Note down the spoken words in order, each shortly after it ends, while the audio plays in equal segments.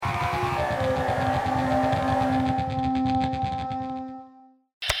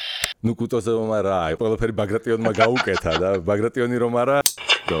ნუ კუტუზოვმა რა, ყველაფერი ბაგრატიონმა გაუკეთა და ბაგრატიონი რომ არა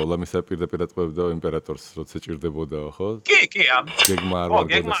ლამისა პირდაპირ აწყვევდა იმპერატორს, როცა ჭირდებოდა, ხო? კი, გეგმა არ ვარ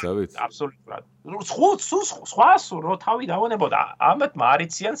გადასავით. აბსოლუტურად. სხვა სულ რო თავი დავანებოდა, ამათმა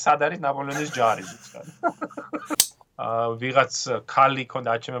არიციან სად არის ნაპოლეონის ჯარი ზუსტად. ვიღაც ქალი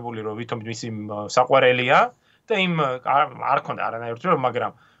ქონდა აჩემებული, რომ ვითომ მისი საყვარელია და იმ არ ქონდა არანაირი რთულობა,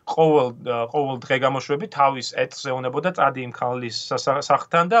 მაგრამ ყოველ დღე გამოშვები თავის ეტლს ეუნებოდა წადი იმ ქალის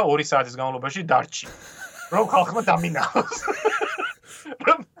სახლთან და 2 საათის განმავლობაში დარჩი. რომ ხალხმა დამინახოს.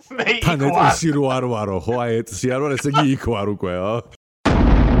 თან ეტლში რო არ ვარო, ხო, აი ეტლში არ ვარ, ესე იგი იქ ვარ უკვე, ხო?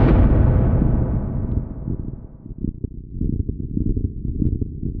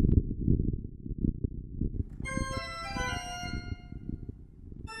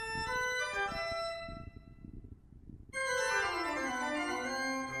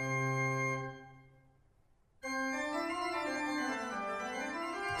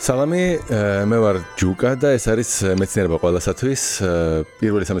 სალამი, მე ვარ ჯუკა და ეს არის მეცნიერება ყველასათვის.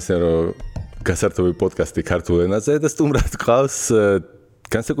 პირველი სამეცნიერო გასართობი პოდკასტი ქართულ ენაზე და სტუმრად გყავს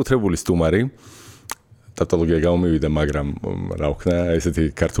განსაკუთრებული სტუმარი. ტავტოლოგია გამომივიდა, მაგრამ რა ვქნა,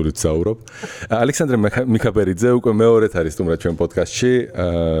 ესეთი ქართულით ვსაუბრობ. ალექსანდრე მიქაბერიძე უკვე მეორედ არის სტუმრად ჩვენ პოდკასტში.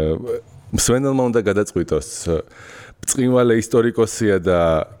 მსმენელმა უნდა გადაწყვიტოს წინვალე ისტორიკოსია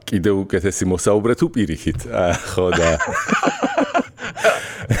და კიდევ უკეთესი მოსაუბრე თუ პირიქით. ხო და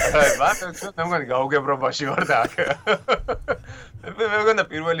მე მგონი გაუგებრობაში ვარ და აქ. მე მგონი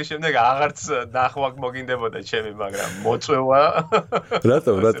პირველი შემდეგ აღარც ნახვა მოგინდებოდა ჩემი, მაგრამ მოწვევა.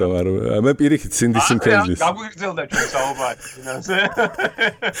 რატომ არ მე პირიქით სინდის სიმქენზის. გაგვიგრძელდა ჩვენ საუბარი ფინანსზე.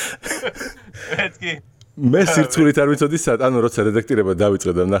 ეთქი მე სირცხულით არ ვიცოდი სად, ანუ როცა რედაქტირება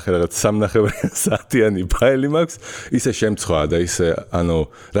დავიწყე და ნახე რაღაც 3.5 საათიანი ფაილი მაქვს, ისე შემცხვა და ისე ანუ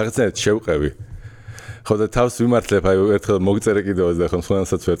რაღაცნაირად შევყევი. ხო და თავს ვიმართლებ, აი ერთხელ მოგწერე კიდევაც და ხომ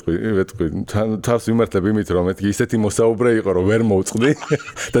სხვანასაც ვეთქვი, თავს ვიმართლებ იმით, რომ მეთქი ისეთი მოსაუბრე იყო, რომ ვერ მოვწყდი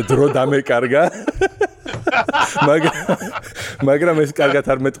და დრო დამეკარგა. მაგრამ ეს კარგად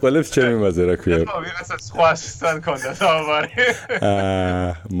არ მეტყველებს ჩემ იმაზე, რა ქვია. ვიღაცა სხვასთან ქონდა საუბარი.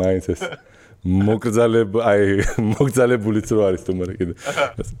 მაინც ეს მოგძალებულიც რო არის თუმცა კიდე.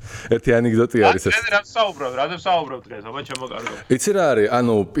 ერთი ანეკდოტი არის ეს. რა საუბრობ დღეს, აბა ჩემო კარგო. იცი რა არის,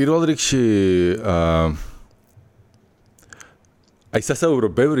 ანუ პირველ რიგში აი სასაუბრო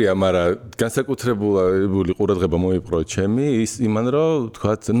ბევრია, მაგრამ განსაკუთრებული ყურადღება მოიპყრო ჩემი ის იმან, რომ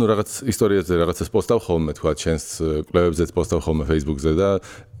თქვათ, ნუ რაღაც ისტორიაზე რაღაცას პოსტავ ხოლმე, თქვათ, ჩვენს კვლევებზეც პოსტავ ხოლმე Facebook-ზე და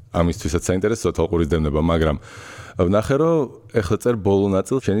ამისთვისაც საინტერესოა თვალყურის დევნება, მაგრამ ვნახე, რომ ეხლა წერ ბოლო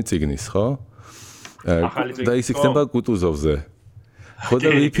ნაწილს შენი წიგნის, ხო? და ის იქნება კუტუზოვზე. ხო და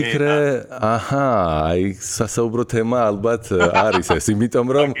ვიფიქრე, აი სასაუბრო თემა ალბათ არის ეს, იმიტომ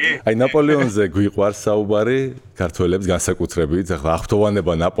რომ აი ნაპოლეონზე გვიყვარს საუბარი ქართველებს განსაკუთრებით, ახლა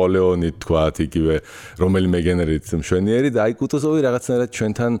აღფრთოვანება ნაპოლეონი თქვათ, იგივე რომელიმე გენერით მშვენიერი და აი კუტუზოვი რაღაცნაირად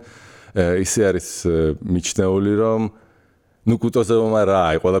ჩვენთან ისე არის მიჩნეული, რომ ნუ კუტუზოვმა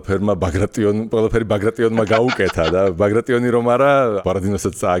რა, აი ყველაფერი ბაგრატიონმა გაუკეთა და ბაგრატიონი რომ არა,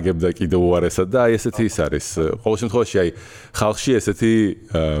 ბარადინოსაც წააგებდა კიდევ უარესად და აი ესეთი ის არის. ყოველ შემთხვევაში აი ხალხში ესეთი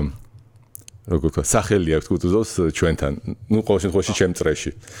როგორ ვთქვა, სახელი აქვს კუტუზოვს ჩვენთან. ნუ ყოველ შემთხვევაში ჩემ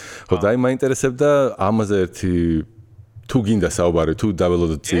წრეში. ხო და აი მაინტერესებდა ამაზე ერთი თუ გინდა საუბარი, თუ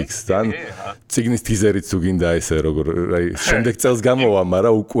დაველოდოთ წიგნთან, წიგნის ტიზერიც თუ გინდა ესე როგორ აი შემდეგ წელს გამოვა,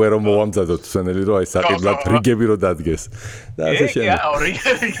 მაგრამ უკვე რომ მოვამზადოთ სვენელი რომ აი საყიდლად რიგები რომ დადგეს. და ასე შემდეგ.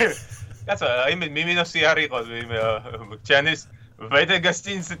 კაცო, აი მიმინოსი არ იყოს ჩანის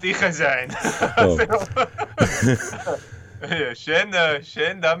ვედეგასტინს ტიხაზაინ.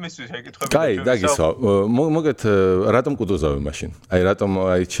 შენ დამისვი შეკითხები. კაი, დაგისვა. მოგეთ რატომ კუტუზოვი მაშინ? აი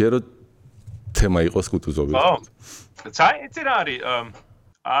რატომ აიჩიე რომ თემა იყოს კუტუზოვი? იცი რა არის,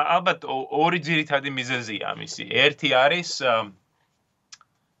 ალბათ ორი ძირითადი მიზეზია ამისი. ერთი არის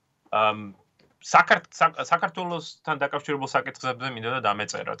საქართველოსთან დაკავშირებულ საკითხებზე მინდოდა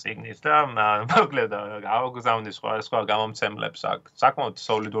დამეწერა წიგნით და მოკლედ გავაგზავნე სხვა გამომცემლებს, საკმაოდ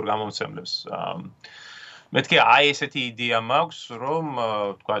სოლიდურ გამომცემლებს. მეთქი აი ესეთი იდეა მაქვს, რომ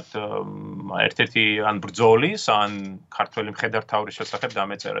თქვათ ერთ-ერთი ან ბრძოლის, ან ქართველი მხედართმთავრის შესახებ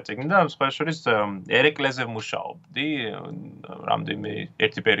დამეწერა წიგნი და სხვა შორის ერეკლეზე ვმუშაობდი რამდენიმე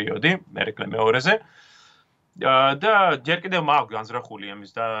ერთი პერიოდი, ერეკლე მეორეზე. და ჯერ კიდევ მაქვს განზრახული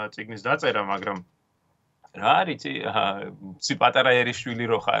ამის და წიგნის დაწერა, მაგრამ რა არის, ცი პატარაერიშვილი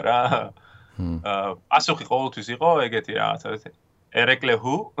რო ხარ რა. პასუხი ყოველთვის იყო ეგეთი რაღაცა. ერეკლე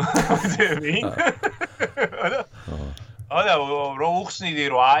ჰუ? არა, რო უხსნიდი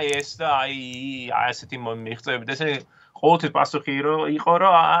რომ აი ეს და აი ასეთი მიღწევები და ესე ყოველთვის პასუხი იყო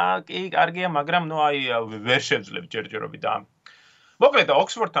რომ კი კარგია, მაგრამ ნუ აი ვერ შევძლებ ჯერჯერობით და მოკლედ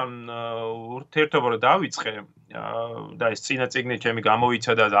ოქსფორდთან ურთიერთობა რო დავიწყე და ეს წინა წიგნი ჩემი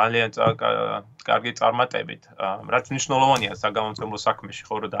გამოვიცა და ძალიან კარგი წარმატებით. რაც მნიშვნელოვანია საგამომცემლო საქმეში,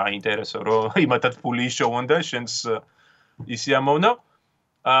 ხო, რომ დააინტერესო, რომ იმათაც ფული იშოვონ და შენს ისი ამოვნა.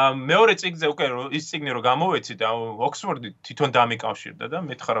 მეორე წიგნზე უკვე ის წიგნი რო გამოვეცი და ოქსფორდი თვითონ დამიკავშირდა და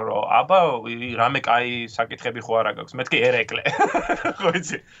მითხრა რომ აბა რამე კაი საკითხები ხო არა გაქვს. მეთქი ერეკლე. ხო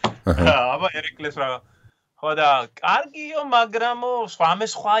იცი? აბა ერეკლეს რა ხო და კარგიო, მაგრამ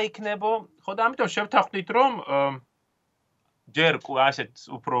სხვა იქნებო. ხო და ამიტომ შევთანხმდით რომ ჯერ ასეთ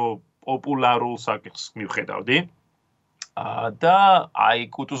უფრო პოპულარულ საკითხს მივხედავდი. და აი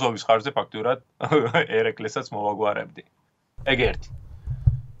კუტუზოვის ხარჯზე ფაქტურად ერეკლესაც მოვაგვარებდი. ეგ ერთი.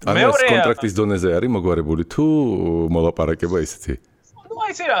 მეორე კონტრაქტის დონეზე არის მოგვარებული თუ მოლაპარაკება ისეთი? ნუ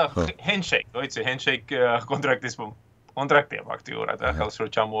აი ეს რა handshake, ვიცი, handshake კონტრაქტია ფაქტიურად, ახალს რო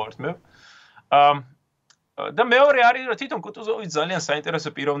ჩამოვართმევ. და მეორე არის რომ თვითონ კუტუზოვის ძალიან საინტერესო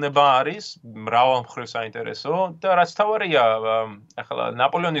პიროვნება არის, მრავალმხრივ საინტერესო და რაც თავარია, ახლა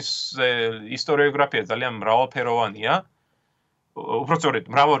ნაპოლეონის ისტორიოგრაფია ძალიან მრავალფეროვანია. უფრო სწორედ,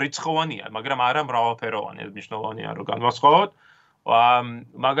 მრავალრიცხოვანია, მაგრამ არა მრავალფეროვანი, ეს მნიშვნელოვანია რომ განვასხვაოთ.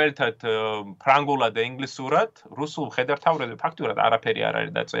 მაგალითად ფრანგულად და ინგლისურად, რუსულ ხედართავებზე ფაქტურად არაფერი არ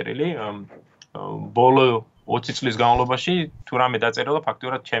არის დაწერილი. ბოლო 20 წლის განმავლობაში თუ რამე დაწერილა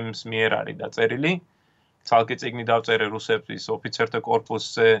ფაქტურად ჩემს მიერ არის დაწერილი. ცალკე წიგნი დავწერე რუსების ოფიცერთა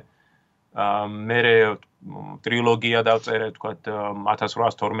კორპუსზე, მერე ტრილოგია დავწერე, თქვათ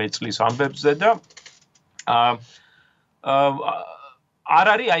 1812 წლის ამბებზე და არ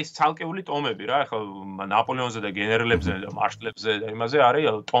არის აი ეს ცალკეული ტომები რა, ახლა ნაპოლეონზე და გენერლებზე და მარშლებზე და იმაზე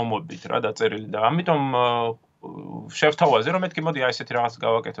არის ტომობით რა დაწერილი და ამიტომ შევთავაზე რომ მეთქი მოდი აი ესეთი რაღაც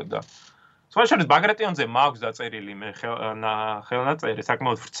გავაკეთოთ და სხვა შორის ბაგრატიონზე მაქვს დაწერილი მე ხელნაწერი,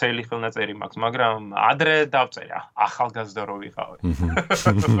 საკმაოდ ვრცელი ხელნაწერი მაქვს, მაგრამ ადრე დავწერე, ახალგაზრდა რო ვიყავი.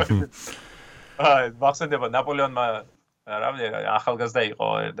 მახსენდება ნაპოლეონმა ახალგაზრდა იყო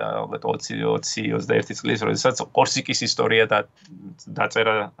და ალბათ 20-21 წლის, როდესაც კორსიკის ისტორია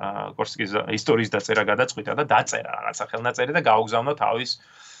დაწერა, კორსიკის ისტორიის დაწერა გადაწყვიტა და დაწერა რაღაცა ხელნაწერი და გაუგზავნა თავის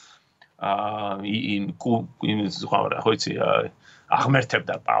ხო იცი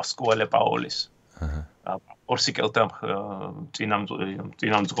აღმერთებდა პასკუალე პაოლის კორსიკელთა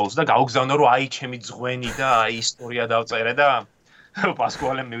წინამძღოლს და გაუგზავნა რომ აი ჩემი ძღვენი და აი ისტორია დავწერე და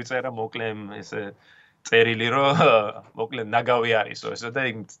პასკუალემ მივწერა მოკლე ესე წერილი რომ მოკლედ ნაგავი არისო ესე და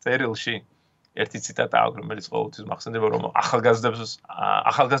იმ წერილში ერთი ციტატა აქვს რომელიც ყოველთვის მახსენდება რომ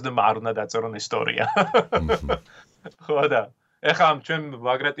ახალგაზრდებმა არ უნდა დაწერონ ისტორია. ხო და ეხლა ჩვენ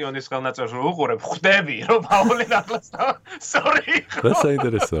ბაგრატიონის ხელნაწერს რო უყურებ, ხვდები რომ პაოლი ახლაც და სორი. რა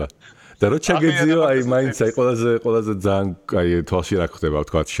საინტერესოა. და რო ჩაგეძიო აი მაინც აი ყველაზე ძალიან აი თვალში რა ხდება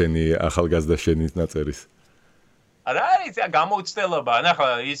თქვა შენი ახალგაზრდა შენი ნაწერის. არა არის გამოცდილება, ახლა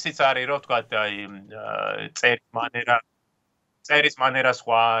ისიც არის რომ თქვა აი წერის მანერა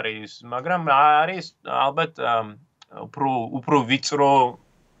სხვა არის, მაგრამ არის ალბათ უფრო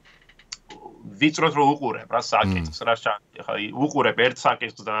ვიწროდ რო უყურებ რა საკითხს, რა ხა უყურებ ერთ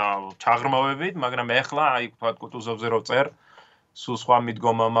საკითხს და ჩაღრმავებით, მაგრამ ეხლა აი თქვა კუტუზოვზე რო წერ, სულ სხვა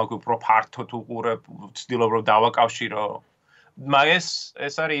მიდგომა მაქვს, უფრო ფართოდ უყურებ, ვცდილობ რომ დავაკავშირო. მაგას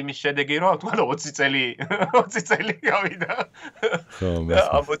ეს არის იმის შედეგი, რომ თქვა 20 წელი გავიდა. ამ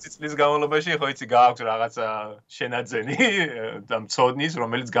 20 წლის განმავლობაში ხო იცი გააქვს რაღაცა შენაძენი და მწოდნის,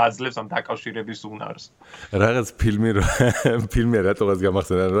 რომელიც გააძლევს ამ დაკავშირების უნარს. რაღაც ფილმი რატოღაც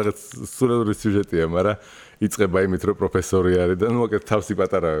გამახსენდა, რაღაც სურეალური სიუჟეტია, მაგრამ იწყება იმით, რომ პროფესორი არის და ნუ მოკეთ თავსი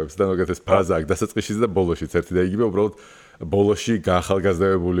პატარავებს და მოკეთ ეს ფრაზა აქვს დასაწყისში და ბოლოშიც ერთი და იგივე უბრალოდ ბოლოში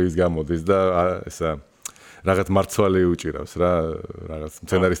გაახალგაზრდებული ის გამოდის და ესა რაღაც მარცვალი უჭირავს რა, რაღაც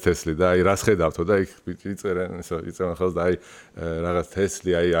მცენარის თესლი და აი რას ხედავთო და იქ იწერენ ხალხს და აი რაღაც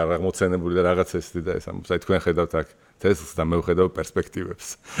თესლი, აი არ აღმოცენებული და რაღაც თესლი და ეს ამბობს, აი თქვენ ხედავთ აქ თესლს და მე ვხედავ პერსპექტივებს.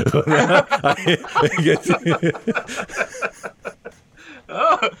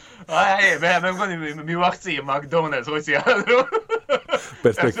 აი მე მგონი მივახციე მაკდონალდს ხოიცი არა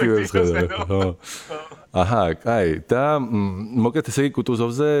პერსპექტივებს ხედავ. აჰა, კაი. და მოკეთ ესე იგი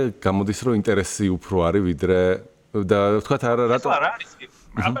კუტუზოვზე გამოდის რომ ინტერესი უფრო არის ვიდრე და ვთქვათ არა რატო არის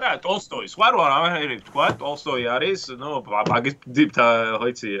აბა ტოლსტოი სხვა რო არ თქვა ტოლსტოი არის ნუ მაგის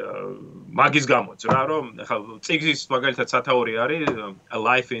ხოიცი მაგის გამოც რა რომ ახლა წიგნის მაგალითად სათაური არის A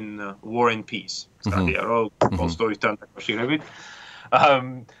Life in War and Peace სტატია რომ ტოლსტოისთან დაკავშირებით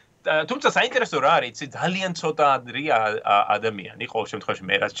თუმცა საინტერესო რა არის იცი ძალიან ცოტა ადამიანი ყოველ შემთხვევაში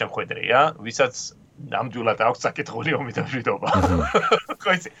მე რაც შემხედრია ვისაც ნამდვილად აქვს საკითხული ომი და მშვიდობა.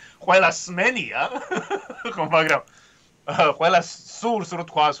 ხო იცი, ყველა სმენია, ხო მაგრამ ყველა სურს რო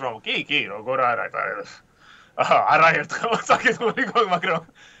თქვას რომ კი, როგორ არა არაერთხელ საკითხული გქონდა, მაგრამ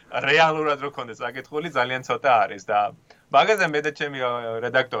რეალურად რო გქონდა საკითხული ძალიან ცოტა არის და მაგაზე მე და ჩემი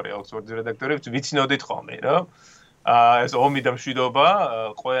რედაქტორი, ოქსფორდის რედაქტორი ვიცინოდით ხოლმე, რომ ეს ომი და მშვიდობა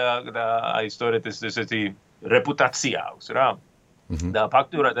ყველა და აი სწორედ ესეთი რეპუტაცია აქვს რა. და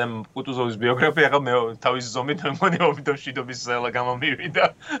ფაქტურად ამ კუტუზოვის ბიოგრაფია ახლა მე თავის ზომით მეგონი ომი და მშვიდობის ზელა გამომივიდა.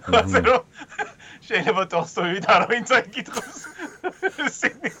 ასე რომ შეიძლება ტოლსტოივით არავინ წაიკითხოს.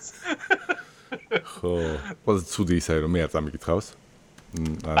 ხო, ყველაზე ცუდი ისაა რომ მე არ წამიკითხავს.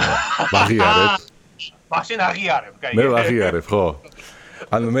 ვაღიარებ. მაშინ აღიარებ, კაი. მე ვაღიარებ, ხო.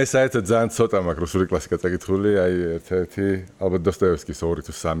 ანუ მე საერთოდ ძალიან ცოტა მაქვს რუსული კლასიკა წაკითხული, აი ერთ-ერთი ალბათ დოსტოევსკის 2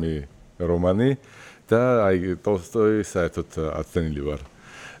 თუ 3 რომანი და აი ტოლსტოი საერთოდ აცდენილი ვარ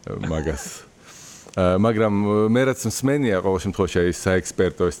მაგას. მაგრამ მე რაც მსმენია ყოველ შემთხვევაში აი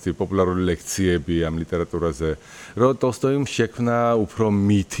საექსპერტო ესეთი პოპულარული ლექციები ამ ლიტერატურაზე, რომ ტოლსტოიმ შექმნა უფრო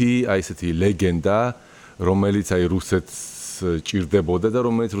მითი, აი ესეთი ლეგენდა, რომელიც აი რუსეთს ჭირდებოდა და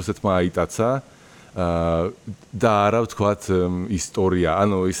რომელიც რუსეთმა აიტაცა. და არა ვთქვათ ისტორია,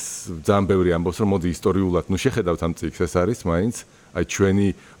 ანუ ის ძალიან ბევრი ამბობს, რომ მოდი ისტორიულად, ნუ შეხედავთ ამ წიგნს, ეს არის მაინც აი ჩვენი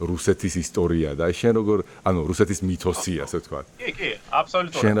რუსეთის ისტორია და აი შენ როგორ, ანუ რუსეთის მითოსი, ასე ვთქვათ. კი,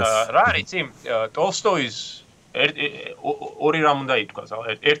 აბსოლუტურად. რა არის, ტოლსტოის ორი რამ უნდა ითქვას,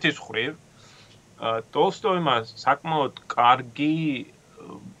 ერთის მხრივ ტოლსტოიმ საკმაოდ კარგი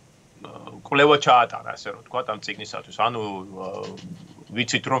კვლევა ჩაატარა, ასე რომ ვთქვათ, ამ წიგნისათვის. ანუ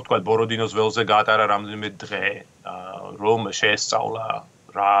ვიცით რომ ვთქვათ ბოროდინოს ველზე გაატარა რამდენიმე დღე, რომ შეესწავლა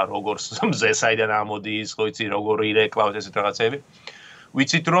რა როგორ მზე საიდან ამოდის, ხო იცი როგორ ირეკლავს ესეთ რაღაცები.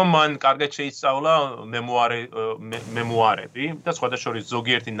 ვიცით რომ მან კარგად შეისწავლა მემუარები და სხვადასხვა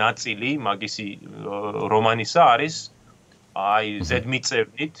ზოგიერთი ნაწილი მაგისი რომანისა არის აი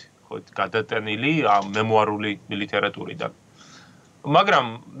ზედმიწევნით, ხო გადატანილი ამ მემუარული ლიტერატურიდან. მაგრამ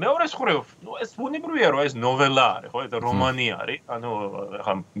მეორეს მხრივ, ნუ ეს ბუნებრივია რომ ეს ნოველა არის, ხო, ეს რომანი არის, ანუ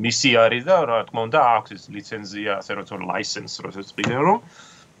ახლა მისი არის და რა თქმა უნდა აქვს ეს ლიცენზია, ასე რომ ლაისენს როცა წვიდნენ რომ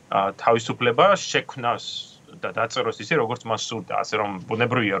თავისუფლება შექმნას და დაწეროს ისე როგორც მას სურდა, ასე რომ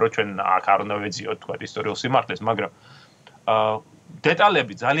ბუნებრივია რომ ჩვენ აქ არ უნდა ვეძიოთ თქვა ისტორიულ სიმართლეს, მაგრამ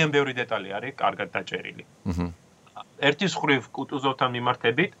დეტალები, ძალიან ბევრი დეტალი არის კარგად დაჭერილი. ერთის მხრივ კუტუზოვთან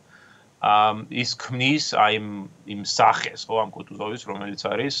მიმართებით ის ქმნის აი იმ სახეს, ხო, ამ კუტუზოვის, რომელიც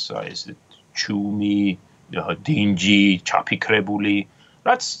არის აი ეს ჩუმი, დინჯი, ჩაფიქრებული,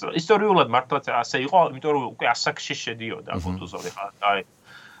 რაც ისტორიულად მართლაც ასე იყო, იმიტომ რომ უკვე ასაკში შედიოდა კუტუზოვი, ხა, აი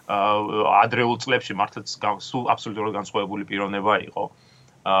ადრეულ წლებში მართლაც სულ აბსოლუტურად განსხვავებული პიროვნება იყო.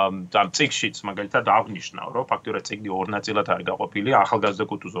 ამ წიგნშიც მაგალითად აღნიშნავ, რომ ფაქტურად წიგნი ორ ნაწილად არის გაყოფილი, ახალგაზრდა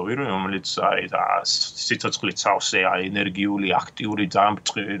კუტუზოვი, რომელიც არის სიცოცხლით სავსე, ენერგიული, აქტიური, ძალიან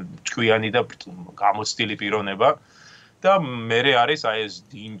ჭკვიანი და გამოცდილი პიროვნება და მერე არის აი ეს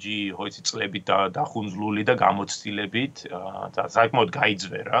დინჯი, ხო იცი წლებით დახუნძლული და გამოცდილებით და საკმაოდ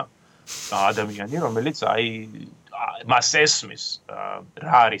გაიძვერა ადამიანი, რომელიც აი მას ესმის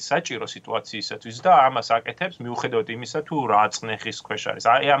რა არის საჭირო სიტუაციისათვის და ამას აკეთებს მიუხედავად იმისა თუ რა წნეხის ქვეშ არის.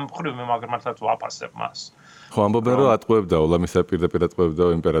 აი ამ მხრივ მე მართლაც ვაპასებ მას. ხო, ამბობენ რომ ატყუებდაო, ლამისა პირდაპირ ატყუებდაო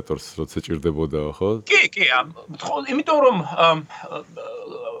იმპერატორს, როცა ჭირდებოდაო, ხო? კი,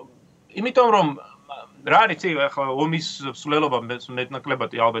 იმიტომ რომ რა არის ახლა ომის სულელობა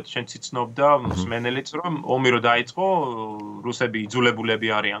მეტნაკლებად ალბათ შენ ციცნობდა მსმენელიც რომ ომი რო დაიწყო რუსები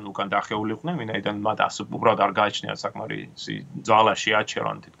იძულებულები არიან უკან დახეულიყვნენ ვინაიდან მათ ასე უბრალოდ არ გააჩნიათ საკმარისი ძალა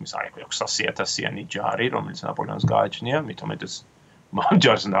შეაჩერონ თითქმის აი 600,000-იანი ჯარი რომელიც ნაპოლეონს გააჩნია მით უმეტეს მან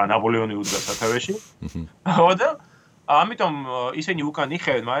ჯარს ნაპოლეონი უდგა სათავეში ხო და ამიტომ ისინი უკან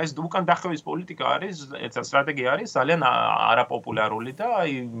იხევენ, მაგრამ ეს უკან დახევის პოლიტიკა არის, ეს სტრატეგია არის ძალიან არაპოპულარული და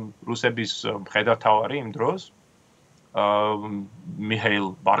აი რუსების მხედართავარი იმ დროს მიხეილ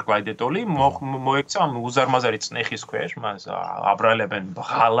ბარკლაი-დე-ტოლი მოექცა ამ უზარმაზარი წნეხის ქვეშ, მას აბრალებენ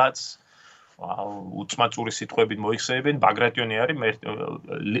ბღალაც, უწმაწური სიტყვებით მოიხსენებენ, ბაგრატიონი არის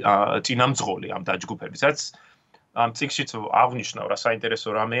წინამძღოლი ამ დაჯგუფების, რაც ამ წიგნშიც აღნიშნავ რა საინტერესო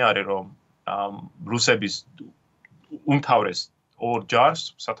რამე არის, რომ რუსების უმთავრეს ორ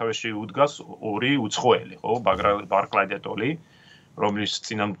ჯარს სათავეში უდგას ორი უცხოელი, ხო, ბარკლაი-დე-ტოლი, რომლის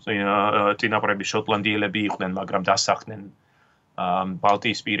წინაპრები შოტლანდიელები იყვნენ, მაგრამ დასახლდნენ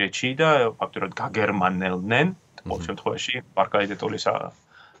ბალტიისპირეთში და ფაქტობრივად გაგერმანელდნენ, ყოველ შემთხვევაში ბარკლაი-დე-ტოლის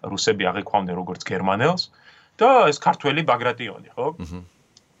რუსები აღიქვამდნენ როგორც გერმანელს და ეს ქართველი ბაგრატიონი, ხო?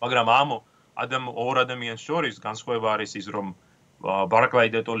 მაგრამ ამ ორ ადამიანს შორის განსხვავება არის ის, რომ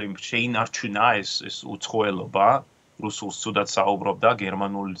ბარკლაი-დე-ტოლიმ შეინარჩუნა ეს უცხოელობა რუსულს ცუდად საუბრობდა,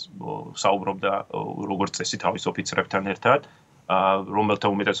 გერმანულ საუბრობდა როგორც წესი თავის ოფიცრებთან ერთად, რომელთა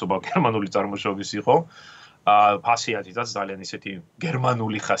უმეტესობა გერმანული წარმოშობის იყო ფასიათიც ძალიან ისეთი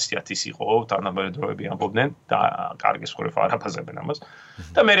გერმანული ხასიათის იყო, თანამედროვე დროები ამბობდნენ და კარგი ხურებ არაფაზებენ ამას.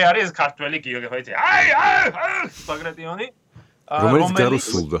 და მე არის ქართველი გიოგეფაიცი. ბაგრატიონი რომელიც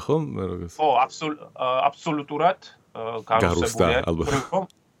გარუსულდა ხო? ხო, აბსოლუტურად გარუსებულია.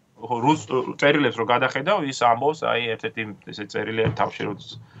 რუს წერილებს რო გადახედავ, ის ამბობს, ერთ-ერთი ესე წერილი თავში რო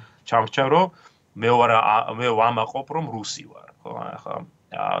ჩამრჩა, რომ მე ვამაყობ, რომ რუსი ვარ, ხო?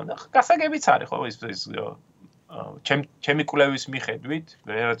 ახლა გასაგებიც არის ხო ის ჩემი კვლევის მიხედვით,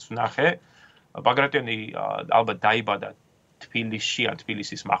 რაც ვნახე, ბაგრატიონი ალბათ დაიბადა თბილისში,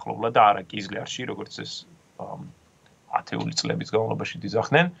 თბილისის მახლობლად და არა კიზლярში, როგორც ეს ათეული წლების განმავლობაში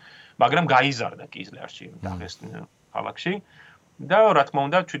დიზახნენ, მაგრამ გაიზარდა კიზლярში, დაღესტნის ქალაქში. და რა თქმა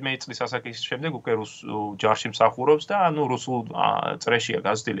უნდა 17 წლის ასაკის შემდეგ უკვე რუსულ ჯარში მსახურობს და რუსულ წრეშია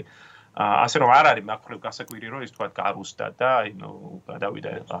გაზრდილი. ასე რომ არ არის მაგ მხრივ გასაკვირი რომ ის თქვა გარუსდა და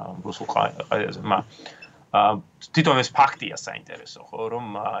გადავიდა რუსულ ყაეზე. თვითონ ეს ფაქტია საინტერესო, ხო, რომ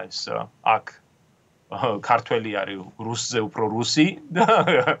ეს აქ ქართველი არის რუსზე უფრო რუსი და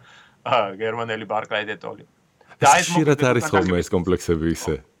გერმანელი ბარკლაიდეტოლი. და ეს ხშირად არის ხოლმე ეს კომპლექსები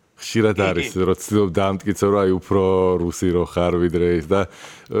ისე. ხშირად არის, რომ ცდილობ დაამტკიცო, რომ უფრო რუსი რო ხარ ვიდრე ის და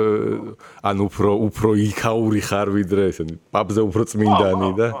ან უფრო იქაური ხარ ვიდრე ესენი პაპზე უფრო წმინდანი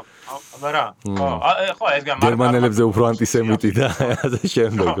და არა, ხო, ეს გერმანელებზე უფრო ანტისემიტი და ასე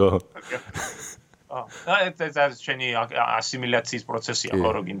შემდეგ, ხო. ეს შენი ასიმილაციის პროცესია, ხო,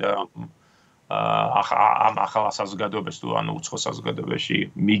 რო გინდა ამ ახალ საზოგადოებას თუ უცხო საზოგადოებაში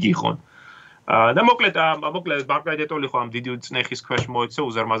მიგიხონ. და მოკლედ ბარკლაიდეტოლი ხო ამ დიდი წნეხის ქვეშ მოეცა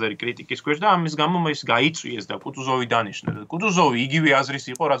უზარმაზარი კრიტიკის ქვეშ და ამის გამო ის გაიწვიეს და კუტუზოვი დანიშნა. კუტუზოვი იგივე აზრის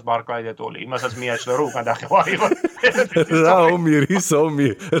იყო, რაც ბარკლაიდეტოლი. იმასაც მიაჩნდა, რომ უკან დახევა იყო. რა ომი,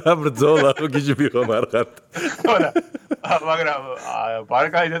 რა ბრძოლა რო გიჟბიხო მარხართ. მაგრამ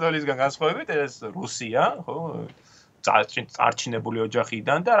ბარკლაიდეტოლისგან განსხვავებით ეს რუსია, ხო? წარჩინებული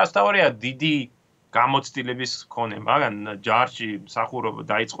ოჯახიდან და რასთავარია დიდი გამოცდილების მქონე, მაგრამ ჯარში მსახურობა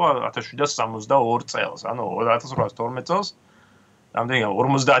დაიწყო 1762 წელს, ანუ 1812 წელს. რამდენი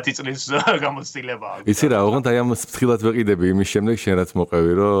 50 წლის გამოცდილებაა. იცი რა, ოღონდ აი ამას ფრთხილად ვეყიდები იმის შემდეგ შენ რაც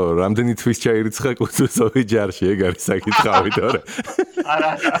მოყევი, რომ რამდენი თვის ჩაირიცხა კუტუზოვი ჯარში, ეგ არის საკითხავი, თორე.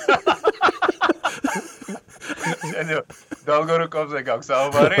 არა. დოლგოროკოვზე გაქვს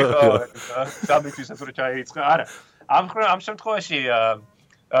საუბარი, ხო? სამი თვისაც რო ჩაირიცხა, არა. ამ შემთხვევაში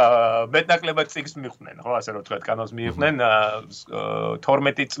მეტნაკლებად წიგს მიხვდნენ, ხო, ასე რომ თქვათ, კანონს მიხვდნენ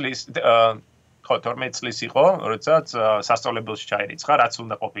 12 წლის 12 წლის იყო, როდესაც სასწავლებელში ჩაირიცხა, რაც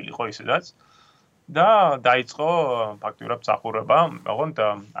უნდა ყოფილიყო ისედაც. და დაიწყო ფაქტიურად მსახურება, ოღონდ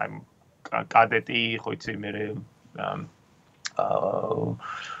აი კადეტი, ხო იცი, მე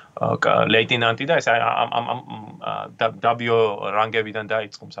ლეიტენანტი და ეს დაბიო რანგებიდან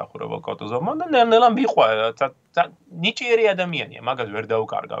დაიწყო მსახურება კუტუზოვმა და ნელ-ნელა მიყვა ნიჭიერი ადამიანია, მაგას ვერ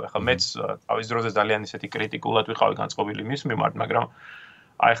დაუკარგავ. ახლა მეც თავის დროზე ძალიან ისეთი კრიტიკულად ვიყავი განწყობილი მის მიმართ, მაგრამ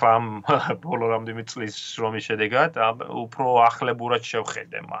აი ახლა ამ ბოლო რამდენი წლის შრომის შედეგად უფრო ახლებურად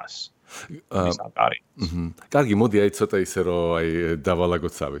შევხედე მას. კარგი, მოდი აი ცოტა ისე რომ აი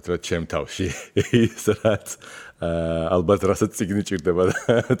დავალაგოცავით რა ჩემ თავში ის რაც ალბათ რასაც წიგნი ჭირდება და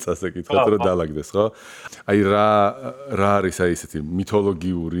წასაკითხოთ რომ დაალაგდეს, ხო? აი რა არის აი ესეთი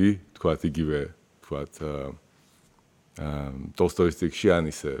მითოლოგიური, თქვათ იგივე, თქვათ ტოლსტოის წიგნში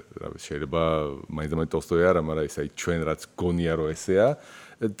ან ისე, რა ვიცი, შეიძლება მაინც ტოლსტოი არა, მაგრამ ის აი ჩვენ რაც გონია რომ ესეა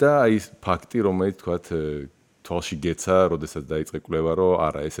და აი ეს ფაქტი რომელიც თქვათ თვალში გეცა, როდესაც დაიწყე კვლევა, რომ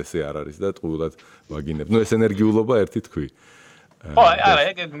არა, ეს ესე არ არის და ტყუილად ვაგინებ. ნუ ეს ენერგიულობა ერთი თქვი. ხო, არა,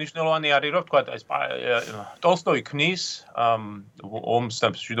 ეგ მნიშვნელოვანი არის, რომ თქვა ეს ტოლსტოი ქმნის ომს და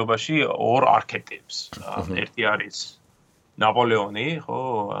მშვიდობაში ორ არქეტიპს. ერთი არის ნაპოლეონი, ხო,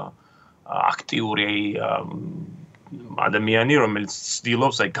 აქტიური ადამიანი, რომელიც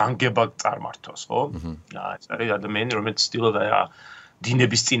ცდილობს აი განგება წარმართოს, ხო? ეს არის ადამიანი, რომელიც ცდილობს აი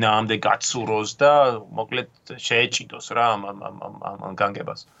დინების წინააღმდეგ გაცუროს და მოკლედ შეეჭიდოს რა ამ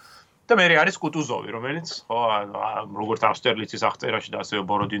განგებას. და მე არის კუტუზოვი, რომელიც ხო როგორც ავსტერლიცის აღწერაში და ასევე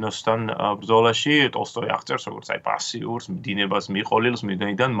ბოროდინოსთან ბრძოლაში ტოლსტოი აღწერს როგორც აი პასიურს, დინებას მიყოლილს,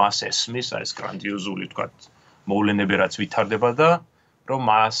 მიდანიდან მას ესმის აი ეს გრანდიოზული თქვათ მოვლენები რაც ვითარდება და რომ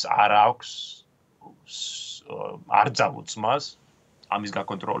მას არ აქვს არ ძალუძს მას ამის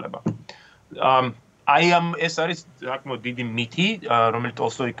გაკონტროლება. აი ეს არის საკმაოდ დიდი მითი, რომელიც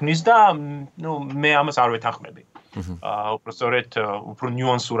ტოლსტოი ქმნის და ნუ მე ამას არ ვეთანხმები. უბრალოდ უფრო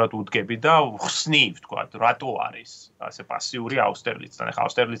ნიუანსურად უდგები და ხსნივ, თქვა, რატო არის ასე პასიური აუსტერლიცთან. ახლა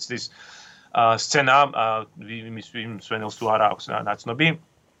აუსტერლიცის სცენა იმის სვენელს თუ არა აქვს ნაცნობი.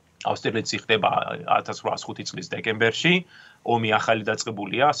 ავსტრიელიც იხდება 1805 წლის დეკემბერში, ომი ახალი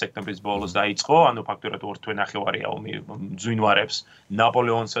დაწყებულია, სექტემბრის ბოლოს დაიწყო, ანუ ფაქტურად 2 თვე-ნახევარია ომი მძვინვარებს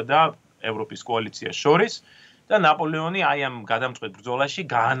ნაპოლეონსა და ევროპის კოალიციას შორის და ნაპოლეონი აი ამ გადამწყვეტ ბრძოლაში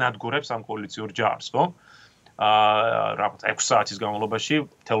გაანადგურებს ამ კოალიციურ ჯარს, ხო? რაღაც 6 საათის განმავლობაში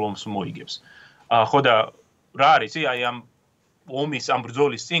მთელ ომს მოიგებს. ხო და რა არის, აი ამ ომის ამ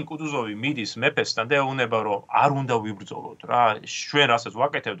ბრძოლის წინ კუტუზოვი მიდის მეფესთან და ეუბნება, რომ არ უნდა ვიბრძოლოთ რა, ჩვენ რასაც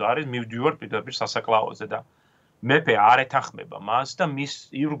ვაკეთებთ არის მივდივართ პირდაპირ სასაკლაოზე და მეფე არ ეთანხმება მას და მის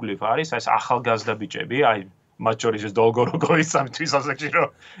ირგვლივ არის ეს ახალგაზრდა ბიჭები, აი მათ შორის ეს დოლგოროგოვის სამთვის ასაკში რომ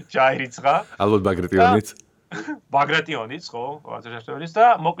ჩაირიცხა. ალბათ ბაგრატიონიც. ბაგრატიონიც, ხო, ვაჭრაშვილის და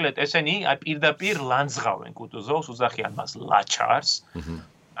მოკლედ ესენი აი პირდაპირ ლანძღავენ კუტუზოვს, უძახიან მას ლაჩარს.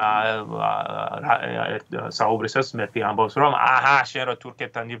 საუბრისას მეფე ამბობს, რომ აჰა, შენ რო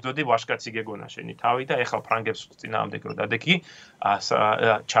თურქებთან იბრძოდი, ვაშკაცი გეგონა შენი თავი და ეხლა ფრანგებს წინააღმდეგ რო დადექი,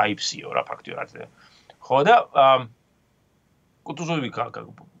 ჩაიფსიო რა ფაქტურად. ხო და კუტუზოვი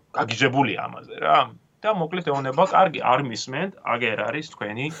გაგიჟებულია ამაზე რა. და მოკლედ ეუბნება, კარგი, არ მისმენთ, აგერ არის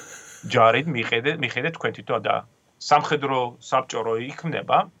თქვენი ჯარით მიხედეთ თქვენ თვითონ და სამხედრო საბჭო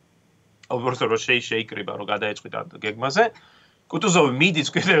იქმნება, უბრალოდ რომ შეიკრიბა რომ გადაეწყვიტა გეგმაზე. კუტუზოვი მიდის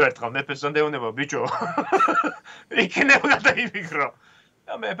კიდევ ერთხელ მეფესთან და ეუბნება, ბიჭო, იქნება გადაიფიქრო.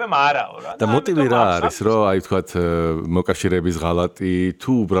 და მეფემ არაო რა. და მოტივი რა არის, რომ აი თქვათ მოკავშირეების ღალატი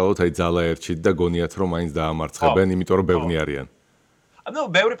თუ უბრალოდ აი ძალა ერჩით და გონიათ რომ მაინც დაამარცხებენ, იმიტომ რომ ბევრი არიან. ანუ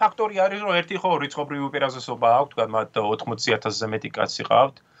ბევრი ფაქტორი არის, რომ ერთი ხო რიცხობრივი უპირატესობა აქვს, თქვათ მათ 80,000-ზე მეტი კაცი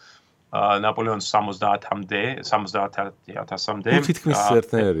ყავთ. ნაპოლეონს 70,000-მდე. თითქმის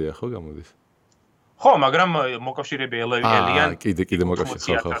ერთნაირია, ხო გამოდის? ხო, მაგრამ მოკავშირეები ელიან კიდე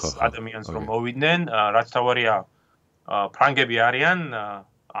მოკავშირე ხო. ადამიანს რომ მოვიდნენ, რაც თავარია ფრანგები არიან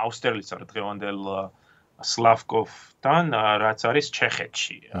აუსტერლიცს არ დღევანდელ სლავკოვთან, რაც არის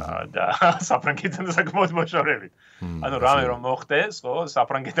ჩეხეთში და საფრანგეთთან საკმაოდ მოშორებით. ანუ რამე რომ მოხდეს, ხო,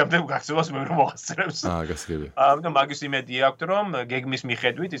 საფრანგეთამდე გაქცევას მე რომ მოასწრებს. გასაგებია. ამიტომ მაგის იმედი აქვს, რომ გეგმის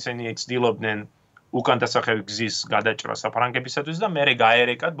მიხედვით ისინი ცდილობდნენ უკან დასახევი გზის გადაჭრა საფრანგებისათვის და მერე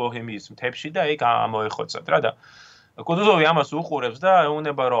გაერეკათ ბოჰემიის მთებში და იქ ამოეხოცათ რა და კუტუზოვი ამას უყურებს და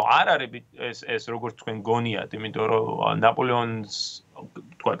ეუბნება, რომ არ არის ეს როგორც თქვენ გონიათ, იმიტომ რომ ნაპოლეონს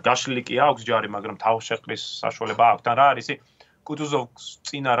თქვა გაშლილი კი აქვს ჯარი, მაგრამ თავშეყრის საშუალება აქვს. თან რა არის კუტუზოვს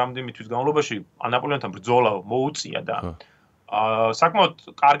წინა რამდენი თვის განმავლობაში ნაპოლეონთან ბრძოლა მოუწია და საკმაოდ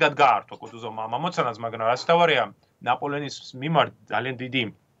კარგად გაართვა კუტუზოვმა ამ ამოცანას, მაგრამ რაც თავარია ნაპოლეონის მიმართ ძალიან დიდი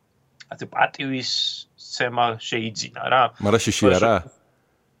ასე პატივისცემა შეიძინა რა. მაგრამ შიში არა?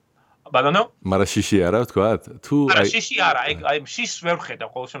 ბატონო? მაგრამ შიში არა ვთქვათ? თუ არა, შიში არა, აი შიშს ვერ ხედავ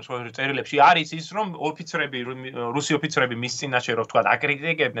ყოველ შემთხვევაში წერილებში. არის ის, რომ რუსი ოფიცრები მის წინაშე რო ვთქვათ,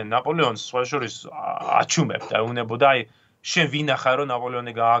 აკრიტიკებდნენ ნაპოლეონს, სხვა შორის აჩუმებდა, ეუბნებოდა, აი შენ ვინა ხარ, რომ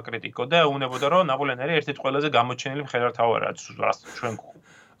ნაპოლეონი გააკრიტიკო და ეუბნებოდა, რომ ნაპოლეონი არის ერთ-ერთი ყველაზე გამოჩენილი მხედართმთავარი, რაც ჩვენ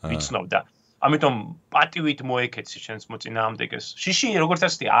ვიცნობ და ამიტომ პატივით მოეკეცი შენს მოწინააღმდეგეს. შიში როგორც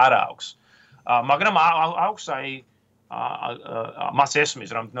ასეთი არა აქვს. მაგრამ აქვს აი მას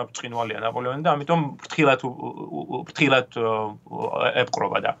ესმის რამდენად ბრწყინვალეა ნაპოლეონი და ამიტომ ფრთხილად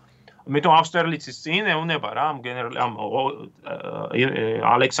ებყრობა და ამიტომ ავსტერლიცის წინ ეუბნება რა ამ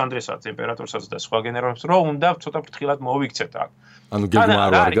ალექსანდრესაც იმპერატორსაც და სხვა გენერალებს რომ უნდა ცოტა ფრთხილად მოიქცეთ აქ. ანუ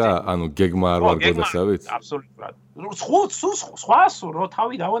გეგმა არ ვარ გოდასავით? აბსოლუტურად. სხვას რო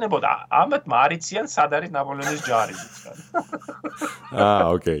თავი დავანებოდა, ამათ მარიციან სად არის ნაპოლეონის ჯარი.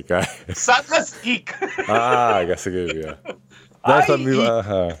 ოკეი, კაი. სადღაც იქ. გასაგებია.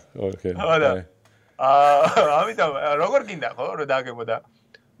 ოკეი. ამიტომ როგორ გინდა ხო რომ დაგებოდა.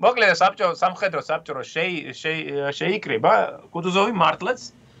 მოკლედ სამხედრო საბჭო შეიკრიბა, კუტუზოვი მართლაც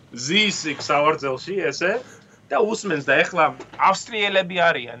ზის იქ სავარძელში ესე და უსმენს და ეხლა ავსტრიელები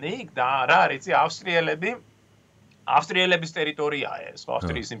არიან იქ და რა არის ავსტრიელების ტერიტორიაა ეს,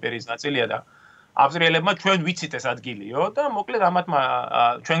 ავსტრიის იმპერიის ნაწილია და ავსტრიელებმა ჩვენ ვიცით ეს ადგილიო და მოკლედ ამათმა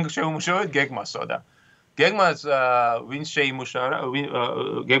ჩვენ შევიმუშავეთ გეგმასო და გეგმას ვინ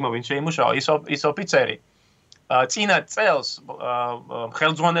შეიმუშავა ის ოფიცერი წინა წელს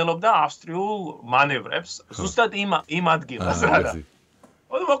ხელმძღვანელობდა ავსტრიულ მანევრებს ზუსტად იმ ადგილას რა.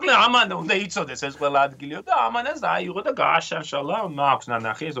 მოკლედ ამან უნდა იცოდეს ეს ყველა ადგილიო და ამანაც აიღო და გააშანშალა, მაქვს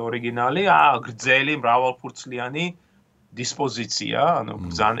ნანახი ეს ორიგინალი, გრძელი მრავალფურცლიანი დისპოზიცია, ანუ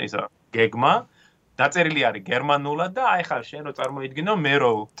ბრძანის გეგმა, დაწერილი არის გერმანულად და აი ხარ შენ რო წარმოიდგინო, მე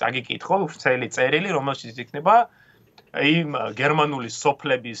რო წაგიკითხო ვრცელი წერილი, რომელშიც იქნება იმ გერმანული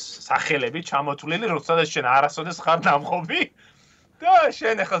სოფლების სახელები ჩამოთვლილი, როდესაც შენ არასოდეს ხარ დამხობი და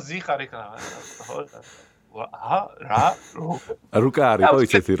შენ ახლა ზიხარ იქ რუკა არის ხო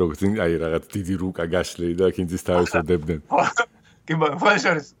ისეთი როგორც აი რაღაც დიდი რუკა გაშლილი და კინძის თავის უდებდნენ. კი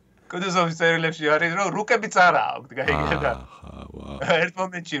მაგრამ კუტუზოვის წერილებში არის რომ რუკებიც არა აქვს გაიგე. ერთ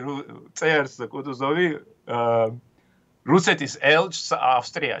მომენტში წერს კუტუზოვი რუსეთის ელჩს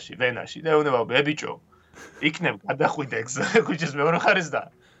ავსტრიაში, ვენაში და ეუბნება ბებიჭო იქნებ გადახვიდე ქუჩის მეორე მხარეს და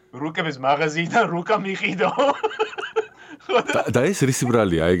რუკების მაღაზიიდან რუკა მიყიდო. და ეს რის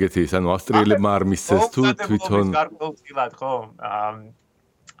ბრალია ეგეთი ის ანუ ავსტრიელებმა არ მისცეს თუ თვითონ გარკვეულწილად ხო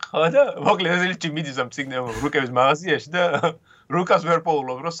ხო და მოკლედ ეს მიდის ამ ციგნე რუკების მაღაზიაში და რუკას ვერ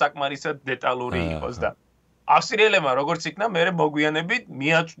პოულობ რომ საკმარისად დეტალური იყოს და ავსტრიელებმა როგორც იქნა მე მოგვიანებით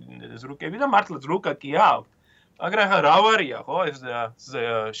მიაწვდნენ ეს რუკები და მართლაც რუკა კი აქვს მაგრამ ხა რა ვარია ხო ეს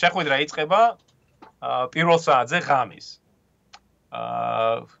შეხვედრა იწყება პირველ საათზე ღამის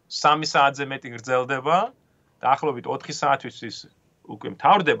 3 საათზე მეტი გრძელდება დაახლოებით 4 საათისთვის უკვე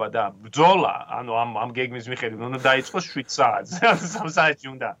მთავრდება და ბრძოლა ანუ ამ გეგმის მიხედვით უნდა დაიწყოს 7 საათზე 3 საათში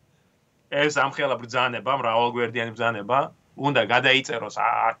უნდა ეს ამხელა ბრძანება მრავალგვერდიანი ბრძანება უნდა გადაიწეროს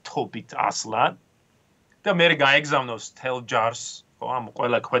ათობით ასლად და მე გაეგზავნოს თელ ჯარს ხო ამ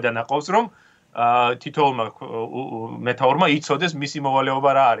ყველა ქვედანაყოფს რომ თითოეულმა მეთაურმა იცოდეს მისი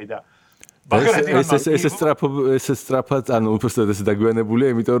მოვალეობა რა არის და ეს სწრაფად ანუ უბრალოდ ეს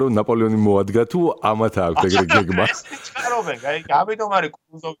დაგვიანებულია იმიტომ რომ ნაპოლეონი მოადგა თუ ამათ აქვს ეგრე გეგმა ჩარავენ ამიტომ არის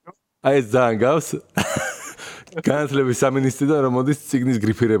კუტუზოვი აი ეს ძალიან გავს განათლების სამინისტროდან რომ მოდის ციგნის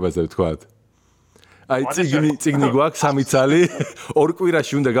გრიფირებაზე ვთქვათ აი ციგნი გვაქვს 3 წელი 2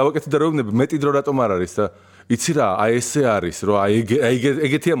 კვირაში უნდა გავაკეთო და რომ მეტი დრო რატომ არ არის და იცი რა აი ესე არის რომ აი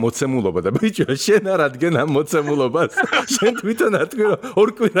ეგეთია მოცემულობა და ბიჭო შენ არ ადგენ ამ მოცემულობას შენ თვითონ არ თქვი რომ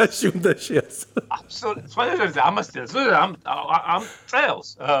 2 კვირაში უნდა შეასრულო აბსოლუტურად ამ წელს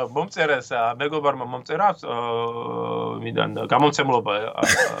მომწერეს მეგობარმა მომწერა მიდან გამომცემლობა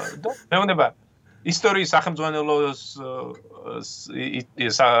და მეუბნება ისტორიის სახელმძღვანელოს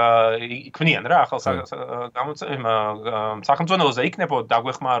იქნიან რა ახალ სახელმძღვანელოზე იქნებო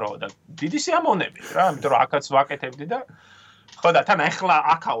დაგვეხმარო და დიდი სიამოვნებით რა იმიტომ რომ აქაც ვაკეთებდი და ხო და თან ახლა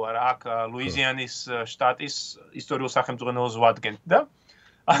აქავა რა აქ ლუიზიანის შტატის ისტორიულ სახელმძღვანელოს ვადგენთ და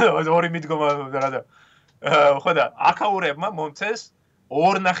ანუ ორი მიდგომა რა და ხო და აქაურებმა მომწეს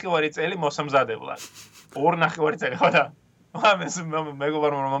 2.5 წელი მოსამზადებლად 2.5 წელი ხო და ამას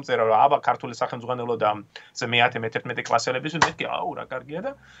მეგობარმა რომ მომწერა რომ აბა ქართული სახელმძღვანელო და ეს მე-11 კლასელების მეთქი აუ რა კარგია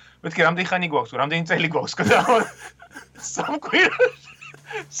და მეთქი რამდენი ხანი გვაქვს რამდენი წელი გვაქვს და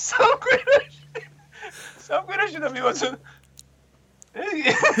სამკვირაში და მივაცენ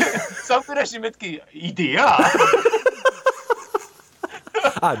სამკვირაში მეთქი იდეა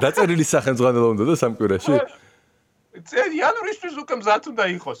დაწერილი სახელმძღვანელო უნდა და სამკვირაში იანვრისთვის უკვე მზად უნდა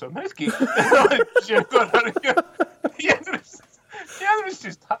იყოსო მეთქი შეგორარია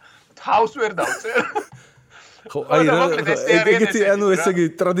იანვრისთვის თავს ვერ დავწერ ხო აი რა ეგეთი ანუ ესე იგი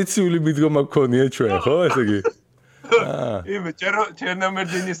ტრადიციული მიდგომა გქონია ჩვენ ხო ესე იგი იმე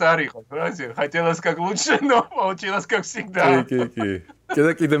ჩერნომერძინის არ იყო რა ისე ხაჭელას как лучше но получилось как всегда კი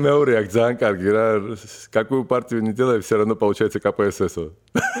კიდე მეორე აქ ძალიან კარგი რა какую партию не делай все равно получается КПСС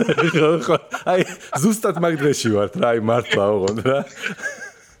ხო აი ზუსტად მაგ დღეში ვართ რა აი მართლა ოღონდ რა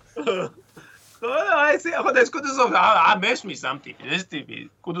აი ეს ახლა ეს კუტუზოვი მესმის ამ ტიპი ეს ტიპი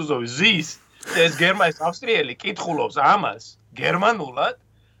კუტუზოვი ზის ეს გერმანის ავსტრიელი კითხულობს ამას გერმანულად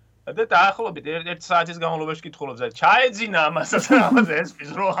და დაახლოებით 1 საათის განმავლობაში კითხულობს და ჩაეძინა ამასაც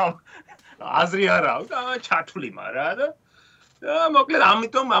ესმის რომ აზრი არ აქვს და ჩათვლიმა რა და მოკლედ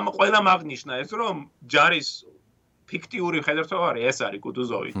ამიტომ ამ ყველა მაგნიშნა ეს რომ ჯარის ფიქტიური ხედართვარი ეს არის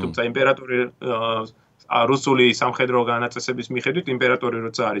კუტუზოვი თუმცა იმპერატორი რუსული სამხედრო განაწესების მიხედვით იმპერატორი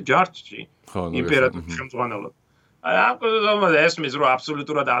როცა არის ჯარში იმპერატორის შემწვანელად ამ კუტუზოვმა ესმის რომ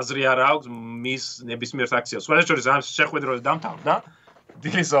აბსოლუტურად აზრი არ აქვს მის ნებისმიერ აქციას სხვა შორის ამ შეხვედრაზე დამთავრდა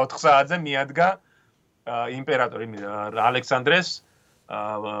დილის 4 საათზე მიადგა იმპერატორი ალექსანდრეს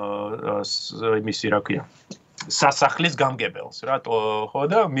მისი რა ქვია სასახლის გამგებელს რა ხო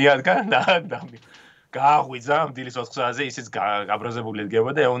და მიადგა და გააღვიძა დილის 4 საათზე ისიც გაბრაზებული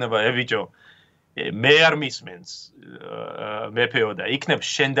დგება და ეუბნება ბიჭო მე არ მისმენს მეფეო და იქნებ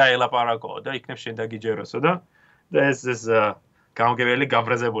შენ დაელაპარაკო და იქნებ შენ დაგიჯეროსო და ეს გამგებელი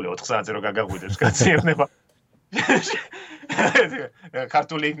გაბრაზებული 4 საათზე რომ გაგაღვიძებს კაცი ეუბნება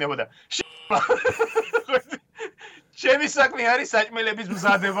ქართული იქნებოდა ჩემი საქმე არის საჭმელების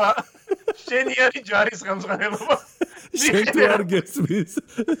მზადება შენი არის ჯარის ხელმძღვანელობა შენ თუ არ გესმის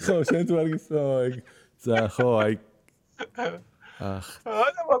ხო შენ თუ არ გესმის ხო აი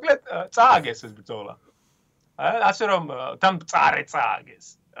და მოკლედ წააგეს ეს ბრძოლა ასე რომ თან წააგეს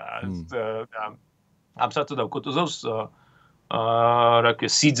ამ საათო კუტუზოვს რა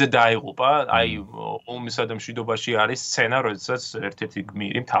ქვია სიძე დაიღუპა აი ომისა და მშვიდობაში არის სცენა როდესაც ერთ-ერთი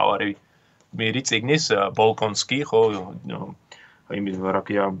გმირი მთავარი გმირი წიგნის ბოლკონსკი ხო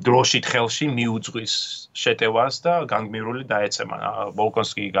დროშით ხელში მიუძღვის შეტევას და განგმირული დაეცემა.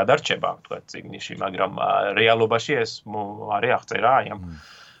 ვოლკონსკი გადარჩება, თქვა წიგნში, მაგრამ რეალობაში ეს არის აღწერა აი ამ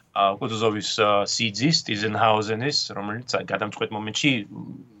კუტუზოვის სიძის, ტიზენჰაუზენის, რომელიც გადამწყვეტ მომენტში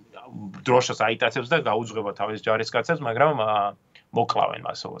დროშას აიტაცებს და გაუძღვება თავის ჯარისკაცებს, მაგრამ მოკლავენ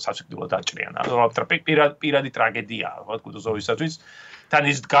მას, სასიკვდილო დაჭრიან. პირადი ტრაგედიაა, ხო, კუტუზოვისათვის. თან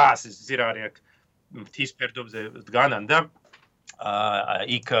ის დგას, ის რა არის აქ მთის ფერდობზე დგანან და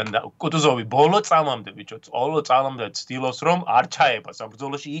იქ კუტუზოვი ბოლო წამამდე ცდილობს რომ არ ჩაება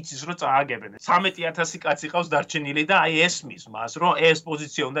საბრძოლოში, იცის რომ წააგებენ. 13,000 კაცი ყავს დარჩენილი და აი ესმის მას რომ ეს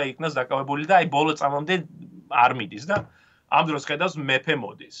პოზიცია უნდა იქნას დაკავებული და აი ბოლო წამამდე არ მიდის და ამ დროს ხედავს მეფე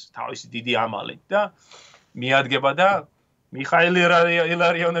მოდის თავისი დიდი ამალით და მიადგება და მიხაილ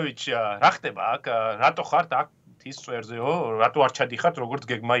ილარიონოვიჩი რა ხდება აქ რატო ხართ აქ თის წვერზეო რატო არ ჩადიხართ როგორც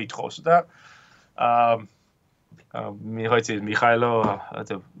გეგმა ითხოვს და მიხაილო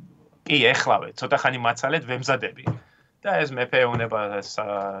კი ეხლავე ცოტა ხანი მაცალეთ ვემზადები და ეს მეფე ეუბნება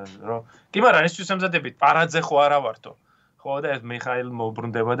რომ კი მაგრამ ისთვის ემზადებით პარაძე ხო არა ვართო ხო და ეს მიხაილ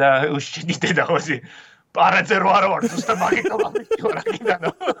მოუბრუნდება და უშიდიდე და ხოსი პარაძე რო არა ვარ ზუსტად მაგითო რა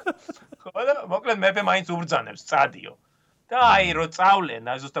კიდანო ხო და მოკლედ მეფე მაინც უბრძანებს წადიო და აი რო წავლენ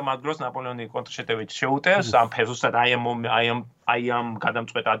აი ზუსტად მაგ დროს ნაპოლეონი კონტრშეტევით შეუტევს ამ ფეზუსად აი ამ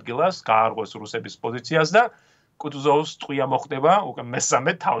გადამწყვეტ ადგილას გაარღვეს რუსების პოზიციას და კუტუზოვს ტყვია მოხდება უკვე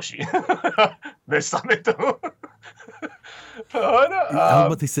მესამე თავში მესამე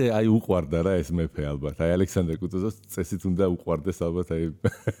ალბათ ისე აი უყვარდა რა ეს მეფე ალბათ აი ალექსანდრე კუტუზოვს წესით უნდა უყვარდეს ალბათ აი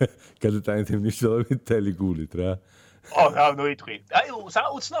გადატანითი მნიშვნელობით თელი გულით რა ნუ იტყვი აი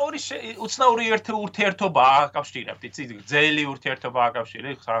უცნაური ურთიერთობა აკავშირებთ იცი ძელი ურთიერთობა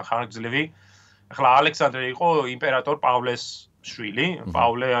აკავშირებთ ხანგრძლივი ახლა ალექსანდრე იყო იმპერატორ პავლეს შვილი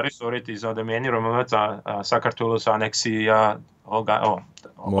პავლე არის სწორედ ის ადამიანი რომელმაც საქართველოს ანექსია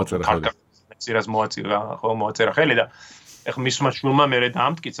მოაწერა ხელი და ეხლა მისმა შვილმა მერე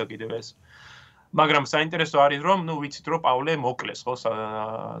დაამტკიცა კიდევ ეს მაგრამ საინტერესო არის რომ ნუ ვიცით რომ პავლე მოკლეს ხო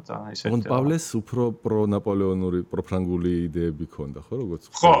ისეთ პავლეს უფრო პრონაპოლეონური პროფრანგული იდეები ჰქონდა ხო როგორც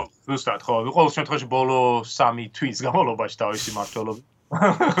ხო ზუსტად ხო ყოველ შემთხვევაში ბოლო 3 თვის განმავლობაში თავისი მმართველობით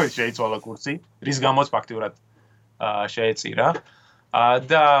შეიცვალა კურსი რის გამოც ფაქტიურად შეეწირა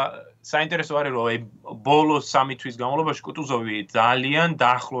და საინტერესო არის რომ ბოლო 3 თვის განმავლობაში კუტუზოვი ძალიან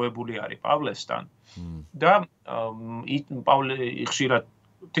დაახლოებული არის პავლესთან და პავლე ხშირად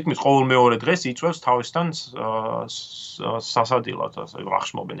თითქმის ყოველ მეორე დღეს იწვევს თავისთან სასადილოთ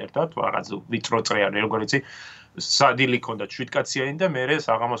ახშმობენ ერთად რაღაც ვიწრო წრე არის როგორ იცი სადილი ქონდა 7 კაციანი და მერე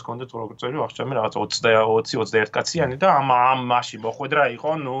საღამოს ქონდა როგორ წერი ახშამი რაღაც 20-21 კაციანი და ამ მასში მოხვედრა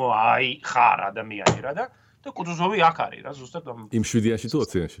იყო ნუ აი ხარ ადამიანი რა და კუტუზოვი აქ არის რა ზუსტად იმ 7-იანში თუ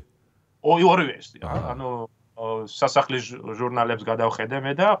 20-იანში ორივე ეს ანუ სასახლის ჟურნალებს გადავხედე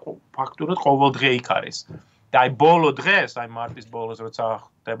მე და ფაქტურად ყოველ დღე იქ არის და აი ბოლო დღეს აი მარტის ბოლოს როცა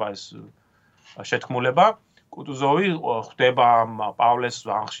ხდება ეს შეთქმულება კუტუზოვი ხდება პავლეს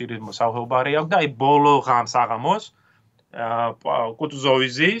ხშირი საუბარი აქვს და აი ბოლო ღამს საღამოს კუტუზოვი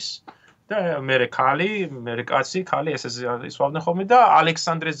ზის და მერე კაცი ეს ისვავდნენ ხოლმე და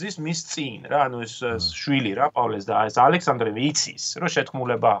ალექსანდრე ზის მის წინ რა ანუ ეს შვილი რა პავლეს და ეს ალექსანდრე იცის რომ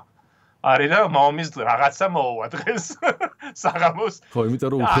შეთქმულება არის და მამის რაღაცა მოუვა დღეს საღამოს ხო იმიტომ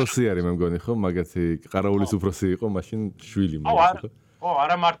რომ უფროსი არის მე მგონი ხო მაგათი ყარაულის უფროსი იყო მაშინ შვილი მოუვა ხო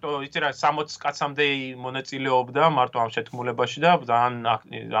არა მარტო იცი რა 60 კაცამდე მონაწილეობდა მარტო ამ შეთქმულებაში და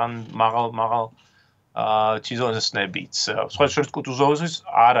ძალიან მაღალ ჩიზონსნებიც სხვა შორს კუტუზოვის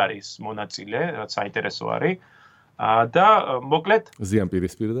არ არის მონაწილე რაც საინტერესო არის და მოკლედ ზიან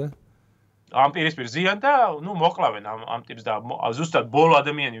პირისპირ და ამ პირისპირ ზიან და ნუ მოკლავენ ამ ტიპს და ზუსტად ბოლო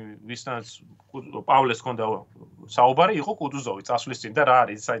ადამიანი ვისთანაც პავლეს ჰქონდა საუბარი იყო კუტუზოვი წასვლის წინ და რა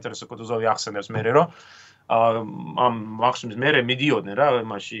არის საინტერესო კუტუზოვი ახსენებს მერე რომ ამ ვახშმის მერე მიდიოდნენ რა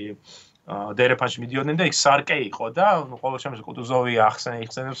მასში დერეფანში მიდიოდნენ და იქ სარკე იყო და ყოველ შემთხვევაში კუტუზოვი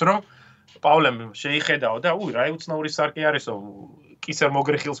ახსენებს რომ პავლემ შეიხედაო და რა უცნაური სარკე არისო კისერ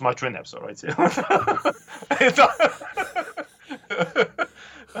მოგრეხილს მაჩვენებსო რა იცი და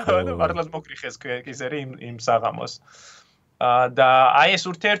მართლაც მოგრიხეს კისერი იმ საღამოს და აი ეს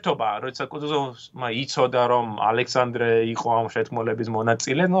ურთიერთობა როცა კუტუზოვმა იცოდა რომ ალექსანდრე იყო ამ შეთქმულების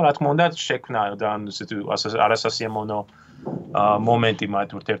მონაწილე ნუ რა თქმა უნდა შექმნა და ისეთი არასასიამოვნო მომენტი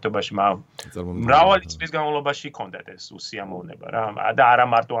მათ ურთიერთობაში მრავალი წლის განმავლობაში ჰქონდათ ეს უსიამოვნება რა და არა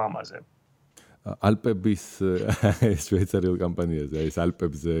მარტო ამაზე ალპების შვეიცარიულ კამპანიაზე ეს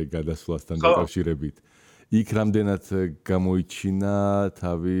ალპებზე გადასვლასთან დაკავშირებით იქ რამდენად გამოიჩინა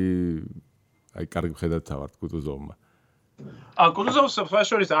თავი აი კარგი ხედავთ თავად კუტუზოვმა კუტუზოვს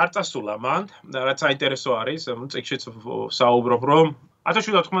ფაშორის არ წასულა მან, რაც საინტერესო არის, წიგნშიც საუბრობ, რომ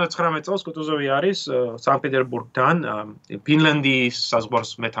 1799 წელს კუტუზოვი არის სანქტ-პეტერბურგთან ფინლანდიის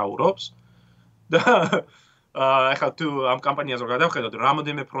საზღვარს მეთაურობს და ახლა თუ ამ კამპანიას რო გადავხედოთ,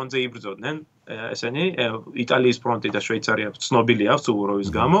 რამოდენიმე ფრონტზე იბრძოდნენ ესენი, იტალიის ფრონტი და შვეიცარია ცნობილია სუვოროვის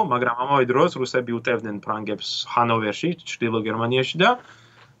გამო, მაგრამ ამავე დროს რუსები უტევდნენ ფრანგებს ჰანოვერში, ჩრდილო გერმანიაში და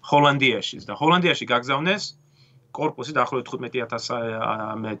ჰოლანდიაში და ჰოლანდიაში გაგზავნეს კორპუსი დაახლოებით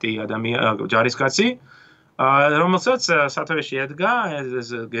 15000 მეტი ადამიანი ჯარისკაცი, რომელსაც სათავეში ედგა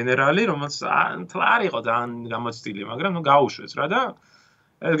ეს გენერალი, რომელსაც არ იყო ძალიან გამოცდილი, მაგრამ გაუშვეს რა და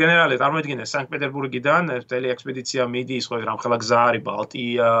ეს გენერალი წარმოიდგინეს სანქტ-პეტერბურგიდან მთელი ექსპედიცია მიდის, ხო რამხელა გზა არის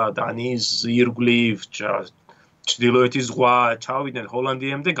ბალტია, დანიის ირგვლივ, ჩრდილოეთის ზღვა, ჩავიდნენ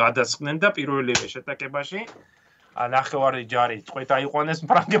ჰოლანდიამდე, გადასხდნენ და პირველივე შეტაკებაში ნახევარი ჯარი წყვეტა იყვანეს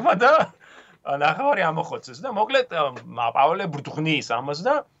ფრანგებმა და ნახევარი ამოხოცეს და მოკლედ პავლე ბრდღნის ამას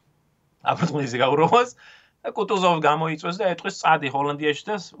და აბრძნის გაურობას და კუტუზოვი გამოიწვეს და ეტყვის წადი ჰოლანდიაში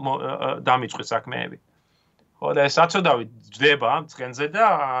და დამიწყეს საქმეები. ხო და ეს საწოდავი ჯდება ცხენზე და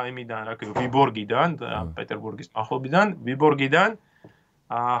იმიდან რა ქვია ვიბორგიდან, პეტერბურგის მახლობიდან, ვიბორგიდან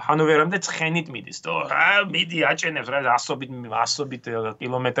ჰანოვერამდე ცხენით მიდის. და მიდი აჭენებს რა 100-ით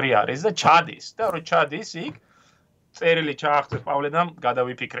კილომეტრი არის და ჩადის და რო ჩადის იქ წერილი ჩაახცეს პავლედამ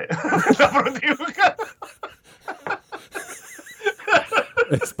გადავიფიქრე. საფრონტი უკან.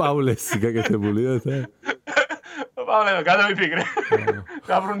 ეს პავლეს გაკეთებულია და პავლედა გადავიფიქრე.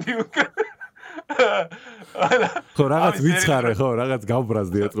 საფრონტი უკან. ხო რაღაც ვიცხარე, ხო რაღაც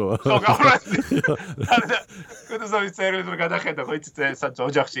გავბრაზდი ეთქვა. ხო გავბრაზდი. კუტუზოვის წერილს რო გადახედა, ხო იცით ესაც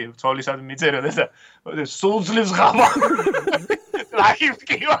ოჯახში ცოლისად მიწერდა და სულძლივს ღამა.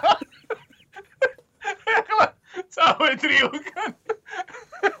 ლაიხკივა. წავედრი უკან.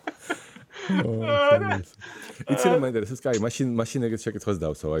 იცი რომ მაინტერესებს, კაი, მაშინ ეგეთ შეკითხვას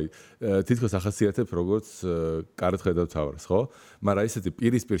დავსვავ, აი, თითქოს ახასიათებ როგორც კარგად ხედავ თავს, ხო? მაგრამ ესეთი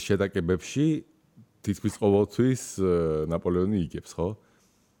პირისპირ შეტაკებებში თითქოს ყოველთვის ნაპოლეონი იგებს, ხო?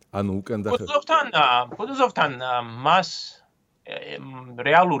 ანუ უკან და კუტუზოვთან მას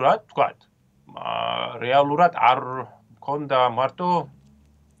რეალურად, თქვათ, რეალურად არ მქონდა მარტო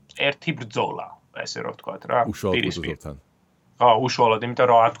ერთი ბრძოლა, ესე რომ ვთქვათ რა, პირისპირ. ხო, უშუალოდ, იმიტომ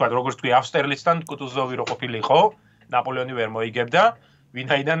რომ არ თქვათ, როგორც თქვი ავსტერლიცთან კუტუზოვი რო ყოფილიყო, ნაპოლეონი ვერ მოიგებდა,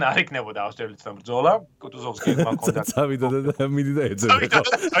 ვინაიდან არ იქნებოდა ავსტერლიცთან ბრძოლა, კუტუზოვს გეგმა ჰქონდა. წავიდა და მიდი და ეძებდა.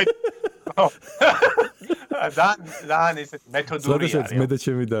 და ისეთი მეთოდური არის. სადაც მე და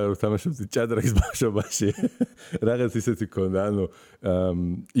ჩემი და თამაშობდი ჭადრაკის ბავშვობაში. რაღაც ისეთი ქონდა, ანუ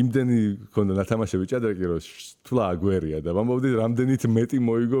იმდენი ქონდა ნათამაშები ჭადრაკი, რომ თვლა აგვერია და ვამბობდი რამდენით მეტი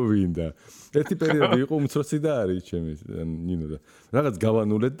მოიგო ვინ და ერთი პერიოდი იყო უმცროსი და არის ჩემი ნინო და რაღაც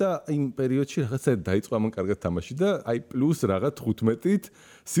გავანულეთ და იმ პერიოდში რაღაცა დაიწყო ამან კარგად თამაში და აი პლუს რაღაც 15-ით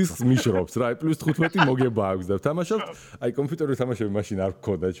სისხლს მიშრობს რა, აი პლუს 15 მოგება აქვს და თამაშობთ, აი კომპიუტერული თამაშები მაშინ არ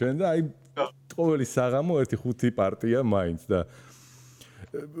გქონდა ჩვენ და აი ყოველი საღამო ერთი 5 პარტია მაინც და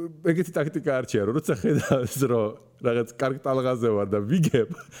ეგეთი ტაქტიკა არჩია, რომ როცა ხედავს, რომ რაღაც კარგ ტალღაზე ვარ და ვიგებ,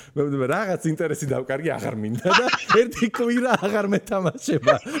 მე ვთქვი რაღაც ინტერესი დავკარგი აღარ მინდა და ერთი კვირა აღარ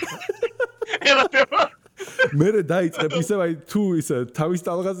მეთამაშება. ელატება. მე დაიწყებ ისე, აი თუ ისე თავის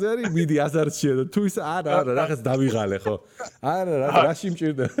ტალღაზე არის, მიდი აზარჩია და თუ ისე არა, რაღაც დავიღალე ხო. არა, რაში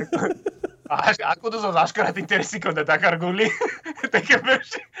მჭირდა. კუტუზოვს აშკარად ინტერესი ჰქონდა დაკარგული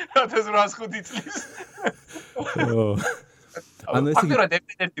ტეკებებში 1805 წლის. ანუ ეს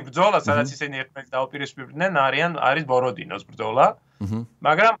ერთი ბრძოლა, სადაც ისინი ერთმანეთს დაუპირისპირდნენ, არის ბოროდინოს ბრძოლა.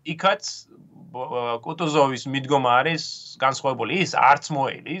 მაგრამ იქაც კუტუზოვის მიდგომა არის განსხვავებული, ის არც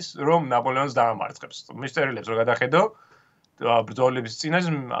მოელის, რომ ნაპოლეონს დაამარცხებს. მისტერილებს რო გადახედო, ბრძოლების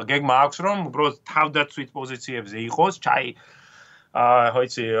წინაშე გეგმა აქვს, რომ უბრალოდ თავდაცვით პოზიციებზე იყოს, ხო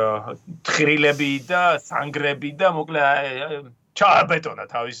იცი, თხრილები და სანგრები და მოკლედ ჩააბეტონა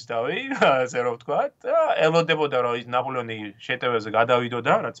თავისი თავი, ასე რომ ვთქვათ, და ელოდებოდა, რომ ნაპოლეონი შეტევაზე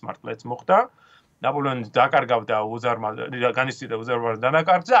გადავიდოდა, რაც მართლაც მოხდა. ნაპოლეონი დაკარგავდა განიცდიდა უზარმაზარ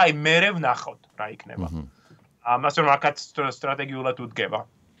დანაკარგზე, აი მერე ვნახოთ რა იქნება. ამას რომ აქაც სტრატეგიულად უდგება.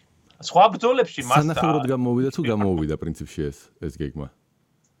 სხვა ბრძოლებში მას სანახევროდ გამოვიდა თუ გამოვიდა პრინციპში ეს გეგმა.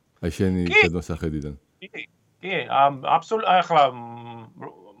 აი შენი გადმოსახედიდან. კი, აბსოლუტურად ახლა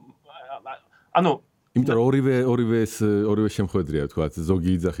ანუ იმიტომ რომ ორივე შემხედრია თქვა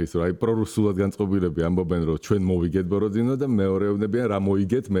ზოგი იძახის რომ აი პრორუსულად განწყობილები ამბობენ რომ ჩვენ მოვიგეთ ბოროდინო და მეორეებნებიან რა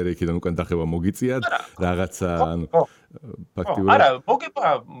მოიგეთ მე იქიდან უკან დახევა მოგიწიათ რაღაცა ანუ ფაქტიურად არა მოგება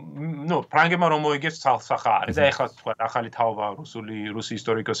ფრანგებმა რომ მოიგეს ცალსახა არის და ეხლა თქვა ახალი თაობა რუსი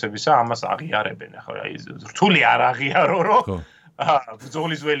ისტორიკოსებისა ამას აღიარებენ ახლა აი რთული არ აღიარო რომ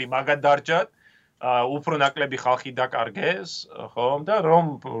ბრძოლის ველი მაგად დარჩათ უფრო ნაკლები ხალხი დაკარგეს, ხო, და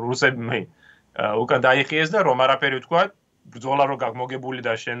რომ რუსები უკან დაიხიეს და რომ არაფერი ვთქვა, ბრძოლა რო გაგმოგებული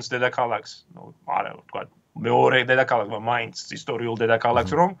და შენს დედაქალაქს, არა, ვთქვა, მეორე დედაქალაქს, მაინც ისტორიულ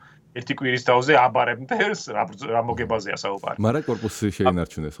დედაქალაქს რომ ერთი კვირის თავზე აბარებ მტერს, რა მოგებაზეა საუბარი. მაგრამ კორპუსი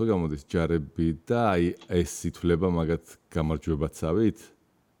შეინარჩუნეს, ხო, გამოდის ჯარები და აი ეს ითვლება მაგათ გამარჯვებაცავით?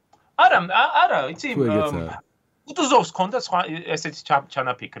 არა, იცი, კუტუზოვს ჰქონდა ესეთი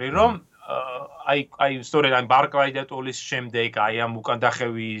ჩანაფიქრი, რომ აი სწორედ აი ბარკლაიდატოლის შემდეგ აი ამ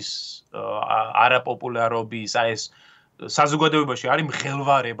უკანდახევის არაპოპულარობის აი ეს საზოგადოებაში არის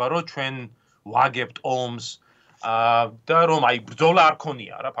მღელვარება, რომ ჩვენ ვაგებთ ომს და რომ აი ბრძოლა არ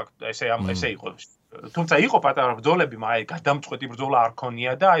ქონია რა ფაქტ ესე იყო. თუმცა იყო პატარა ბრძოლები, მაგრამ აი გადამწყვეტი ბრძოლა არ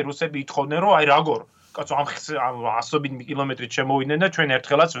ქონია და აი რუსები ითხოვდნენ რომ აი როგორ კაცო ამ 100 კილომეტრით შემოვიდნენ და ჩვენ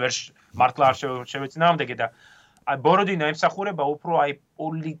ერთხელაც ვერ მართლა არ შევეწინააღმდეგე და აი ბოროდინა ემსახურება უფრო აი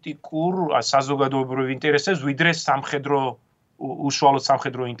პოლიტიკურ საზოგადოებრივ ინტერესებს ვიდრე სამხედრო უშუალოდ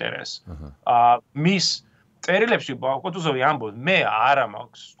სამხედრო ინტერესს. მის წერილებში კუტუზოვი ამბობს მე არა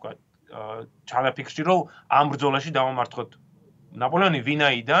მაქვს თქვა ჩანაფიქრში რომ ამ ბრძოლაში დავამარცხოთ ნაპოლეონი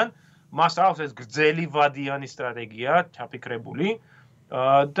ვინაიდან მას აქვს ეს გრძელი ვადიანი სტრატეგია ჩაფიქრებული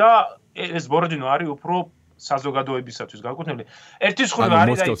და ეს ბოროდინო არის უფრო საზოგადოებისათვის განკუთვნილი. ერთი სხვანა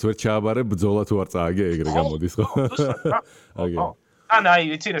არის და მოსკოვს ვერ ჩააბარე ბრძოლა თუ არ წააგე ეგრე გამოდის ხო? აგე. აი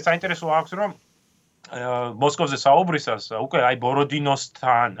იცი რა საინტერესო აქვს რომ მოსკოვზე საუბრისას უკვე აი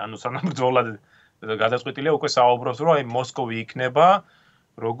ბოროდინოსთან ანუ სანამ ბრძოლა გადაწყვეტილია უკვე საუბრობს რომ აი მოსკოვი იქნება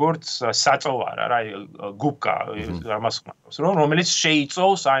როგორც საწოვარა რა გუბკა ამას ხმარობს რომ რომელიც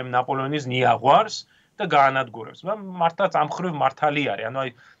შეიწოვს აი ნაპოლეონის ნიაღვარს და გაანადგურებს. მართლაც ამ ხრივ მართალი არის. ანუ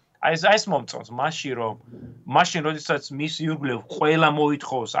აი ეს მომწონს მაშინ როდესაც მის ირგვლივ ყველა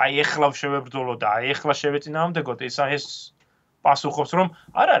მოითხოვს აი ეხლა შევებრძოლო და აი ეხლა შევეწინააღმდეგოთ ეს პასუხობს რომ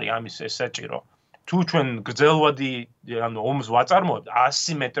არ არის ამის ეს საჭირო. თუ ჩვენ გრძელვადი ანუ ომს ვაწარმოებთ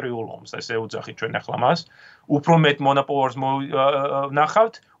ასიმეტრიულ ომს ესე უძახით ჩვენ ახლა მას უფრო მეტ მონოპოლს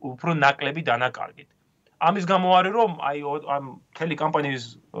ნახავთ უფრო ნაკლები დანაკარგით. ამის გამო არის რომ აი ამ მთელი კამპანიის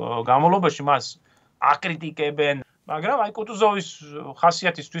განმავლობაში მას აკრიტიკებენ მაგრამ აი კუტუზოვის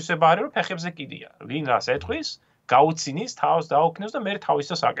ხასიათის თვისება არის რომ ფეხებზე კიდია. ვინ რას ეთქვის, გაუცინის, თავს დაუქნევს და მე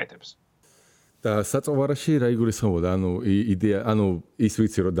თავისას აკეთებს. და საწოვარაში რა იგულისხმებოდა? ანუ იდეა, ანუ ის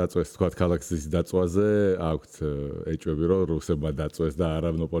ვიცი რომ დაწვეს თქვა ქალაქის დაწვაზე, აქვთ ეჭვები რომ რუსებმა დაწვეს და არა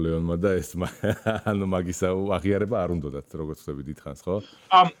ნაპოლეონმა და ეს ანუ მაგისა აღიარება არ უნდათ როგორც ხდები დიდხანს, ხო?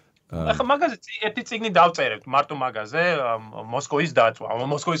 ახლა მაგაზე ერთი წიგნი დავწერებთ მარტო მაგაზე მოსკოვის დაწვა,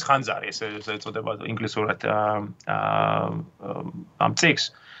 მოსკოვის ხანძარი ესე ეწოდება ინგლისურად ამ წიგს.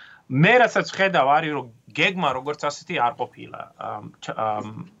 მე რასაც ხედავ არის რომ გეგმა როგორც ასეთი არ ყოფილა.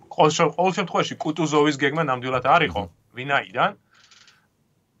 ყოველ შემთხვევაში კუტუზოვის გეგმა ნამდვილად არ იყო. ვინაიდან?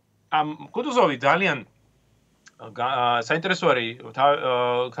 კუტუზოვი ძალიან საინტერესო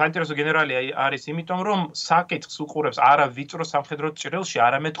გენერალი არის იმიტომ რომ საკითხს უყურებს არა ვიწრო სამხედრო ჭრილში,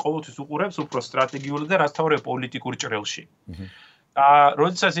 არამედ ყოველთვის უყურებს უფრო სტრატეგიული და რასთავარია პოლიტიკურ ჭრილში.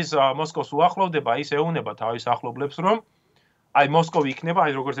 როდესაც ის მოსკოვს უახლოვდება, ის ეუბნება თავის ახლობლებს რომ აი მოსკოვი იქნება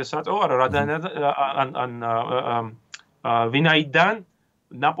აი როგორც ეს საწოვარო ვინაიდან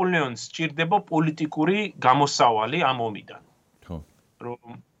ნაპოლეონს სჭირდება პოლიტიკური გამოსავალი ამ ომიდან.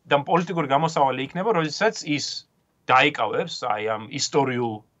 და პოლიტიკური გამოსავალი იქნება, როდესაც ის დაიკავებს აი ამ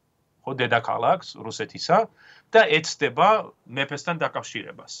ისტორიულ ხო დედაქალაქს რუსეთისა და ეცდება მეფესთან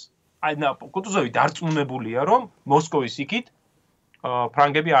დაკავშირებას. აი კუტუზოვი დარწმუნებულია, რომ მოსკოვის იქით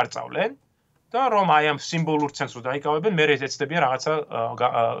ფრანგები არ წავლენ და რომ აი ამ სიმბოლურ ცენტრს რო დაიკავებენ, მე ეცდებიან რაღაცა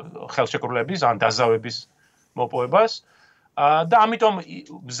ხელშეკრულების ან დაზავების მოპოვებას და ამიტომ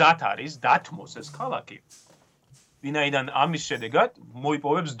მზად არის დათმოს ეს ქალაქი. ვინაიდან ამის შედეგად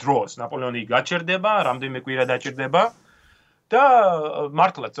მოიპოვებს დროს. ნაპოლეონი გაჩერდება, რამდენიმე კვირა დაჭირდება და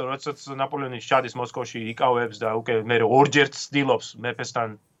მართლაც როდესაც ნაპოლეონი შედის მოსკოვში იკავებს და უკვე მე ორჯერ ცდილობს მეფესთან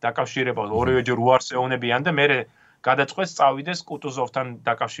დაკავშირებას, ორივეჯერ უარს ეუბნებიან და მე გადაწყვეტს წავიდეს კუტუზოვთან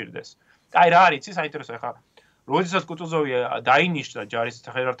დაკავშირდეს. აი რა არის ის საინტერესო ახლა როდესაც კუტუზოვი დაინიშნა ჯარის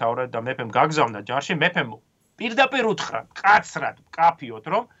მთავრად და მეფემ გაგზავნა ჯარში, მეფემ პირდაპირ უთხრა, კაცრად, კაფიოთ,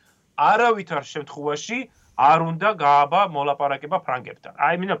 რომ არავითარ შემთხვევაში არ უნდა გააბა მოლაპარაკება ფრანგებთან.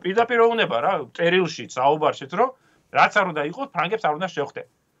 აი მინდა პირდაპირ ეუბნება რა, წერილში, საუბარშიც, რომ რაც არ უნდა იყოს, ფრანგებს არ უნდა შეხვდე.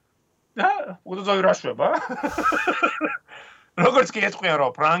 და კუტუზოვი რა შვება? როგორც კი ეთქვია,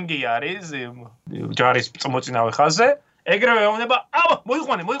 რომ ფრანგი არის ჯარის წმოწინავე ხაზზე, ეგრევე ეუბნება,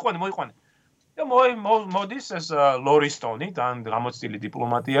 მოიყვანე. და მოდის ეს ლორისტონი, თან გამოცდილი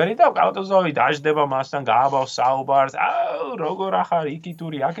დიპლომატი არის და კუტუზოვი დაждდება მასთან, გააბავს საუბარს, როგორ ახარ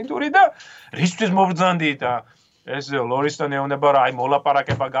იქითური, აქითური და რისთვის მობრძანდი და ეს ლორისტონ ეუბნება რა აი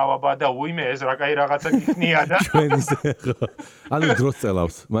მოლაპარაკება გავაბა და უიმე ეს რა კაი რაღაცა გიქნია და ჩვენის ხო ანუ დროს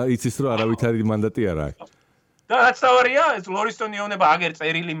წელავს იცის რომ არავითარი მანდატი არ აქვს და რაც თავარია ეს ლორისტონ ეუბნება აგერ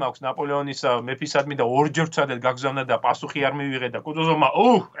წერილი მაქვს ნაპოლეონის მეფისადმი და ორჯერ ვცადეთ გაგზავნა და პასუხი არ მივიღე და კუტუზოვმა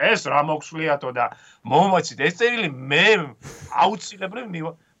ეს რა მოგსვლიათო და მომმოწით ეს წერილი მე აუცილებლად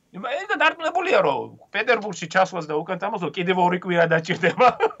ეს და დარწმუნებულია რომ პეტერბურგში ჩასვლას და უკან წამოსვლა კიდევ 2 კვირა დაჭირდება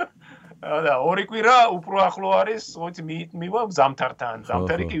და 2 კვირა უფრო ახლო არის, ვიცი, მივა ზამთართან.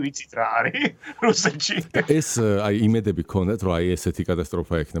 ზამთარი კი ვიცით რა არის რუსეთში. ეს აი იმედები ქონდათ, რომ აი ესეთი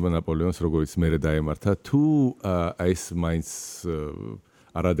კატასტროფა ექნება ნაპოლეონს, როგორც მერე დაემართა, თუ ეს მაინც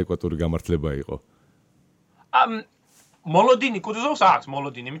არადეკვატური გამართლება იყო. მოლოდინი კუტუზოვს აქვს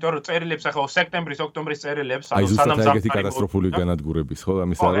მოლოდინი, იმიტომ რომ წერილებს ახლა სექტემბრის, ოქტომბრის წერილებს ანუ სანამ ეგეთი კატასტროფული განადგურების, ხო,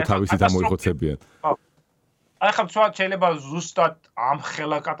 ამისა რომ თავისით ამოიხოცებიან. აი ხომ სხვა შეიძლება ზუსტად ამ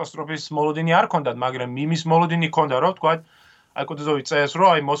ხელა კატასტროფის მოლოდინი არ ქონდათ, მაგრამ იმის მოლოდინი ქონდა, რომ თქვა, აი კუტუზოვი წერს, რომ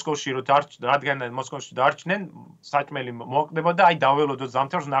აი მოსკოვში რომ რადგან მოსკოვში დარჩნენ, საჭმელი მოკვდება და აი დაველოდოთ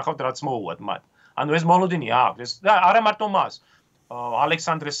ზამთარს ნახავთ რაც მოუვათ მათ. ანუ ეს მოლოდინი აქვს და არა მარტო მას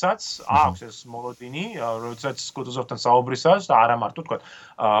ალექსანდრესაც აქვს ეს მოლოდინი, როდესაც კუტუზოვთან საუბრისას და არა მარტო თქვა,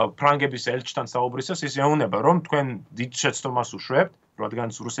 ფრანგების ელჩთან საუბრისას ის ეუბნება, რომ თქვენ დიდ შეცდომას უშვებთ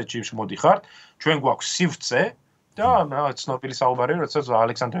რადგან რუსეთში მოდიხართ, ჩვენ გვაქვს სივრცე და ცნობილი საუბარი, როდესაც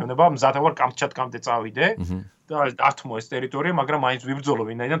ალექსანდრე ეუბნება, მზად ვარ კამჩატკამდე წავიდე და ართმო ეს ტერიტორია, მაგრამ მაინც ვიბრძოლო,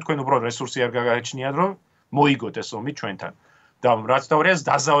 ვინაიდან თქვენ უბრალოდ რესურსი არ გაგაჩნიათ, რომ მოიგოთ ეს ომი ჩვენთან. და რაც თავია ეს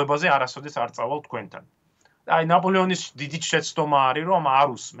დაზავებაზე არასოდეს არ წავალ თქვენთან. და აი ნაპოლეონის დიდი შეცდომა არის, რომ არ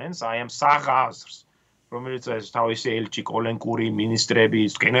უსმენს აი ამ საღაზრს, რომელიც ეს თავისი ელჩი, კოლენკური, მინისტრები,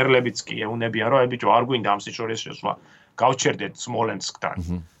 გენერლებიც კი ეუნებიან, რომ აი ბიჭო, არ გვინდა ამ სიჩორეს შესვლა. გავჩერდეთ სმოლენსკთან.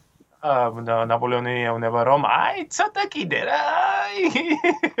 ნაპოლეონი ეუბნება რომ აი ცოტა კიდე რა.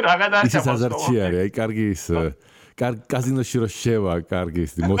 რაღაც არ ჩამოსვა. ის აზარცი არის, აი კარგი ის კაზინოში რო შევა, კარგი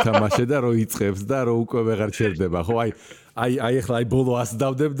ის მოთამაშე და რო იწყებს და რო უკვე ვეღარ ჩერდება, ხო? აი ახლა აი ბოლო 100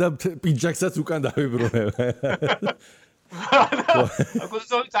 დავდებ და პინჯაკსაც უკან დავიბრუნებ.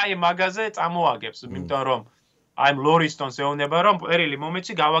 კუტუზოვიც აი მაგაზე წამოაგებს, იმიტომ რომ აი ლორისტონს ეუბნება რომ პერილი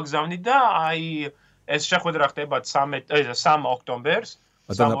მომეცი გავაგზავნით და აი ეს შეხვედრა ხდება 3 ოქტომბერს.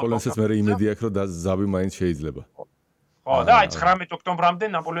 და ნაპოლეონსაც მე იმედი აქვს რომ ზავი მაინც შეიძლება. ხო, და აი 19 ოქტომბრამდე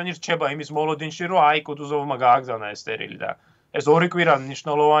ნაპოლეონი რჩება იმის მოლოდინში, რომ აი კუტუზოვმა გააგზავნა ეს წერილი და ეს 2 კვირა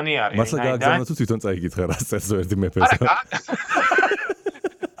მნიშვნელოვანი არის. მასა გააგზავნა თუ თვითონ წაიგითხა რა წერს ერთი მეფეს.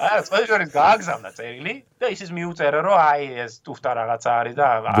 არა, სწორედ გააგზავნა წერილი და ისიც მიუწერა, რომ აი ეს ტუფტა რაღაცა არის და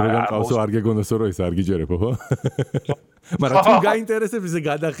დროგან ყავსო არ გეგონოსო რომ ეს არ გიჯერებო, ხო? მაგრამ თუ გაინტერესებს ისე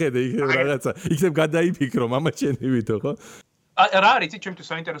გადახედე იქ რაღაცა, იქნებ გადაიფიქრო, მამა შენი ვითო, ხო? რა არის ის ჩემთვის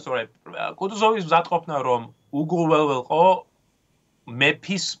საინტერესოა. კუტუზოვის მზადყოფნა რომ უგულველყო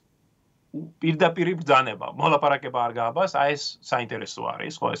მეფის პირდაპირ ბრძანება, მოლაპარაკება არ გააბას, აი ეს საინტერესო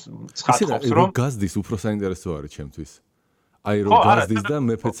არის, ხო ეს ცხადყოფს რომ გაზდის უფრო საინტერესო არის ჩემთვის. აი რომ გაზდის და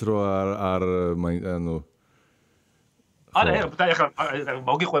მეფეც რო არ ანუ არა, ეხლა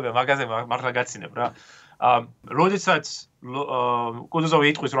მოგიყვება მაგაზე მართლა გაცინებ რა. როდესაც კუტუზოვი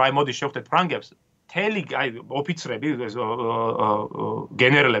იტყვის რომ აი მოდი შევხვდეთ ფრანგებს, თელი აი ოფიცრები,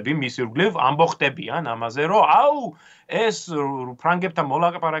 გენერლები მის ირგვლივ ამბოხდებიან ამაზე, რომ აუ ეს ფრანგებთან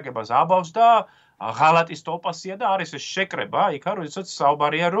მოლაპარაკებას აბავს და ღალატის ტოლპასია და არის ეს შეკრება, იქა როდესაც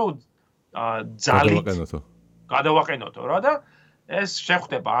საუბარია რომ ძალით გადავაყენოთო რა და ეს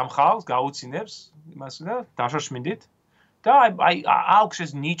შეხვდება ამ ხალხს, გაუცინებს იმას და დაშოშმინდით და აი აქვს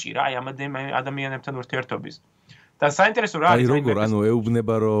ეს ნიჭი რა, აი ამ ადამიანებთან ურთიერთობის. და საინტერესო რა არის აი როგორ ანუ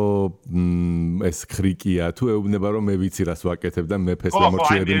ეუბნება რომ ეს ხრიკია თუ ეუბნება რომ მე ვიცი რას ვაკეთებ და მეფეს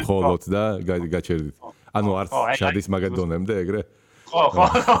ამორჩიები მხოლოდ და გაჩერდით ანუ არც შადის მაგად დონემდე ეგრე ხო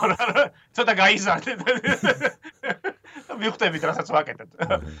ცოტა გაიზარდეთ მივხვდებით რასაც ვაკეთებ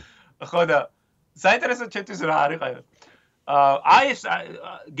ხო და საინტერესო ჩემთვის რა არის აი ეს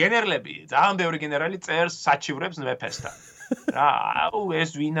გენერლები ძალიან ბევრი გენერალი წერს საჩივრებს მეფესთან აუ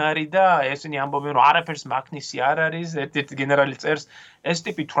ეს ვინ არის და ესენი ამბობენ რომ არაფერს მაგნისი არ არის ერთ-ერთი გენერალი წერს ეს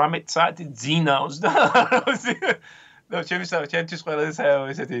ტიპი 18 საათი ძინავს და ჩემთვის ყველაზე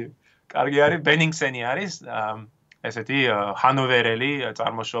ესეთი კარგი არის ბენინგსენი არის ესეთი ჰანოვერელი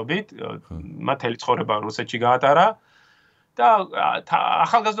წარმოშობით მათელი ცხოვრება რუსეთში გაატარა და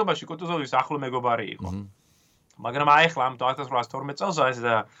ახალგაზრდობაში კუტუზოვის ახლო მეგობარი იყო მაგრამ აი ახლა ამ 1812 წელს ეს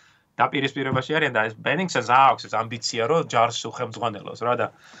დაპირისპირებაში არიან და ეს ბენინგსენს აქვს ეს ამბიცია რომ ჯარს უხელმძღვანელოს რა და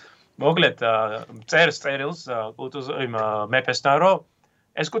მოკლედ წერილს კუტუზოვი მეფესთან რომ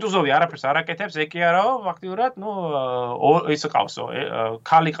ეს კუტუზოვი არაფერს არ აკეთებს, ეგ კი არაო, ფაქტიურად, ის ყავსო,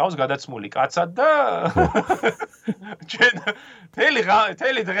 ქალი ყავს გადაცმული კაცად და ჩვენ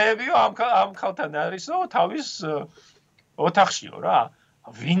თელი დღეებიო ამ ქალთან არისო, თავის ოთახშიო რა.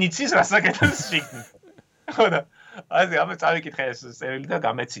 ვინ იცის რას აკეთებს შიგნით. ხო და ასე ამას წავიკითხე ეს წერილი და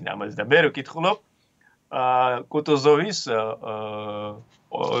გამეცინა ამაზე და მე რო ვკითხულობ კუტუზოვის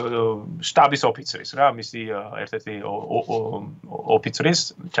შტაბის ოფიცრის რა, მისი ერთ-ერთი ოფიცრის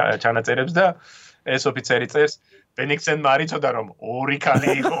ჩანაწერებს და ეს ოფიცერი წერს ბენიქცენმა არ იცოდა რომ ორი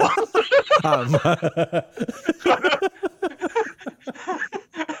ქალი იყო.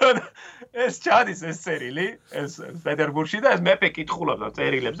 ეს ჩადის ეს წერილი, ეს პეტერბურგში და ეს მეფე კითხულობდა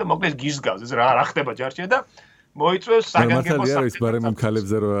წერილებს და მოკლედ გისგავს ეს რა ხდება ჯარში და მოიწვევს საგანგებო საფრთხეს. მაგრამ იმ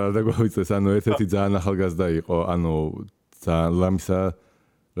ქალებზე რო არ დაგვავიწეს, ანუ ერთ-ერთი ძალიან ახალგაზრდა იყო, ანუ ძალიან ლამისა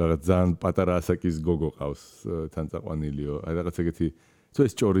რაღაც ძალიან პატარა ასაკის გოგო ყავს თან წაყვანილიო. აი რაღაც ეგეთი თუ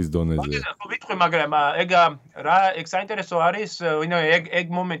ეს ჭორის დონეზე. ხო ვიტყვი, მაგრამ ეგ საინტერესო არის, ეგ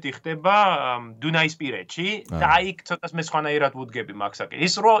მომენტი ხდება დუნაისპირეთში და იქ ცოტას მე სხვანაირად ვუდგები მაგსაკი.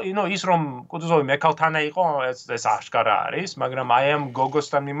 ის რომ კუტუზოვი მექალთანა იყო, ეს აღშკარა არის, მაგრამ აი ამ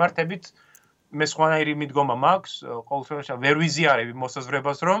გოგოსთან მიმართებით მე სხვანაირი მიდგომა მაქვს, ყოველ შემთხვევაში ვერ ვიზიარები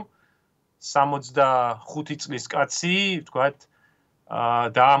მოსაზრებას, რომ 65 წლის კაცი, ვთქვათ,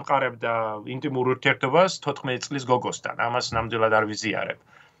 დაამყარებდა ინტიმურ ურთიერთობას 14 წლის გოგოსთან. ამას ნამდვილად არ ვიზიარებ.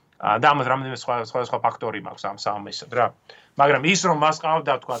 და ამას რამდენიმე სხვა ფაქტორი მაქვს ამ სამისად რა. მაგრამ ის რომ მას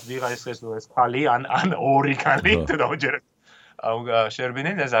ყავდა, ვთქვათ, ვიღაც ეს ქალი, ან ორი ქალი, თუ დავჯერებ.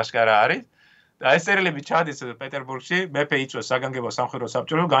 შერბინენ ეს აშკარა არის. და ეს წერილები ჩადის პეტერბურგში, მეფე იწვევს საგანგებო სამხედრო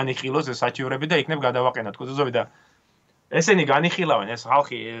საბჭოს, განიხილოს ეს საჩივრები და იქნებ გადავაყენოთ კუტუზოვი და ესენი განიხილავენ, ეს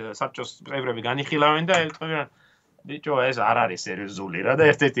ხალხი საბჭოს წევრები განიხილავენ და ეტყვიან ბიჭო, ეს არ არის სერიოზული რა და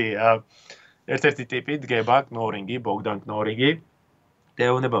ერთ-ერთი ტიპი დგება კნორინგი, ბოგდან კნორინგი. და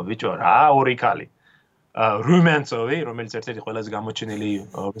ეუბნება ბიჭო, რა ორი ქალი. რუმენცოვი, რომელიც ერთ-ერთი ყველაზე გამოჩენილი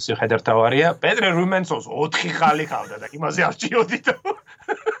რუსი ხედართავარია, პეტრე რუმენცოვს 4 ხალი ყავდა და იმაზე არ ჭიოდითო.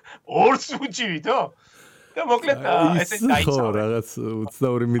 ორს უჭივითო? და მოკლედ ესეთი დაიწყო. ხო, რაღაც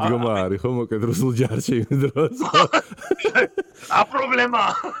უცნაური მიდგომა არის, ხო, მოკლედ რუსულ ჯარში იმ დროს. პრობლემა.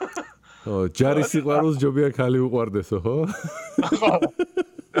 ხო, ჯარის სიყვარულს ჯობია ქალი უყვარდესო, ხო? ხო.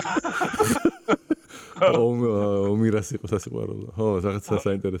 ომირას იყო სასიყვარულო. ხო, რაღაც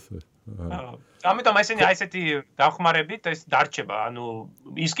საინტერესოა. ამიტომ ესენი აი ესეთი დახმარებით ეს დარჩება. ანუ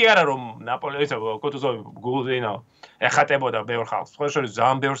ის კი არა რომ ნაპოლეონი კუტუზოვი გულზინო ეხატებოდა ბევრ ხალხს. სხვა შორის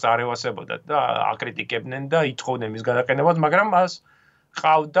ძალიან ბევრს არ ევასებოდა და აკრიტიკებდნენ და ითხოვდნენ მის გადაყენებას, მაგრამ მას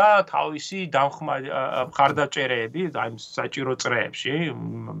ყავდა თავისი მხარდაჭერები აი საჭირო წრეებში,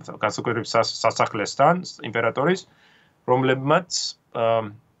 განსაკუთრებით სასახლესთან, იმპერატორის, რომლებმაც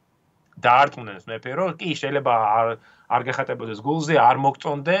დაარწმუნეს მეფე, რომ კი შეიძლება არ გეხატებოდეს გულზე, არ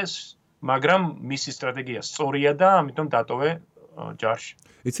მოგწონდეს, მაგრამ მისი სტრატეგია სწორია და ამიტომ დატოვე ჯარში.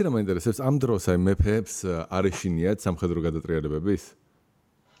 იცი რა მაინტერესებს, ამ დროს აი მეფეებს არ ეშინიათ სამხედრო გადატრიალებების?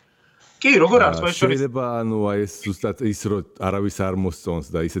 კი, როგორ არის ეს? შეიძლება ანუ აი ეს ზუსტად ის რომ არავის არ მოსწონს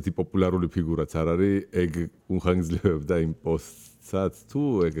და ისეთი პოპულარული ფიგურაც არ არის, ეგ უხანგრძლივებდა იმ პოსტსაც თუ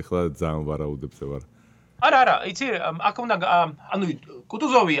ეგ ახლა ძალიან ვარაუდებზე ვარ? არა, იცი, აქ უნდა ანუ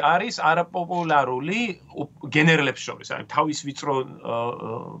კუტუზოვი არის არაპოპულარული გენერლებს შორის, აი თავის ვიწრო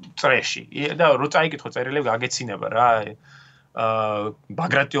წრეში. და რო წაიკითხო წერილები გაგეცინება რა.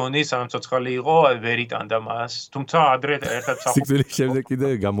 ბაგრატიონი სამცოცხალი იყო, ვერ იტანდა მას. თუმცა ადრე ერთად სიკვდილის შემდეგ კიდე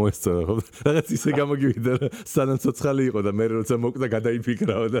გამოესწორა, ხო? რაღაც ისე გამოგივიდა რა, სამცოცხალი იყო და მე როცა მოკვდა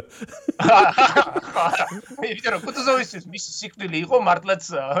გადაიფიქრაო და იმიტომ რომ კუტუზოვის მისი სიკვდილი იყო მართლაც,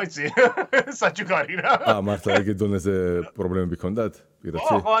 ვიცი, საჩუქარი რა. მართლა ეგ დონეზე პრობლემები ჰქონდათ? პირადად?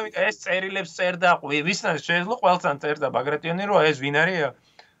 ხო, ამიტომ ეს წერილებს წერდა, ვისთან შეეძლო ყველთან წერდა ბაგრატიონი, რომ ეს ვინ არის?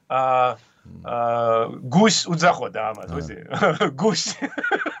 გუშ უძახოდა ამას, ვიცი? გუშ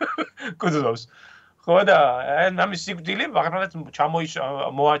კუტუზოვს. ხო და ამის სიკვდილი მაგრამ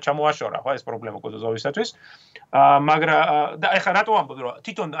ჩამოაშორა, ხო ეს პრობლემა კუტუზოვისათვის. მაგრამ და ეხლა რატო ამბობ, რომ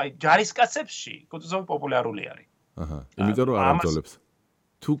თვითონ აი ჯარისკაცებში კუტუზოვი პოპულარული არის. აჰა, იმიტომ რომ არ ამძოლებს.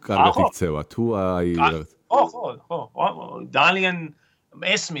 თუ კარგად იქცევა, თუ აი რაღაც. ხო, ძალიან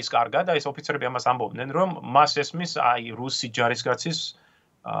ესმის კარგად, აი ეს ოფიცერები ამას ამბობდნენ, რომ მას ესმის აი რუსი ჯარისკაცის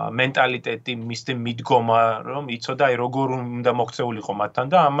მენტალიტეტი, მისთი მიდგომა, რომ იცოდა აი როგორ უნდა მოქცეულიყო მათთან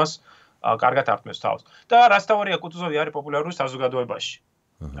და ამას კარგად ართმევს თავს. და რაც თავარია კუტუზოვი არის პოპულარული საზოგადოებაში.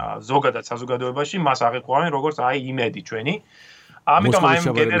 ზოგადად საზოგადოებაში მას აღიქვამენ როგორც აი იმედი ჩვენი. ამიტომ აი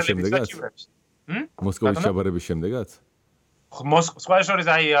გენერლების საჭიროებს. მოსკოვის ჩაბარების შემდეგაც? სხვა შორის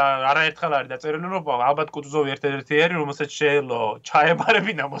აი არაერთხელ არის დაწერილი, რომ ალბათ კუტუზოვი ერთ-ერთი არის, რომელსაც შეელო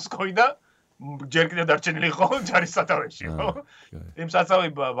ჩაებარებინა მოსკოვი და ჯერ კიდევ დარჩენილი იყო ჯარის სათავეში, ხო? იმ საწავი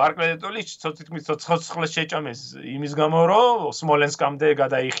ვარკლედეტოლი თითქმის ცოცხლეს შეჭამეს იმის გამო, რომ სმოლენსკამდე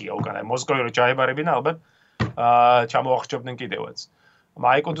გადაიხია უკან, მოსკოვი რო ჩაებარებინა, ალბათ ჩამოახჭობდნენ კიდევაც.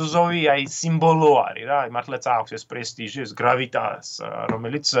 აი კუტუზოვი აი სიმბოლო არის რა, მართლაც აქვს ეს პრესტიჟი, ეს გრავიტას,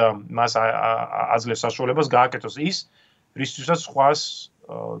 რომელიც მას აძლევს საშუალებას გააკეთოს ის, რისთვისაც სხვას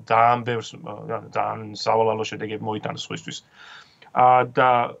ძალიან სავალალო შედეგები მოიტანოს სხვისთვის. და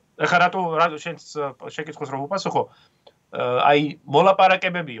ეხლა რატო შენს შეკითხვას რომ უპასუხო, აი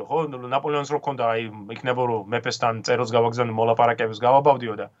მოლაპარაკებებიო, ხო, ნაპოლეონს რო ქონდა აი იქნება რომ მეფესთან წერილს გავაგზავნე მოლაპარაკებებს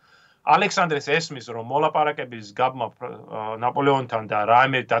გავაბავდიო და ალექსანდრეს ესმის რომ მოლაპარაკების გაბმა ნაპოლეონთან და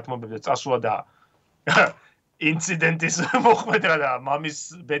რაიმე დათმობებზე წასულა და ინციდენტის მოხმედრა და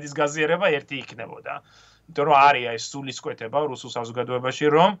მამის ბედის გაზიარება ერთი იქნებოდა. იმიტომ რომ არის ეს სულისკვეთება რუსულ საზოგადოებაში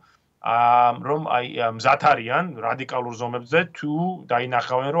რომ აი მზად არიან რადიკალურ ზომებზე თუ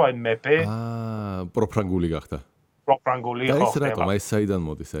დაინახავენ რომ აი მეფე პროფრანგული გახდა. პროფრანგული ხო. ეს რატომ აი საიდან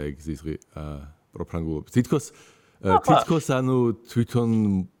მოდის აი ეს ზიზღი პროფრანგულობა. თითქოს ანუ თვითონ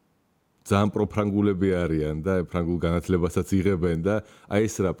ძალიან პროფრანგულები არიან და ფრანგულ განათლებასაც იღებენ და აი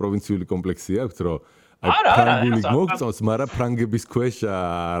ეს რა პროვინციული კომპლექსი აქვს რომ აი ფრანგული მოგწონს, მაგრამ ფრანგების ქვეშ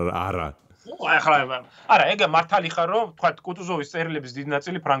არა. არა, ეგ მართალი ხარ რომ თქვა კუტუზოვის წერილების დიდი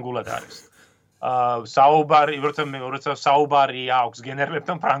ნაწილი ფრანგულად არის. როცა საუბარი აქვს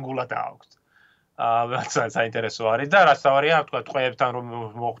გენერლებთან ფრანგულად აქვს. რაც საინტერესო არის და რაც თავარია, თქვა ტყვეებთან რომ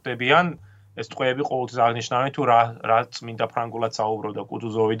მოხდებიან ეს ტყვეები ყოველთვის აღნიშნავენ თუ რა წმინდა ფრანგულად საუბრობდა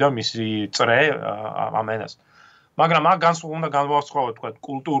კუტუზოვი და მისი წრე ამენას. მაგრამ მაგ უნდა განვასხვაოთ თქვა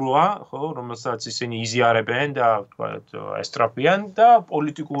კულტურა, ხო, რომელსაც ისინი იზიარებენ და თქვა ესტრაფიან და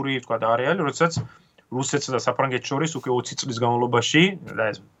პოლიტიკური თქვა არეალი, როდესაც რუსეთსა და საფრანგეთს შორის უკვე 20 წლის განმავლობაში და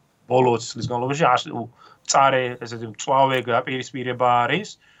ეს ბოლო 20 წლის განმავლობაში წარე ესეთი მწვავე გაპირისპირება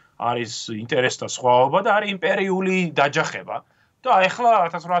არის ინტერესთა სხვაობა და არის იმპერიული დაჯახება. და ეხლა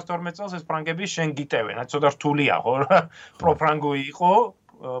 1812 წელს ეს ფრანგები შენ გიტევენ, ცოტა რთულია, ხო? პროფრანგული იყო,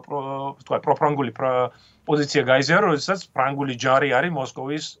 თქვა პროფრანგული პოზიცია გაიზიარა, როდესაც ფრანგული ჯარი არის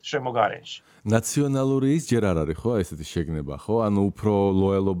მოსკოვის შემოგარენში. ნაციონალური ის ჯერ არ არის, ხო, ესეთი შეგნება, ხო? ანუ უფრო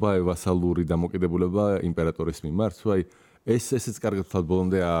ლოიალობა, ვასალური დამოკიდებულება იმპერატორის მიმართ, თუ აი ესეც კარგად ვთვალთ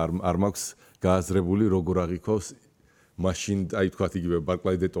ბოლომდე არ მაქვს გააზრებული როგორ აღიქოს მაშინ აი თქვათ იგივე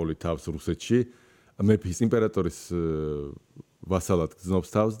ვარკლედეტოლი თავს რუსეთში, მეფის იმპერატორის ვასალად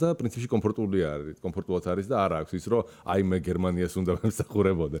გზნობს თავს და პრინციპში კომფორტულად არის და არ აქვს ის რომ აი მე გერმანიას უნდა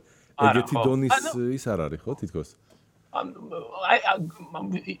ვემსახურებოდე. ეგეთი დონის ის არ არის ხო თითქოს?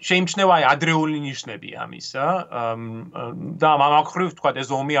 შეიმჩნევა აი ადრეული ნიშნები ამისა და მაგხრივ თქვა ეს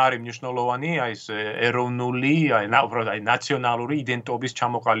ომი არის მნიშვნელოვანი აი ეს ეროვნული აი ნაციონალური იდენტობის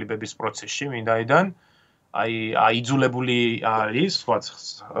ჩამოყალიბების პროცესში მინდაიდან აი აიძულებული არის სხვა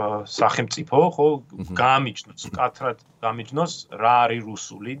სახელმწიფო ხო გამიჯნოს კათრად გამიჯნოს რა არის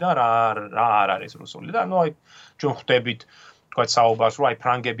რუსული და რა არ არის რუსული და ნუ აი ჩვენ ხვდებით თქვა საუბარს რომ აი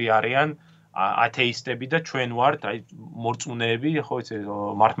ფრანგები არიან ათეისტები და ჩვენ ვართ აი მორწმუნეები ხო იცი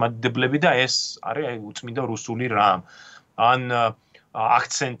მართლმადიდებლები და ეს არის აი უწმინდა რუსული რამ ან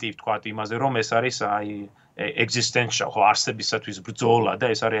აქცენტი თქვა იმაზე რომ ეს არის აი existential ხო არსებისათვის ბრძოლა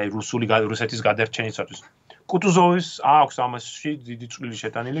და ეს არის აი რუსეთის გადარჩენისათვის კუტუზოვის აქვს ამაში დიდი წვლილი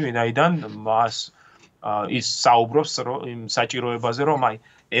შეტანილი ვინაიდან მას ის საუბრობს იმ საჭიროებაზე რომ აი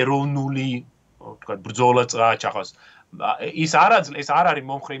ეროვნული თქვა ბრძოლა წააჩაღოს ის არ არის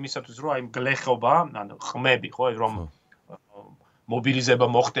მომხრე იმისათვის რომ აი გლეხობა ანუ ხმები ხო ეს რომ მობილიზება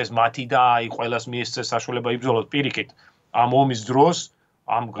მოხდეს მათი და აი ყველას მიესწეს საშუალება იბრძოლოს პირიქით ამ ომის დროს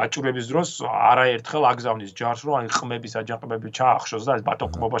ამ გაჭრების დროს არაერთხელ აგზავნის ჯარს რომ აი ხმების აჯანყებები ჩაახშოს და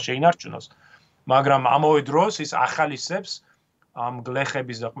ბატონყმობა შეინარჩუნოს მაგრამ ამავე დროს ის ახალისებს ამ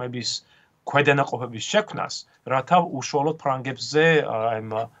გლეხების და ხმების ქვედანაყოფების შექმნას რათა უშუალოდ ფრანგებზე აი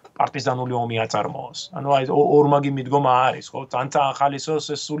პარტიზანული ომი აწარმოოს. ანუ აი ორმაგი მიდგომა არის, ხო? თან ახალისოს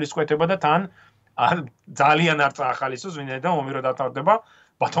ეს სულისკვეთება და თან ძალიან არ ახალისოს, ვინაიდან ომი რო დათარდება,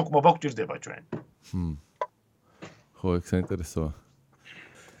 ბატონყმობა გვჭირდება ჩვენ. ხო, ეგ საინტერესოა.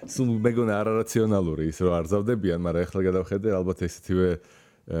 სულ მეგონა არარაციონალური ის რომ არ ზავდებიან, მაგრამ ეხლა გადავხედე, ალბათ ესეთივე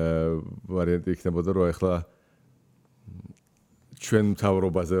ვარიანტი იქნებოდა, რომ ეხლა ჩვენ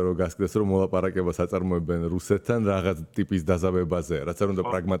მთავრობაზე რო გასკდეს რომ მოლაპარაკებას აწარმოებენ რუსეთთან რაღაც ტიპის დაზავებაზე, რაც არ უნდა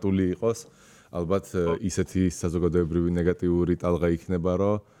პრაგმატული იყოს, ალბათ ისეთი საზოგადოებრივი ნეგატიური ტალღა იქნება,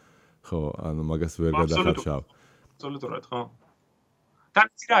 რომ ხო, ანუ მაგას ვერ გადახარშავ. აბსოლუტურად, ხო. და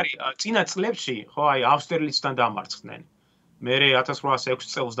წინა წლებში, ხო, აი ავსტერლიცთან დამარცხდნენ. მერე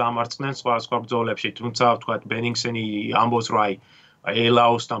 1806 წელს დამარცხდნენ სხვა ბრძოლებში, თუმცა ვთქვათ ბენინგსენი ამბობს რომ აი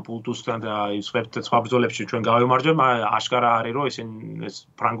ელაოსთან, პულტუსთან და სხვა ბრძოლებში ჩვენ გავიმარჯვებ, აშკარა არის, რომ ისინი ეს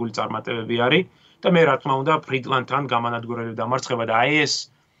ფრანგული წარმატებები არის და მე რა თქმა უნდა ფრიდლანდთან გამანადგურებელი დამარცხება და აი ეს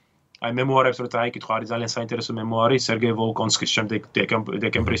აი მემუარებს რო წაიკითხო არის ძალიან საინტერესო მემუარი სერგეი ვოლკონსკის შემდეგ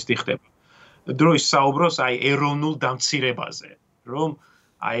დეკემბრისტი ხდება. დროის საუბრობს აი ეროვნულ დამცირებაზე, რომ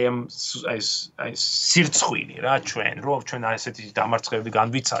აი სირცხვილი რა ჩვენ ასეთი დამარცხებები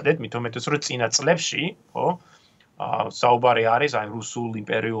განვიცადეთ, მით უმეტეს რომ წინა წლებში, ხო? საუბარი არის აი რუსულ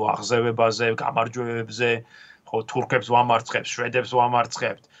იმპერიულ აღზევებაზე, გამარჯვებებზე, ხო, თურქებს ვამარცხებთ, შვედებს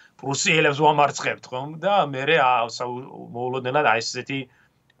ვამარცხებთ, პრუსიელებს ვამარცხებთ, ხო? და მერე მოულოდნელად აი ესეთი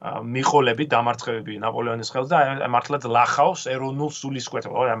მიყოლებით დამარცხებები ნაპოლეონის ხელს და მართლაც ლახავს ეროვნულ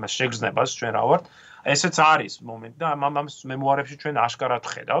სულისკვეთებას, ხო, ამას შეგრძნებას ჩვენ რა ვართ. ესეც არის მომენტი და ამ მემუარებში ჩვენ აშკარად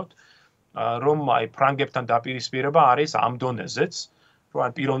ხედავთ, რომ აი ფრანგებთან დაპირისპირება არის ამ დონეზეც, რომ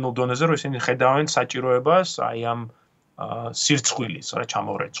აი პიროვნულ დონეზე რომ ისინი ხედავენ საჭიროებას აი ამ სირცხვილის რა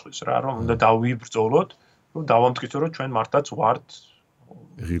ჩამორეცხვის რა, რომ უნდა დავიბრძოლოთ, რომ დავამტკიცო რომ ჩვენ მართლაც ვართ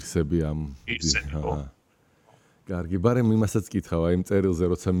ღირსები ამ კარგი, ბარემ იმასაც კითხავ, აი წერილზე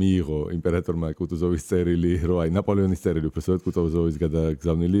როცა მიიღო იმპერატორმა კუტუზოვის წერილი, რომ აი ნაპოლეონის წერილი უბრალოდ კუტუზოვის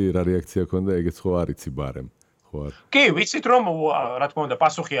გადაგზავნილი, რა რეაქცია ჰქონდა, ეგეც ხო არ იცი ბარემ. ხო არ. კი, ვიცით რომ რა თქმა უნდა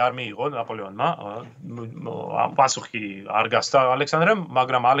პასუხი არ მიიღო ნაპოლეონმა, პასუხი არ გასცა ალექსანდრემ,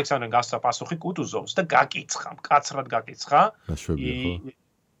 მაგრამ ალექსანდრემ გასცა პასუხი კუტუზოვს და გაკიცხა, მკაცრად გაკიცხა.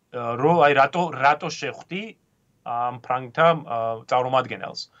 რომ აი რატო შეხვდი ამ ფრანგთა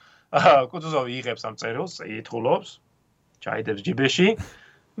წარმომადგენელს. კუტუზოვი იღებს ამ წერილს, ითხოვლობს, ჩაიდებს ჯიბეში.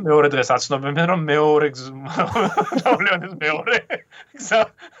 მეორე დღეს აცნობებენ, რომ მეორე ნაპოლეონის მეორე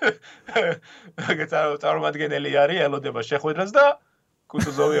წარმომადგენელი არის, ელოდება შეხვედრას და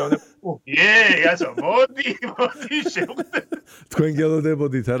კუტუზოვი მოდი შეხვდეთ. თქვენ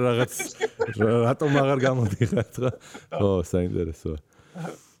გელოდებოდით არ რაღაც რატომ აღარ გამოდიხართ რა? ხო, საინტერესოა.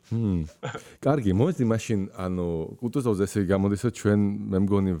 კარგი, მოდი მაშინ, ანუ კუტუზოვს ესე გამოდის, რომ ჩვენ მე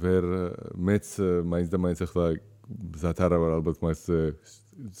მგონი მეც მაინც და მაინც ახლა მზად არ ვარ ალბათ მას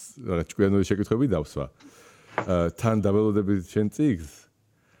რაღაც ჭკვიანური შეკითხვები დავსვა. თან დაბელოდებით შენ წიგს?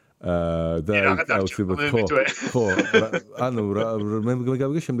 და ხო, ანუ მე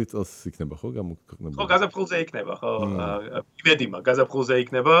გავიგე შემდეგ წელს იქნება, ხო, გამოქვეყნებული. ხო, გაზაფხულზე იქნება, ხო. იმედი მაქვს, გაზაფხულზე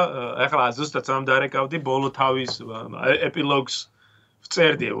იქნება. ახლა ზუსტად სამ დარეკავდი ბოლო თავის ეპილოგს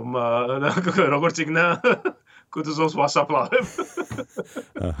ვწერდი, როგორც იქნა კუტუზოვს ვასაფლავებ.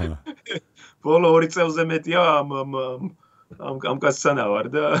 ბოლო 2 წელზე მეტია ამ კაცსანა ვარ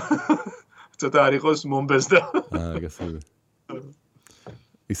და ცოტა არ იყოს მომბეზდა. გასაგები.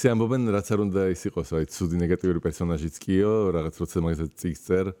 ისე ამბობენ, რაც არ უნდა ის იყოს, აი ცუდი ნეგატიური პერსონაჟიც კიო, რაღაც როცა მაგასაც წიგს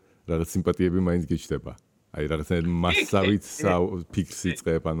წერ, რაღაც სიმპათიები მაინც გიჩნდება. აი რაღაცნაირად მასავით ფიქრს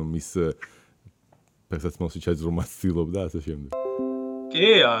იწყებ, ანუ მის პერსონაჟს ჩაძრომას ცდილობ და ასე შემდეგ.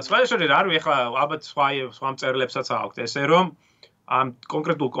 კი, სხვა შორის არ ვიხლა, ალბათ სხვა მწერლებსაც აქვთ ესე რომ ამ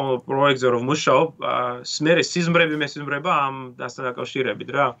კონკრეტულ პროექტზე რომ მუშაობ, მერე სიზმრები მესიზმრება ამ დასთან დაკავშირებით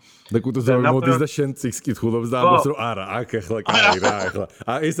რა. და კუტუზოვი მოდის და შენ წიგს კითხულობს და ამბობს რომ არა, აქ ახლა კაი რა, ახლა.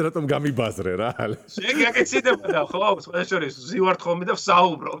 ეს რატომ გამიბაზრე რა? შენ გაკეთდება და ხო, სხვა შორის ზივართ ხოლმე და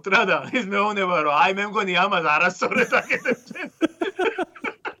ვსაუბრობთ რა და ის მეუბნება რომ აი მე მგონი ამას არასწორად აკეთებ შენ.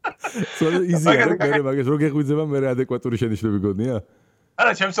 იზია რა, მაგას რო გეღვიძება მე ადეკვატური შენიშვნები გონია?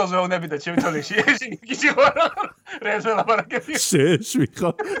 არა, ჩემს ხელზე ვეუბნები და ჩემ თოლიში გიში ხარ. რეალურად ლაპარაკები. შეშვი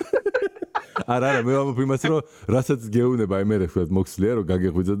ხო? არა, მე ვამბობ იმას რომ რასაც გეუბნება აი მე რა მოხსლია რომ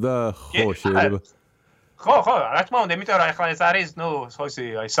გაგეღვიძა და ხო შეიძლება. ხო, რა თქმა უნდა, იმიტომ რომ ახლა ეს არის, ხო ისე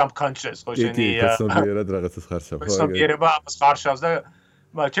აი subconscious, ხო შენი პერსონალურად რაღაცას ხარშავს, ხო? პერსონალიერება ამას ხარშავს და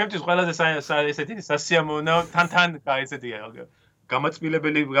ჩემთვის ყველაზე ესეთი სასიამოვნო თან ესეთი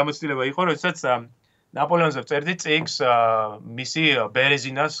გამოცდილება იყო, როდესაც ნაპოლეონზე ვწერდი წიგს მისი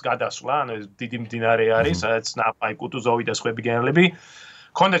ბერეზინას გადასვლა, ანუ ეს დიდი მდინარე არის, სადაც აი კუტუზოვი და სხვები გენერლები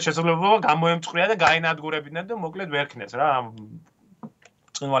ქონდათ შესაძლებლობა გამოემწყვრია და გაენადგურებინა და მოკლედ ვერ ქნეს რა.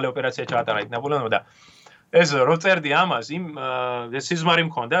 წინვალი ოპერაცია ჩაატარა იქ ნაპოლეონმა და ეს რო წერდი ამას, ეს სიზმარი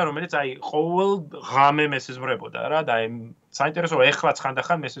მქონდა, რომელიც აი ყოველ ღამე მესიზმრებოდა რა და აი საინტერესო რომ ეხლაც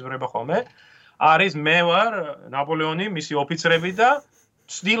ხანდახან მესიზმრება ხოლმე. არის მე ვარ ნაპოლეონი, მისი ოფიცრები და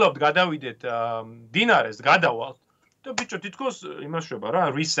ვცდილობთ გადავიდეთ დინარეს, გადავალთ და ბიჭო თითქოს იმას შვება რა,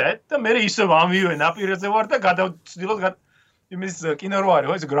 reset და მე ისევ ამივე ნაპირებზე ვარ და გადავცდილობ იმის კინო რო არის,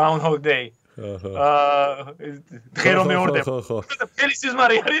 ხო, ეს Groundhog Day. დღე რომ მეორდება. და ფელი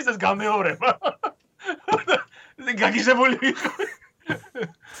სიზმარი არის ეს გამეორება. ეს გაგიზებული იყო.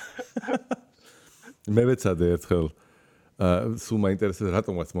 მე ვეცადე ერთხელ სულ მაინტერესებს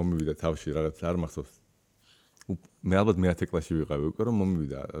რატომაც მომივიდა თავში რაღაც არ მახსოვს. მე ალბათ მე-10 კლასში ვიყავი უკვე რომ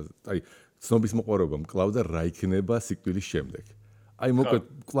მომივიდა. აი ცნობის მოყვარება მკლავდა რა იქნება სიკვდილის შემდეგ. აი მოკლედ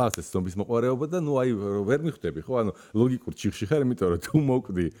კლას ეს ზომბის მოყვარეობა და ნუ აი ვერ მიხვდები ხო ანუ ლოგიკურ ჩიხში ხარ იმიტომ რომ თუ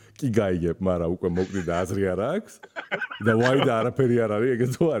მოკვდი კი გაიგებ მაგრამ უკვე მოკვდი და აზრი არ აქვს და ვაი და არაფერი არ არის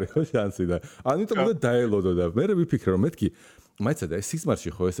ეგეც თუ არის ხო შანსი და ამიტომ უნდა დაელოდო და მე ვიფიქრე რომ მეთქი მაიცა და ეს სიზმარში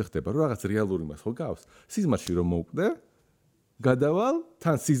ხო ესე ხდება რომ რაღაც რეალური მას ხო გავს სიზმარში რომ მოკვდე გადავალ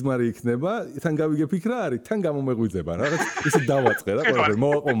თან სიზმარი იქნება თან გავიგებ იქ რა არის თან გამომეღვიძება რაღაც ისე დავაწყე რა ყველაფერი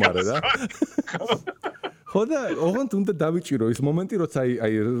მოვაყომარე რა ხო და ოღონდ უნდა დავიჭირო ის მომენტი როცა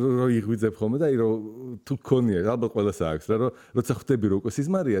აი რო იღვიძებ ხოლმე და აი რო თუ გქონია ალბათ ყველას აქვს რა რომ როცა ხვდები რომ უკვე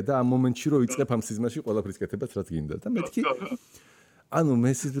სიზმარია და ამ მომენტში რო იწყებ ამ სიზმარში ყველაფრის კეთებას რაც გინდა და მეთქი ანუ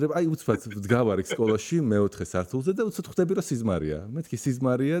მე სიზმრებ აი უცბად დგავარ სკოლაში მეოთხე სართულზე და უცბად ხვდები რომ სიზმარია მეთქი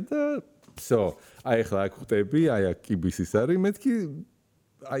სიზმარია და всё აი ახლა აქ ხვდები აი აქ კიბისის არის მეთქი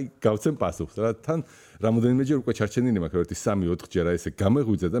აი გავცემ პასუხს რა თან რამოდენიმეჯერ უკვე ჩარჩენილი მაქვს რომ 3-4 ჯერ აი ესე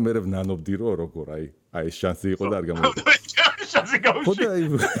გამეღვიძე და მე ვნანობდი რომ როგორ აი ეს შანსი იყო და არ გამოიცა შანსი გავუშვი ხო და აი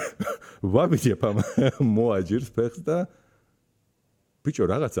ვაბიჯებ ამ მოაჯირს ფეხს და ბიჭო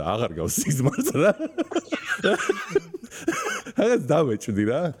რაღაცა აღარ გავს სიზმარს რა რაღაც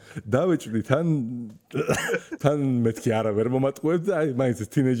დავეჭვდი თან მეთქი არა ვერ მომატყუებ და აი მაინც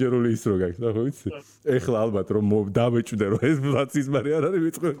თინეიჯერული ის რო გაქვს რა ხო ვიცი ეხლა ალბათ რომ დავეჭვდე რომ ეს სიზმარი არ არის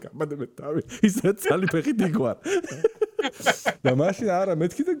ვიწყებ გამადმე თავი ისაც ცალი ფეხით იგვარ და მაშინ არა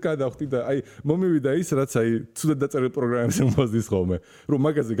მეთქი და გადავხდი და აი მომივიდა ის რაც აი ცუდად დაწერილ პროგრამებზე მომზდის ხოლმე რომ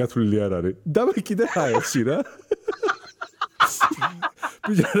მაგაზე გათვლილი არ არის დავეკიდე ჰაერში რა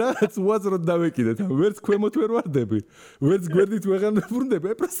ბიჭარაც უაზროდ დავეკიდეთ ვერც ქვემოთ ვერ ვარდები ვერც გვერდით ვეღარ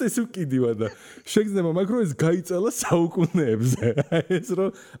ვრდები просто ეს ვკიდივა და შეგრძნება მაგრამ ეს გაიწელა საუკუნეებზე ეს რომ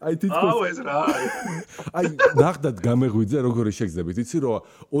აი თითქოს ეს რა აი ნახდათ გამეღვიძე როგორი შეგრძებით იცი რომ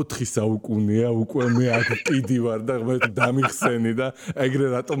 4 საუკუნეა უკვე მე აქ ვკიდივარ და მე დამიხსენი და ეგრე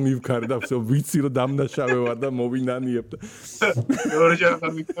რატომ მივქარ და всё ვიცი რომ დამნაშავე ვარ და მოვინანიებ და ორჯერ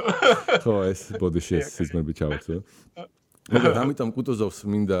დამიქო ხო ეს ბოდიში ეს სიზმრები ჩავაცო მაგრამ ამიტომ კუტუზოვს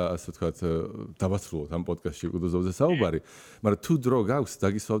მინდა ასე ვთქვათ დავასრულოთ ამ პოდკასტში კუტუზოვზე საუბარი, მაგრამ თუ დრო გაქვს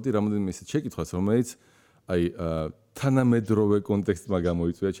დაგისვავდი რამოდენიმე ისეთ შეკითხვას, რომელიც აი თანამედროვე კონტექსტმა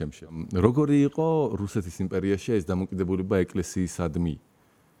გამოიწვია ჩემში. როგორი იყო რუსეთის იმპერიაში ეს დამოკიდებულება ეკლესიისადმი?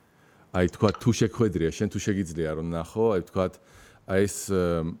 აი თქვა თუ შეხვედრია, შენ თუ შეგიძლია რომ ნახო, აი თქვა აი ეს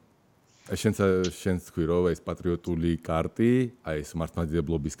შენ თქვი რომ ეს პატრიოტული კარტი, აი ეს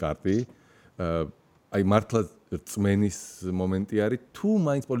მართლმადიდებლობის კარტი, აი მართლა წმენის მომენტი არის თუ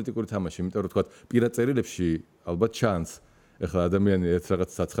მაინც პოლიტიკური თამაში, იმიტომ რომ თქვა პირად წერილებში ალბათ ჩანს. ეხლა ადამიანი ერთ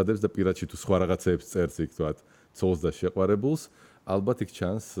რაღაცას აცხადებს და პირადში თუ სხვა რაღაცებს წერს იქ თქვა ცოლს და შეყვარებულს, ალბათ იქ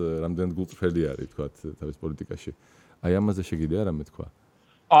ჩანს რამდენად გულწრფელი არის თქვა თავის პოლიტიკაში. აი ამაზე შეგიძლია რამე თქვა?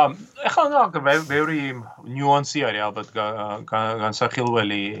 ეხლა ბევრი ნიუანსი არის ალბათ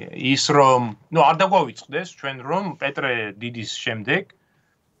განსახილველი ის რომ არ დაგვავიწყდეს ჩვენ რომ პეტრე დიდის შემდეგ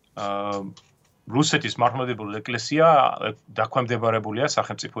რუსეთის მართლმადიდებლური ეკლესია დაქვემდებარებულია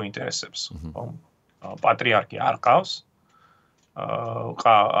სახელმწიფო ინტერესებს. პატრიარქი არ ყავს.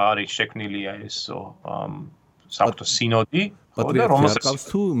 არის შექმნილი ეს საბჭოთა სინოდი, რომელსაც ყავს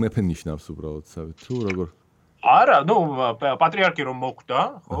თუ მეფე ნიშნავს უბრალოდ, თუ როგორ? არა, პატრიარქი რომ მოკვდა,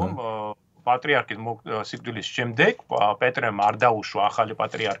 ხო? პატრიარქის სიკვდილის შემდეგ პეტრემ არ დაუშვა ახალი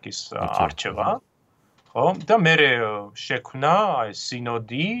პატრიარქის არჩევა. ხო და მე შექმნა ეს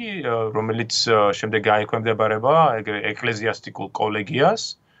სინოდი, რომელიც შემდეგ გაექვემდებარება ეკლესიასტიკულ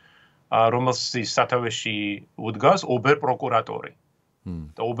კოლეგიას, რომელსაც სათავეში უდგას ობერპროკურატორი.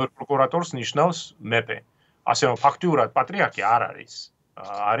 და ობერპროკურატორს ნიშნავს მეფე. ასე რომ ფაქტიურად პატრიარქი არ არის.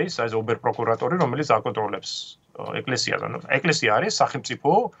 არის ეს ობერპროკურატორი, რომელიც აკონტროლებს ეკლესიას. ანუ ეკლესია არის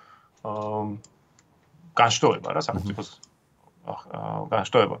სახელმწიფო განშტოება რა, სახელმწიფოს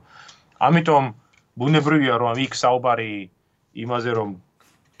განშტოება. ამიტომ ბუნებრივია რომ იქ საუბარი იმაზე რომ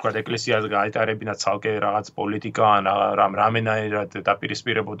თქვა ეკლესიას გაეტარებინა ცალკე რაღაც პოლიტიკა ან რამენაირად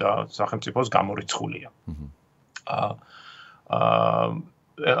დაპირისპირებოდა სახელმწიფოს გამორიცხულია.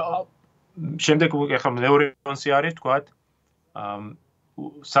 შემდეგ ახლა მეორე ნიუანსი არის თქვა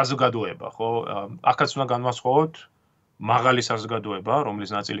საზოგადოება, ხო? აქაც უნდა განვასხვაოთ მაღალი საზოგადოება,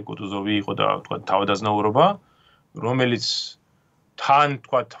 რომლის ნაწილი კუტუზოვი იყო და თქვა თავადაზნაურობა, რომელიც თან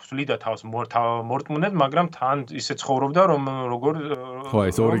თქვა თვლიდა თავს მორწმუნედ, მაგრამ თან ისე ცხოვრობდა რომ როგორ ხო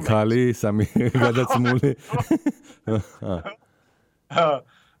ეს ორი ქალი, სამი გადაცმული.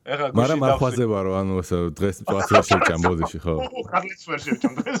 მაგრამ ახაზე ვარო, ანუ დღეს მწვავე ვერ შევჭამ ბოდიში, ხო? ხალხს ვერ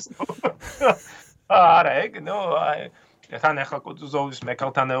შევჭამ დღეს. არა, ეგ თან ახლა კუტუზოვის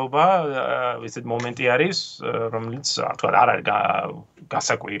მეკალთანეობა ისეთ მომენტი არის, რომელიც თქვა არ არის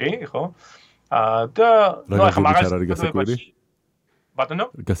გასაკვირი, ხო? და ახლა მაგას გასაკვირი?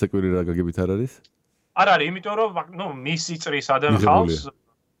 ბატონო? გასაკვირი რა გაგებით არ არის? არ არის, იმიტომ რომ მისი წრის ადენ ხალხს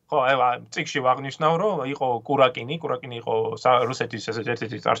ხო, წიგში ვაღნიშნავ, რომ იყო კურაკინი იყო რუსეთის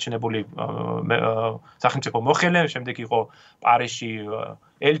ერთ-ერთი წარჩინებული სახელმწიფო მოხელე, შემდეგ იყო პარიზში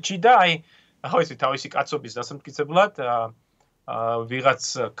ელჩი და თავისი კაცობის დასამტკიცებლად ვიღაც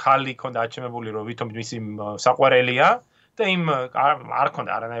ქალი ქონდა აჩემებული, რომ ვითომ მისი საყვარელია და იმ არ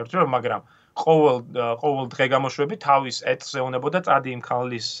ქონდა არანაირი რთულობა, მაგრამ ყოველ დღე გამოშვები თავის ეტლზე უნებოდა წადი იმ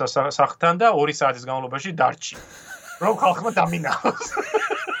ქალის სახლთან და 2 საათის განმავლობაში დარჩი. რომ ხალხმა დამინახოს.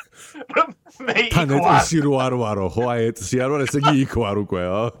 თან ეტლში რო არ ვარო, ხო, ეტლში არ ვარ, ესე იგი იქ ვარ უკვე,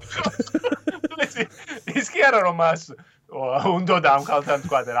 ის კი არა რომ მას უნდა და ამ ხალხთან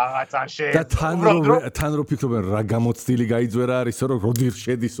თქვა რაღაც ან და თან რო ფიქრობენ რა გამოცდილი გაიძვერა არისო რომ როდი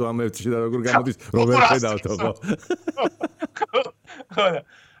შედისო ამ ეტლში და როგორ გამოდის რო ვერ ხედავთო, ხო?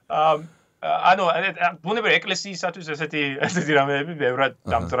 ანუ ბუნებრივი ეკლესიისათვის ესეთი რამეები ბევრად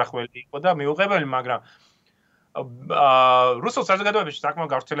დამწრახველი იყო და მიუღებელი, მაგრამ რუსულ საზოგადოებაში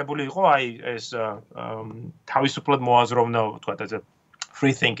საკმაოდ გავრცელებული იყო ეს თავისუფლად მოაზროვნო, თქვა და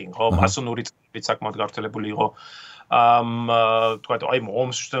free thinking, ხო, მასონური წრეებით საკმაოდ გავრცელებული იყო. თქვა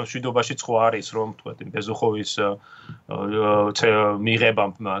ომს მშვიდობაში ხო არის რომ თქვა ბეზუხოვის მიღება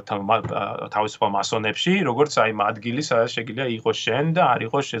თავისუფალ მასონებში, როგორც ადგილი, სადაც შეგიძლია იყოს შენ და არ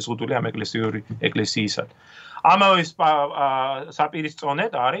იყოს შეზღუდული ამ ეკლესიისად. ამავე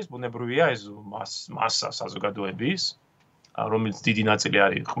საპირისწონედ არის ბუნებრივია ეს მასა საზოგადოების, რომელიც დიდი ნაწილი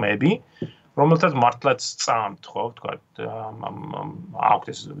არის ყმები, რომელთაც მართლაც წამთ, ხო, თქვა აქვთ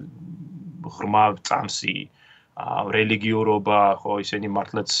ეს ღრმა წამსი რელიგიურობა, ხო, ისინი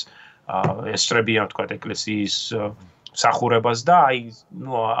მართლაც ესწრებიან, თქვა, ეკლესიის მსახურებას და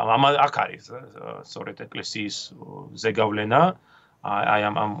აქ არის სწორედ ეკლესიის ზეგავლენა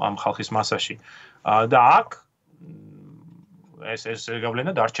ამ ხალხის მასაში. და აქ ეს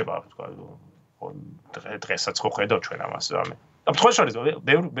ზეგავლენა დარჩება, თქვა, დღესაც ხო ხედავ ჩვენ ამას. თქვენ შორის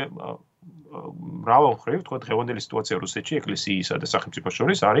მრავალ მხრივ, თქვა, დღევანდელი სიტუაცია რუსეთში ეკლესიისა და სახელმწიფოს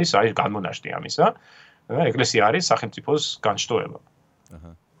შორის არის განმონაშთი ამისა. ეკლესია არის სახელმწიფოს განშტოება.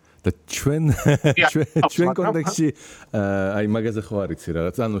 და ჩვენ კონტექსტში მაგაზე ხო არიცი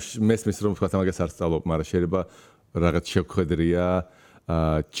რაღაც, ანუ მესმის რომ თქვა მაგას არ სწავლობ, მაგრამ შეიძლება რაღაც შევხედრია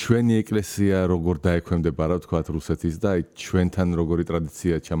ჩვენი ეკლესია როგორ დაექვემდებარა, თქვა რუსეთის და ჩვენთან როგორი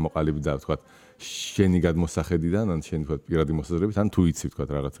ტრადიცია ჩამოყალიბდა, თქვა შენი გადმოსახედიდან, ან შენი თქვა პირადი მოსაზრებით, ან თუ იცი თქვა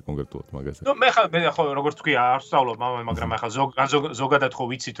რაღაცა კონკრეტულად მაგაზე. მე ხო როგორც თქვი არ სწავლობ, მაგრამ ახლა ზოგადად ხო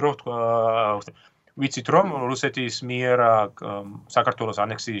ვიცით რომ თქვა ვიცით რომ რუსეთის მიერ საქართველოს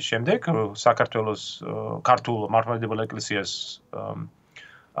ანექსიის შემდეგ საქართველოს ქართულ მართლმადიდებელ ეკლესიას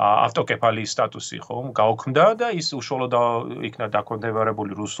ავტოკეფალიის სტატუსი ხო გაუქმდა და ის უშუალოდ იქნა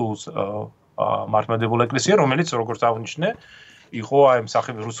დაქვემდებარებული რუსულ მართლმადიდებელ ეკლესია, რომელიც როგორც აღნიშნე იყო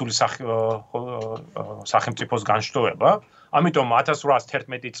რუსული სახელმწიფოს განშტოება. ამიტომ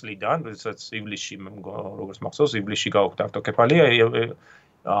 1811 წლიდან, როდესაც ივლისში როგორც მახსოვს, ივლისში გაუქმდა ავტოკეფალია,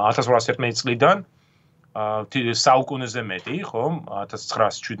 1811 წლიდან საუკუნეზე მეტი, ხო,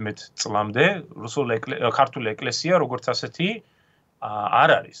 1917 წლამდე ქართული ეკლესია როგორც ასეთი არ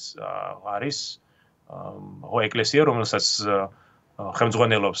არის. არის ეკლესია, რომელსაც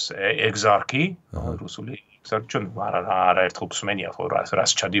ხელმძღვანელობს ეგზარქი, რუსული ეგზარქი, ჩვენ არაერთხელ გვსმენია, ხო,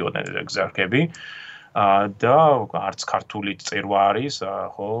 რას ჩადიოდნენ ეგზარქები. და არც ქართული წერვა არის,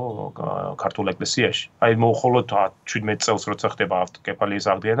 ხო, ქართულ ეკლესიაში. მოუხოლოდ 17 წელს როცა ხდება ავტოკეფალიის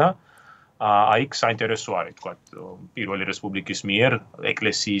აღდგენა, იქ საინტერესო არის, თქვა, პირველი რესპუბლიკის მიერ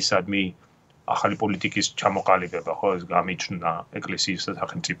ეკლესიისადმი ახალი პოლიტიკის ჩამოყალიბება, ხო, ეს გამიჩნდა ეკლესიის და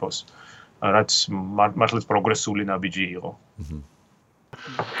სახელმწიფოს, რაც მართლაც პროგრესული ნაბიჯი იყო.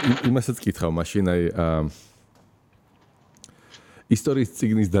 იმასაც კითხავ, მაშინ ისტორიის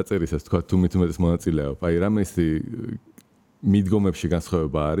წიგნის დაწერისას, თქვა, თუ მithumetes მონაწილეობ, რამესი მიდგომებში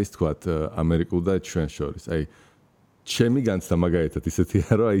განსხვავება არის, თქვა, ამერიკულ და ჩვენ შორის. ჩემი განცდა მაგალითად ისეთია,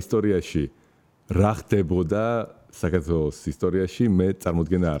 რომ ისტორიაში რა ხდებოდა საქართველოს ისტორიაში მე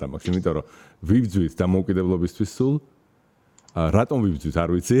წარმოდგენა არ მაქვს, იმიტომ რომ ვიბძვით დამოუკიდებლობისთვის სულ, რატომ ვიბძვით არ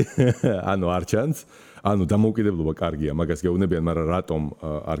ვიცი, ანუ არ ჩანს, ანუ დამოუკიდებლობა კარგია, მაგას გეუბნებიან, მაგრამ რატომ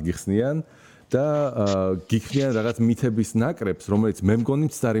არ გიხსნიან და გიქნიან რაღაც მითების ნაკრებს, რომელიც მე მგონი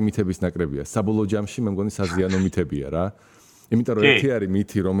მცდარი მითების ნაკრებია, საბოლოო ჯამში მე მგონი საზიანო მითებია რა. იმიტომ რომ ერთი არის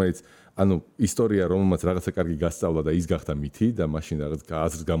მითი, რომელიც ანუ ისტორია რომელმაც რაღაცა კარგი გასწავლა და ის გახდა მითი და მაშინ რაღაც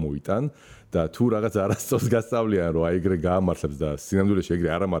აზრს გამოიტან და თუ რაღაც არასწორს გასწავლიან რომ ეგრე გაამართლებს და სინამდვილეში ეგრე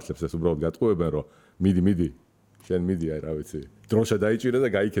არ ამართლებს ეს უბრალოდ გატყუებენ რომ მიდი შენ მიდი რა ვიცი დროშა დაიჭირე და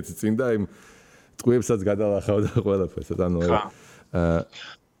გაიქეცი წინ და იმ ტყუებსაც გადალახავ და ყველაფერს ანუ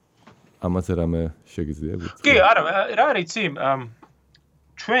ამაზე რამე შეგიძლია კი არა რა არის იცი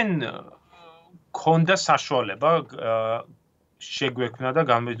ჩვენ ქონდა საშუალება შეგვექმნა და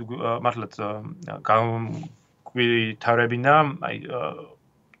მართლაც გამგვითავებინა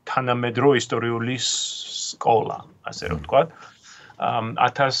თანამედროვე ისტორიული სკოლა, ასე რომ ვთქვათ.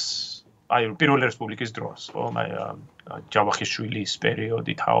 1000 პირველი რესპუბლიკის დროს, ხო, ჯავახიშვილის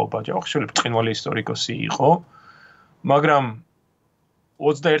პერიოდი, თაობა, ჯავახიშვილი ბრწყინვალე ისტორიკოსი იყო, მაგრამ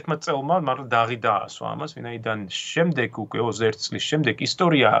 21 წელმა მართლა დაღი დაასვა ამას, ვინაიდან შემდეგ უკვე 21 წლის შემდეგ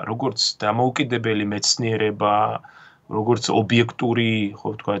ისტორია როგორც დამოუკიდებელი მეცნიერება, როგორც ობიექტური, ხო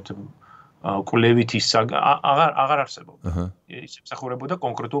ვთქვათ, კვლევითი აღარ არსებობდა. ის ემსახურებოდა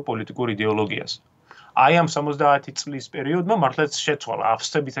კონკრეტულ პოლიტიკურ იდეოლოგიას. აი ამ 70 წლის პერიოდმა მართლაც შეცვალა,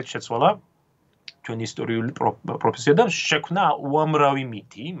 აბსოლუტურად შეცვალა ჩვენი ისტორიული პროფესია და შექმნა უამრავი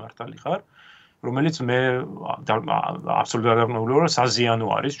მითი, მართალი ხარ, რომელიც მე აბსოლუტურად არ γνωρίζω, რომ საზიანო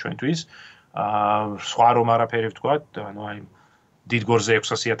არის ჩვენთვის. სხვა რომ არაფერი ვთქვათ, ანუ აი დიდ გორზე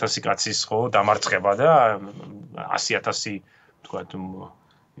 600,000 კაცის ხო დამარცხება და 100,000 ვთქვათ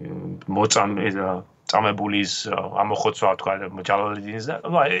წამებულის ამოხოცვა ვთქვათ ჯალალედინის და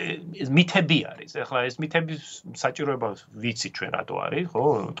ეს მითები არის. ეხლა ეს მითების საჭიროება ვიცი ჩვენ რატო არის, ხო,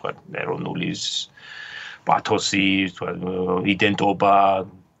 ვთქვათ ეროვნულის პათოსი, ვთქვათ იდენტობა,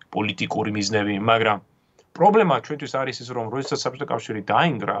 პოლიტიკური მიზნები, მაგრამ პრობლემა ჩვენთვის არის ის, რომ როდესაც საბჭოთა კავშირი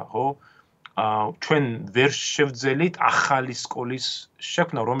დაინგრა, ხო, ჩვენ ვერ შევძელით ახალი სკოლის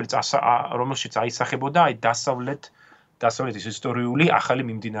შექმნა, რომელშიც აისახებოდა აი დასავლეთის ისტორიული ახალი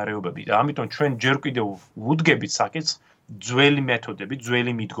მიმდინარეობები და ამიტომ ჩვენ ჯერ კიდევ ვუდგებით საკითხს ძველი მეთოდებით,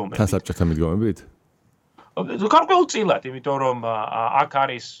 ძველი მიდგომებით. თან საბჭოთა მიდგომებით? გარკვეულწილად, იმიტომ რომ აქ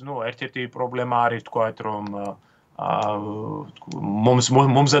არის, ერთ-ერთი პრობლემა არის თქვათ, რომ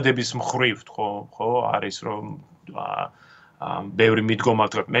მომზადების მხრივ, ხო, არის რომ ბევრი მიდგომა,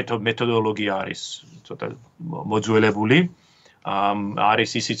 თქვათ, მეთოდოლოგია არის ცოტა მოძველებული.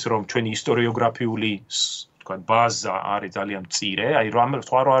 არის ისიც რომ ჩვენი ისტორიოგრაფიული თქვათ ბაზა არის ძალიან მწირე, აი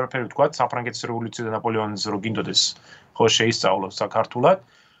სხვა არაფერი ვთქვათ, საფრანგეთის რევოლუცია და ნაპოლეონის რო გინდოდეს ხო შეისწავლოს საქართველოს.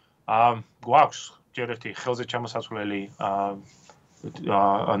 გვაქვს ჯერ ერთი ხელზე ჩამოსასვლელი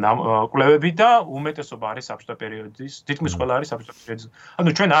კვლევები და უმეტესობა არის საბჭოთა პერიოდის, თითქმის ყველა არის საბჭოთა პერიოდის. ანუ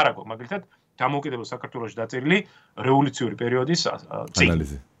ჩვენ არ აგვაქვს მაგალითად დამოუკიდებელ საქართველოში დაწერილი რევოლუციური პერიოდის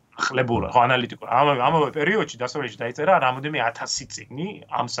ანალიზი. ახლებურა, ხო, ანალიტიკურ. ამავე პერიოდში დასავლეთში დაიწერა რამოდენიმე 1000 წიგნი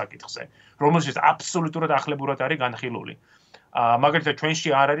ამ საკითხზე, რომელშიც აბსოლუტურად ახლებურად არის განხილული. მაგალითად ჩვენში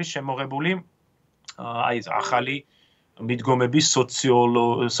არ არის შემოღებული აი ეს ახალი მიდგომების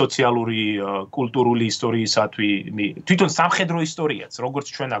სოციალური, კულტურული ისტორიისათვის, თვითონ სამხედრო ისტორიაც, როგორც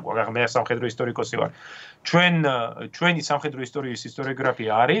ჩვენ აგვაქვს, მე სამხედრო ისტორიკოსი ვარ. ჩვენი სამხედრო ისტორიის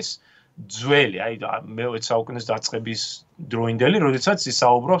ისტორიოგრაფია არის ძველი, აი მე-20 საუკუნის დაწყების დროინდელი, როდესაც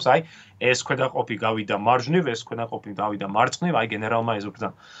ისაუბრობს, აი ეს ქვედაყოფი გავიდა მარჯვნივ, ეს ქვედაყოფი გავიდა მარცხნივ, აი გენერალმა ეზობრდა.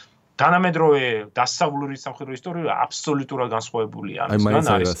 თანამედროვე დასავლური სამხედრო ისტორია აბსოლუტურად განსხვავებულია ამისგან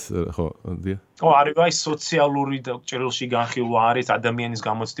არის. ხო, დიახ. ხო, არის აი სოციალური და ჭრილში განხილვა არის ადამიანის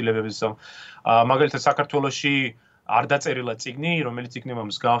გამოცდილებების. მაგალითად საქართველოში არ დაწერილა წიგნი, რომელიც იქნება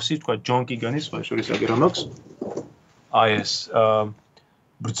მსგავსი, თქვა ჯონ კიგანის სხვა შორის აგერამოქს. აი ეს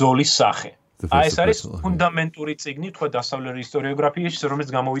ბრძოლის სახე. აი ეს არის ფუნდამენტური წიგნი, თქვა დასავლური ისტორიოგრაფიაში, რომელიც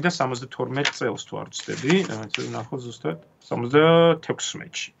გამოვიდა 72 წელს თუ არ ვცდები, ნახო ზუსტად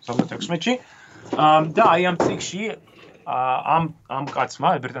 76-ში. და აი ამ წიგნში ამ კაცმა,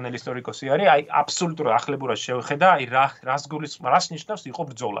 ბრიტანელი ისტორიკოსი არის, აი აბსოლუტურად ახლებურად შევხედა, აი რას ნიშნავს იყო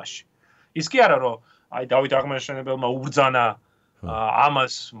ბრძოლაში. ის კი არა, რომ აი დავით აღმაშენებელმა უბრძანა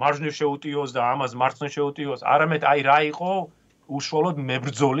ამას მარჯვნივ შეუტიოს და ამას მარცხნივ შეუტიოს, არამედ აი რა იყო უშუალოდ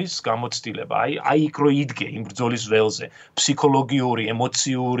მებრძოლის გამოცდილება. აი იქ რო იდგე იმ ბრძოლის ველზე, ფსიქოლოგიური,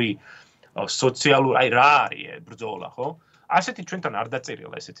 ემოციური, სოციალური, აი რა არის ბრძოლა, ხო? ასეთი ჩვენთან არ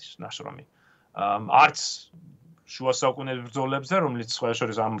დაწერილა ესეთი ნაშრომი. არც შუა საუკუნეების ბრძოლებზე, რომელიც სხვა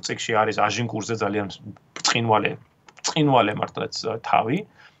შორის ამ წიგნში არის აჟინკურზე ძალიან ბრწყინვალე მართლაც თავი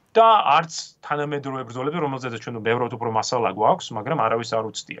და არც თანამედროვე ბრძოლებზე, რომელზეც ჩვენ ბევრად უფრო მასალა გვაქვს, მაგრამ არავის არ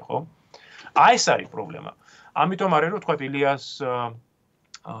უცდია, ხო? აი ეს არის პრობლემა. ამიტომ არის რომ თქვა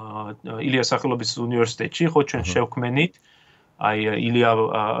ილიას სახელობის უნივერსიტეტში ხო ჩვენ შევქმნით აი ილია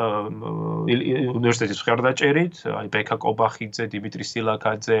უნივერსიტეტის მხარდაჭერით აი ბექა კობახიძე, დიმიტრი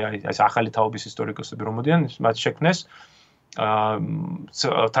სილაკაძე, აი ეს ახალი თაობის ისტორიკოსები რომ მოდიან, მათ შექმნეს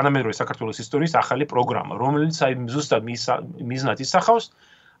თანამედროვე საქართველოს ისტორიის ახალი პროგრამა, რომელიც აი ზუსტად მიზნად ისახავს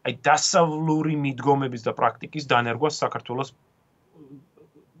აი დასავლური მიდგომების და პრაქტიკის დანერგვას საქართველოს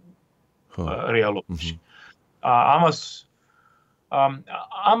რეალობაში.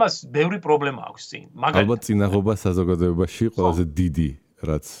 ამას ბევრი პრობლემა აქვს წინ. ალბათ წინაღობა საზოგადოებაში ყველაზე დიდი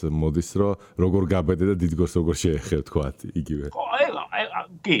რაც მოდის, რომ როგორ გაბედე და დიდგორს როგორ შეეხებ თქვა იგივე.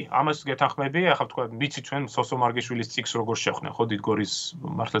 კი, ამას გეთანხმები, ახლა თქვა, ვიცი ჩვენ სოსო მარგიშვილის ციკლს როგორ შევხდნენ, ხო, დიდგორის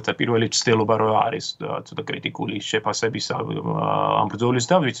მართლაც პირველი ცდელობა რო არის, ცოტა კრიტიკული შეფასების ამ ბრძოლის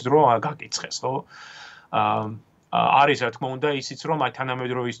და ვიცით რომ გაკიცხეს, ხო? არის რა თქმა უნდა ისიც რომ აი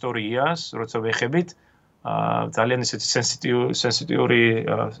თანამედროვე ისტორიას, როცა ვეხებით, ძალიან ისეთი სენსიტიური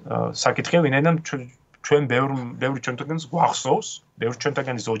საკითხია, ვინაიდან ჩვენ ბევრი ჩვენთაგანს გვახსოვს, ბევრი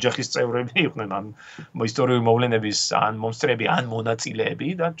ჩვენთაგანის ოჯახის წევრები იყვნენ ამ ისტორიული მოვლენების ან მომსწრები, ან მონაწილეები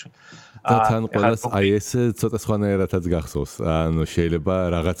და თან ყველას აი ეს ცოტა სხვანაირადაც გახსოვს. ანუ შეიძლება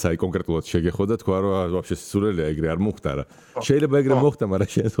რაღაცა აი კონკრეტულად შეგეხო და თქვა რომ ვაფშე სულელია ეგრე არ მოხდა რა. შეიძლება ეგრე მოხდა, მაგრამ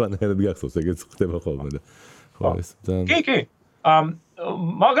შენ სხვანაირად გახსოვს, ეგეც ხდება ხოლმე და ხო ეს ძალიან კი.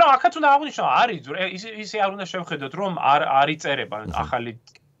 მაგრამ აქაც უნდა აღვნიშნო, არის ისე არ უნდა შევხედოთ, რომ არ იწერება ახალი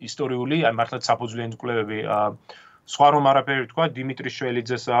ისტორიული, აი მართლაც საფუძვლიანი კვლევები, სხვა რომ არაფერი თქვა, დიმიტრი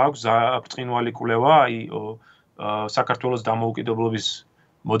შველიძეს აქვს ბრწყინვალე კვლევა, აი საქართველოს დამოუკიდებლობის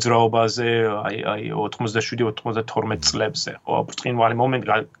მოძრაობაზე, აი 87-92 წლებზე, ხო, ბრწყინვალე მომენტი,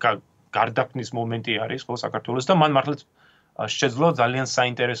 გარდაქმნის მომენტი არის, ხო, საქართველოს და მან მართლაც შეძლო ძალიან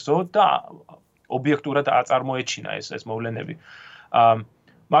საინტერესო და ობიექტურად აწარმოეჩინა ეს მოვლენები.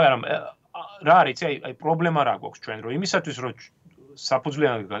 მაგრამ რა არის, აი პრობლემა რა გვაქვს ჩვენ, რომ იმისათვის რომ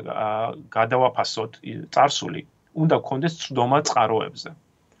საფუძვლიანი გადავაფასოთ წარსული, უნდა გქონდეს წვდომა წყაროებზე,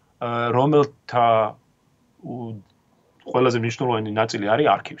 რომელთა ყველაზე მნიშვნელოვანი ნაწილი არის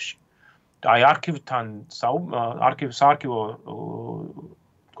არქივში. და აი არქივთან საარქივო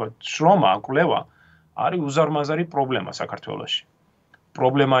თქვა შრომა, კვლევა არის უზარმაზარი პრობლემა საქართველოში.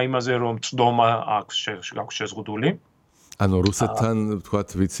 პრობლემა იმაზე, რომ წვდომა აქვს შეზღუდული. ანუ რუსეთთან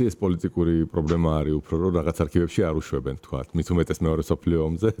თქვათ ვიცი ეს პოლიტიკური პრობლემა არის უფრო რომ რაღაც არქივებში არ უშვებენ თქვათ მით უმეტეს მეორე სოფლიო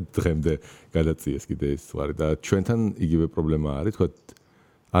ომზე დღემდე გადაწიეს კიდე ის ვარი და ჩვენთან იგივე პრობლემა არის თქვათ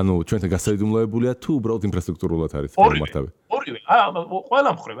ანუ ჩვენთან გასაიდუმლოებულია თუ უბრალოდ ინფრასტრუქტურულად არის მართავი ორივე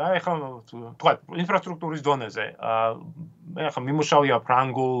ყველა მხრივ აი ახლა თქვათ ინფრასტრუქტურის დონეზე ახლა მიმუშავია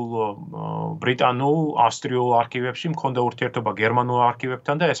ფრანგულ ბრიტანულ ავსტრიულ არქივებში მქონდა ურთიერთობა გერმანულ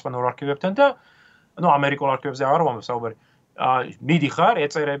არქივებთან და ესპანურ არქივებთან და ანუ ამერიკულ არქივებზე არ ვამბობ საუბარი მიდიხარ,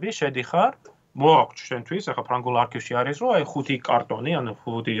 ეწერები, შედიხარ, მოაქვს შენთვის, ახლა ფრანგულ არქივში არის, რომ აი 5 კარტონი, ანუ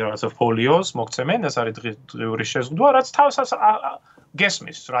 5 რაღაცა ფოლიოს მოგცემენ, ეს არის დღიური შეზღუდვა, რაც თავსაც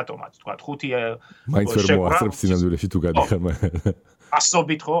გესმის, რატომაც, თქვა 5 მაინც ვერ მოასწრებს სინამდვილეში თუ გადიხარ მაგრამ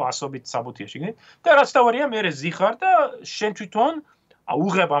ასობით ხო, ასობით საბუთია შეგნით და რაც თავარია მე ზიხარ და შენ თვითონ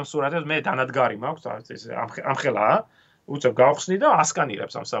უღებ ამ სურათებს, მე დანადგარი მაქვს, ეს ამხელა, უცებ გავხსნი და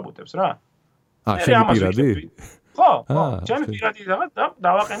ასკანირებს ამ საბუთებს რა. შენი პირადი? ხო, ჩემი პირადი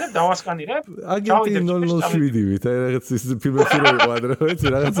დავაყენებ, დავასკანირებ. აგენტი 007-ით, აი რაღაც ის ფილმებში რო იყო ადრე, ვიცი,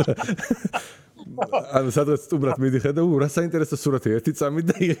 რაღაცა. ანუ სადღაც სტუბრად მიდიხარ და რა საინტერესო სურათია, ერთი წამით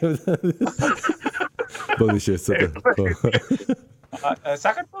და იღებ. ბოდიში ესწრება.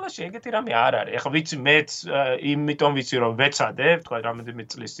 საქართველოში ეგეთი რამე არ არის. ეხლა ვიცი მეც იმიტომ ვიცი რომ ვეცადე, თქვა რამდენიმე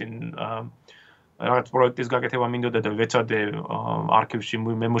წლის წინ რაღაც პროექტის გაკეთება მინდოდა და ვეცადე არქივში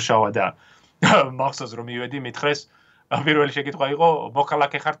მემუშავა და მახსოვს რომ მივედი მითხრეს პირველი შეკითხვა იყო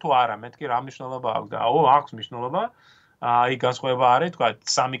მოქალაქე ხარ თუ არა მეთქი რა მნიშვნელობა აქვს და აქვს მნიშვნელობა აი განსხვავება არის თქვა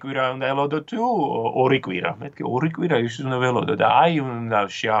 3 კვირა უნდა ელოდო თუ 2 კვირა მეთქი 2 კვირა ის უნდა ველოდო და აი უნდა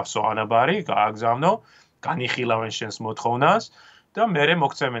შეავსო ანაბარი გააგზავნო განიხილავენ შენს მოთხოვნას და მე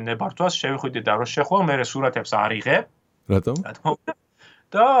მოგცემენ ნებართვას შევიხვიდე და რო შეხვალ მე სურათებს არიღებ რატომ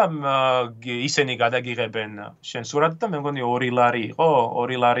და ისინი გადაგიღებენ შენ სურათს და მე მგონი 2 ლარი იყო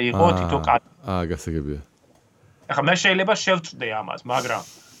 2 ლარი იყო თითო კატი გასაგებია ახლა მე შეიძლება შევწვდე ამას მაგრამ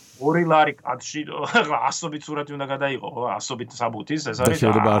 2 ლარი კატში ახლა 100-ით სურათი უნდა გადაიღო ხო 100-ით საბუთის ეს არის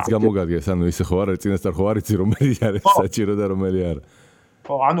შეიძლება არც გამოგადგეს ანუ ისე ხო არის წინასწარ ხო არის რომელი არის საჭირო და რომელი არა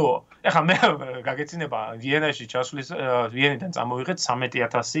ხო ანუ ახლა მე გაგეცინება ვიენაში ჩასვლის ვიენიდან წამოვიღეთ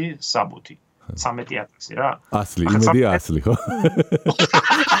 13000 საბუთი 13000 რა. ასლი, იმედია ასლი, ხო?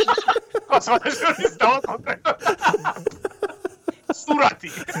 სურათი.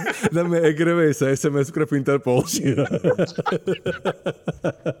 და მე ეგრევე ისა SMS ვკრებ ინტერპოლში.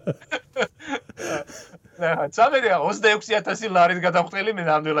 წამედია 26000 ლარის გადამხდელი მე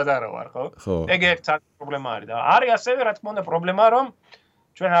ნამდვილად არა ვარ, ხო? ეგ ერთ პრობლემა არის და არის ასევე რა თქმა უნდა პრობლემა რომ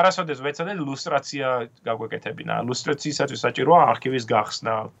ჩვენ არასოდეს ვეცადეთ ლუსტრაცია გაგვეკეთებინა. ლუსტრაციისათვის საჭიროა არქივის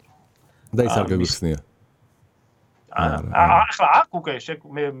გახსნა. და ის არ გაგიხსნია. ახლა აქ უკვე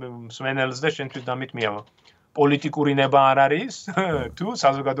მე მსმენელს და შენთვის დამიტმია პოლიტიკური ნება არ არის თუ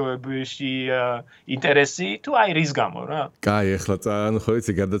საზოგადოებაში ინტერესი თუ აი რის გამო რა. კაი, ახლა ანუ ხო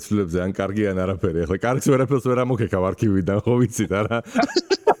იცი გადაცვლილებზე ან კარგი ან არაფერი. ახლა კარგს ვერაფერს ვერ ამოქეკავ არქივიდან, ხო ვიცით არა?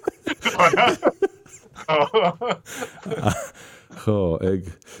 ხო, ეგ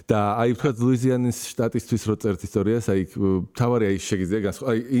და აი თქვა ლუიზიანის შტატისთვის რო წერთ ისტორიას, აი თავარი აი შეგიძლია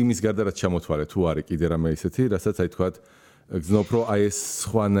აი იმის გარდა რაც ჩამოთვალე თუ არის კიდე რამე ისეთი, რასაც აი თქვა გზნობ რომ აი ეს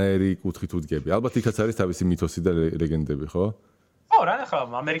სხვანაირი კუთხით უდგები. ალბათ იქაც არის თავისი მითოსი და ლეგენდები, ხო? ხო, რა ახლა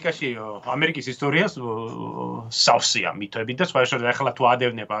ამერიკის ისტორიას სავსეა მითები და სხვა შეიძლება ახლა თუ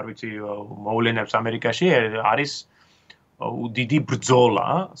ადევნებ არ ვიცი მოვლენებს ამერიკაში არის დიდი ბრძოლა,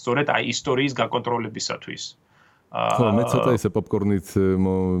 სწორედ აი ისტორიის გაკონტროლებისათვის. ხო, მე ცოტა ისე პოპკორნით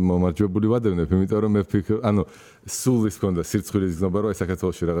მომარჯვებული ვადევნებ, იმიტომ რომ მე ვფიქრობ, ანუ სულ ის მქონდა სირცხვილის გზნობა, რომ აი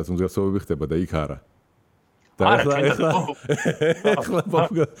საქართველოში რაღაც უმძღოლობები ხდება და იქ არა. და ახლა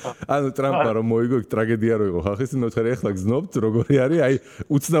ანუ ტრამპა რომ მოიგო, ტრაგედია რო იყო ხალხის, მე ვთქვი, ახლა გზნობთ, როგორი არის, აი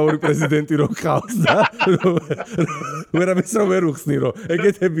უცნაური პრეზიდენტი რო ყავს და ვერავის რო ვერ უხსნი, რომ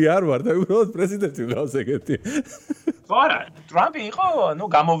ეგეთები არ ვარ და უბრალოდ პრეზიდენტი ყავს ეგეთი. არა, ტრამპი იყო, ნუ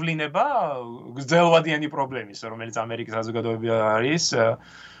გამოვლინება გრძელვადიანი პრობლემის, რომელიც ამერიკის საზოგადოებაში არის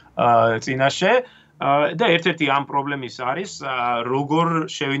წინაშე და ერთ-ერთი ამ პრობლემის არის როგორ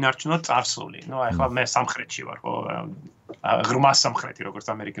შევინარჩუნოთ წარსული. ნუ ახლა მე სამხრეთში ვარ, ხო, ღრმა სამხრეთი, როგორც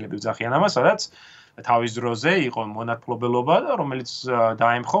ამერიკელები ვძახიან ამას, სადაც თავის დროზე იყო მონათმფლობელობა, რომელიც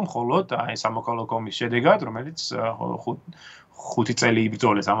დაემხო მხოლოდ აი სამოქალაქო ომის შედეგად, რომელიც 5 წელი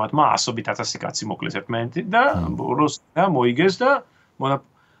იბრძოლეს ამათმა 100,000 კაცი მოკლეს ერთმანეთით და რუსია მოიგეს და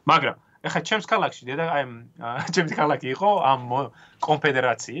მაგრამ ეხლა ჩემს ქალაქში ჩემი ქალაქი იყო ამ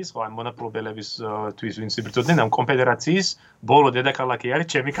კონფედერაციის, ხო, ამ მონათმფლობელებისთვის ვინც იბრძოდნენ, ამ კონფედერაციის ბოლო დედაქალაქი არის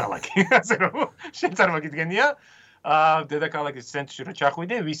ჩემი ქალაქი. ასე რომ შენ წარმოგიდგენია, დედაქალაქის ცენტრში რო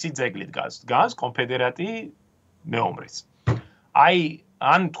ჩახვიდე, ვისი ძეგლით დგას კონფედერატი მეომრის. აი,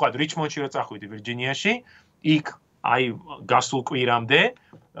 ან თქვა რიჩმონდში რო წახვიდე ვირჯინიაში, იქ აი გასულ კვირამდე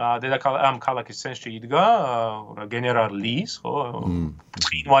ამ ქალაქის ცენტრში იდგა გენერალ ლის, ხო,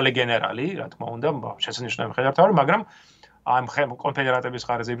 წინვალე გენერალი, რა თქმა უნდა, შესანიშნავი მხედართმთავარი, მაგრამ ამ კონფედერატების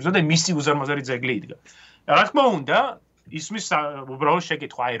ხარჯზე იბრძოდა და მისი უზარმაზარი ძეგლი იდგა. რა თქმა უნდა, ისმის უბრალოდ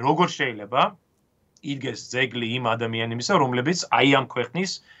შეკითხვა, აი როგორ შეიძლება იდგეს ძეგლი იმ ადამიანებისა, რომლებიც აი ამ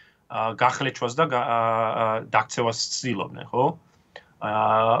ქვეყნის გახლეჩვას და დაქცევას ცდილობდნენ, ხო?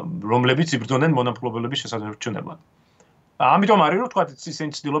 რომლებიც იბრძოდნენ მონათმფლობელობის შესანიშნებლად. ამიტომ არის რომ თქვა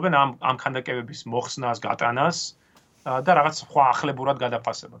ისინი ცდილობენ ამ ქანდაკებების მოხსნას, გატანას და რაღაც სხვა ახლებურად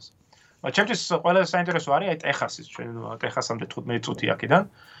გადაფასებას. ჩემთვის ყველაზე საინტერესო არის აი ტეხასის, ჩვენ ტეხასამდე 15 წუთი აქედან.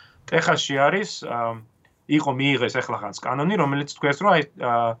 ტეხასში არის იყო მიიღეს ახლახანს კანონი, რომელიც თქვენს რომ აი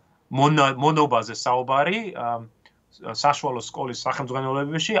მონობაზე საუბარი საშუალო სკოლის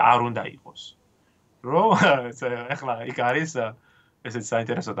სახელმძღვანელოებებში არ უნდა იყოს. რომ ეხლა იქ არის ესეც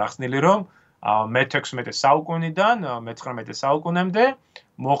საინტერესო დახსნილი რომ მე-16 საუკუნიდან მე-19 საუკუნემდე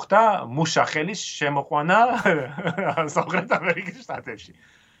მოხდა მუშახელის შემოყვანა სამხრეთ ამერიკის შტატებში.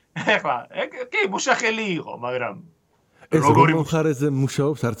 ეხლა კი მუშახელი იყო, მაგრამ როგორი მხარეზე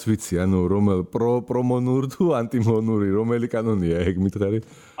მუშაობს არც ვიცი, ანუ რომელ პრომონური თუ ანტიმონური, რომელი კანონია ეგ მითხარი?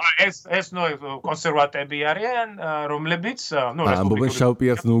 ეს ნუ კონსერვატები არიან, რომლებიც ნუ ამბობენ შავ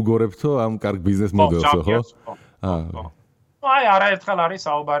პიარს ნუ უგორებთო ამ კარგ ბიზნეს მოდელს, ხო? აი არაერთხელ არის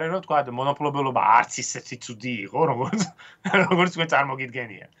საუბარი რომ თქვა მონოფლობელობა არც ისეთი ცუდი იყო როგორც თქვენ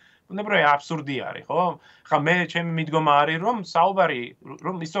წარმოგიდგენია. უნებრივი აბსურდი არის, ხო? ხა მე ჩემი მიდგომა არის რომ საუბარი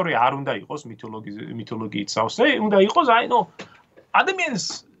რომ ისტორია არ უნდა იყოს მითოლოგიით სავსე, უნდა იყოს აი ნუ ადამიანის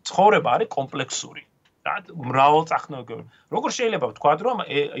ცხოვრება არის კომპლექსური. და მრავალწახნაგოვანი. როგორ შეიძლება ვთქვა რომ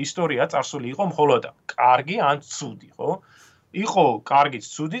ისტორია წარსული იყო მხოლოდ კარგი ან ცუდი, ხო? იყო კარგიც,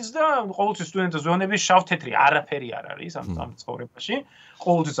 ცუდიც და ყოველთვის სტუდენტთა ზონების შავ-თეთრი არაფერი არ არის ამ ცხოვრებაში.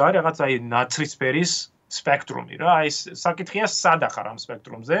 ყოველთვის არის რაღაც აი ნაცრისფერის სპექტრუმი რა. აი საკითხია სად ახარ ამ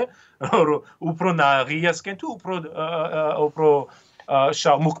სპექტრუმზე, უფრო ნაღიასკენ თუ უფრო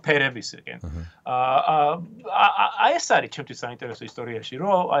მუქფერებისკენ. აი ეს არის ჩემთვის საინტერესო ისტორიაში,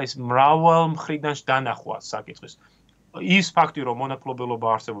 რომ აი ეს მრავალ მხრიდან დანახვა საკითხის. ის ფაქტი რომ მონათმფლობელობა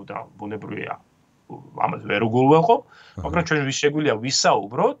არსებობდა ბუნებრივია ამას ვერ უგულველყოფ, მაგრამ ჩვენ ვის შეგვიძლია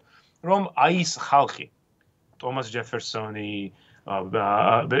ვისაუბროთ, რომ აი ეს ხალხი, თომას ჯეფერსონი,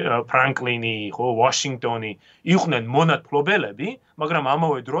 ფრანკლინი, ხო, ვაშინგტონი, იყვნენ მონათმფლობელები, მაგრამ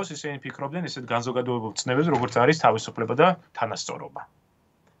ამავე დროს ისინი ფიქრობდნენ ისეთ განზოგადოებულ ცნებებს, როგორც არის თავისუფლება და თანასწორობა.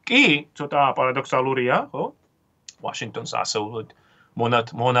 კი, ცოტა პარადოქსალურია, ხო? ვაშინგტონს ასეულად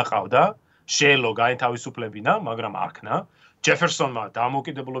მონაყავდა, შეელო გაეთავისუფლებინა, მაგრამ არქნა. ჯეფერსონმა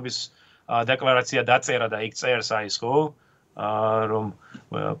დამოუკიდებლობის დეკლარაცია დაწერა და იქ წერს აი ეს ხო რომ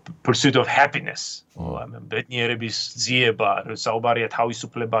pursuit of happiness ბედნიერების ძიება საუბარია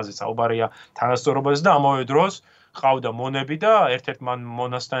თავისუფლებაზე საუბარია თანასწორობაზე და ამავე დროს ყავდა მონები და ერთ-ერთ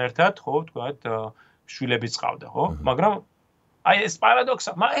მონასთან ერთად ხო ვთქვათ შვილებიც ყავდა ხო მაგრამ აი ეს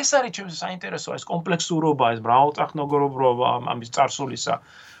პარადოქსა, ეს არის ჩემს საინტერესო ეს კომპლექსურობა, ეს მრავალწახნაგორობა ამის წარსულისა.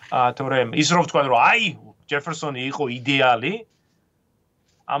 თორემ ის რო ვთქვა რომ აი ჯეფერსონი იყო იდეალი,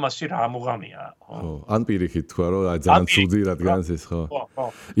 ამასში რა მუღამია, ხო? ან პირიქით თქვა რომ ძალიან ცუდი რადგანაც ეს ხო. ხო.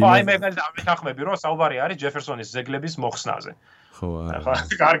 აი მე დავეთანხმები რომ საუბარი არის ჯეფერსონის ზეგლების მოხსნაზე. ხო, ხო,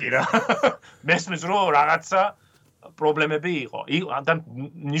 კარგი რა. მესმის რომ რაღაცა პრობლემები იყო. და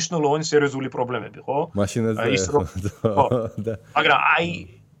ნიშნულოვანი სერიოზული პრობლემები, ხო? მაშინაზე ხო. მაგრამ აი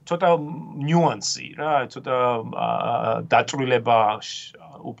ცოტა ნიუანსი რა, ცოტა დაწვრილება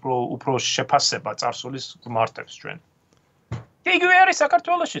უფრო შეფასება წარსულის მართებს ჩვენ. იგივე არის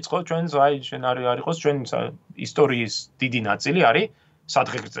საქართველოშიც, ხო? ჩვენს აი ჩვენ არისო ჩვენ ისტორიის დიდი ნაწილი არის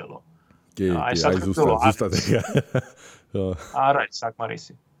სადღეგრძელო. კი, აი ზუსტად ეგია. არა,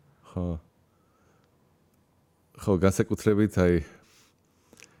 საკმარისი. ხო, განსაკუთრებით აი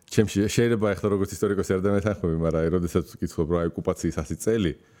ჩემში შეიძლება ახლა როგორც ისტორიკოსი არ დამეთანხმები, მაგრამ აი როდესაც ვკითხულობ რა ოკუპაციის 100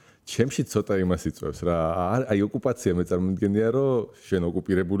 წელი, ჩემში ცოტა იმას იწვევს რა, აი ოკუპაცია მე წარმოგიდგენია რომ შენ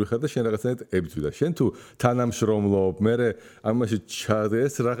ოკუპირებული ხარ და შენ რაღაცნაირად ებრძვი და შენ თუ თანამშრომლობ, მე ამაში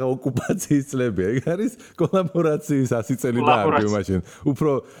ჩადეს რაღა ოკუპაციის წლები, ეგ არის კოლაბორაციის 100 წელი და არ მაშინ.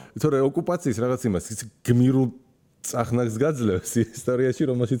 უფრო თორე ოკუპაციის რაღაც იმას გმირულ წახნაგს გაძლევს ისტორიაში,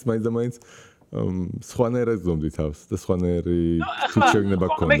 რომელშიც მაინც და მაინც სხვანაირად გზომდი თავს და სხვანაირი თვითშეგნება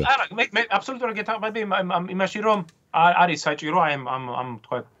გქონდა. მე აბსოლუტურად გეთანხმები იმაში რომ არის საჭირო აი ამ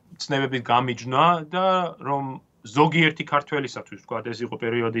თქვა ცნებებით გამიჯნა და რომ ზოგიერთი ქართველისათვის თქვა ეს იყო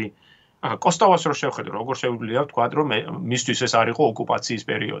პერიოდი კოსტავას რო შევხედო როგორ შეუძლია თქვა რომ მისთვის ეს არ იყო ოკუპაციის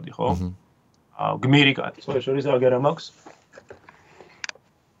პერიოდი ხო? გმირი კაცი ხო შორის აღარა მაქვს?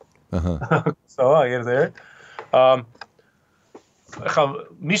 So you're there. ხა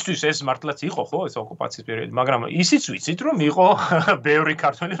მისთვის ეს მართლაც იყო ხო ეს ოკუპაციის პერიოდი, მაგრამ ისიც ვიცით რომ იყო ბევრი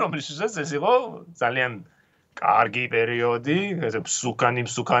ქართველი რომელშიც ეს იყო ძალიან კარგი პერიოდი, ეს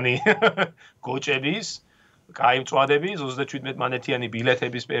მსუკანი გოჭების, კაი მწვადების 37 მანეთიანი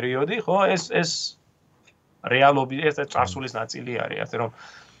ბილეთების პერიოდი, ხო? ეს რეალობი, ეს წარსულის ნაწილი არის, ასე რომ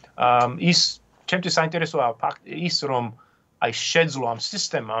ის ჩემთვის საინტერესოა ის რომ აი შეძლო ამ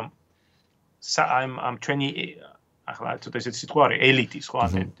სისტემამ ამ ჩვენი ახლა ცოტა ისეთი სიტყვა არის ელიტის ხო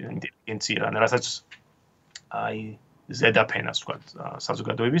ინტელიგენცია რასაც აი ზედაფენას თქვა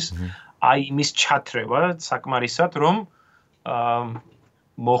საზოგადოების აი იმის ჩათრევა საკმარისად რომ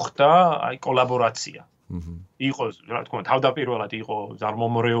მოხდა აი კოლაბორაცია იყო რა თქმა უნდა თავდაპირველად იყო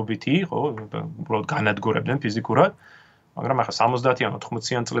ზარმომრეობითი ხო უბრალოდ განადგურებდნენ ფიზიკურად მაგრამ ახლა 70-იან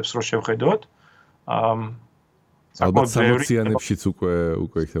 80-იან წლებს რო შევხედოთ ალბათ 60-იანებშიც უკვე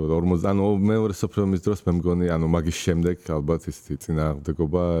იქნებოდა 40 ანუ მეორე სოფლიო ომის დროს მე მგონი ანუ მაგის შემდეგ ალბათ ისეთი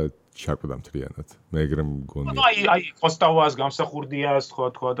წინააღმდეგობა ჩაკვდა მთლიანად მე ეგრე მგონი აი კოსტავას გამსახურდიას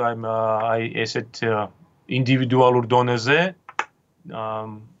ხო თქვა აი ესეთ ინდივიდუალურ დონეზე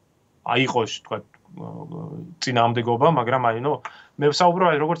აი იყო თქვა წინააღმდეგობა მაგრამ აი ნო მე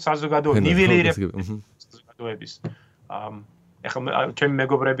ვსაუბრობ როგორც საზოგადოების ნიველირების ახლა ჩემი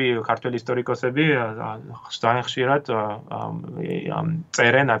მეგობრები ქართველი ისტორიკოსები ძალიან ხშირად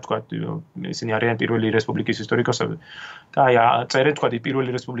წერენ თქვა ისინი არიან პირველი რესპუბლიკის ისტორიკოსები და აი წერენ თქვა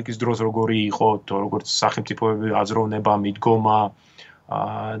პირველი რესპუბლიკის დროს როგორი იყო როგორც სახელმწიფოები აზროვნება მიდგომა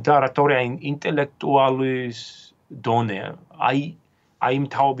და რატორი აი ინტელექტუალის დონე აი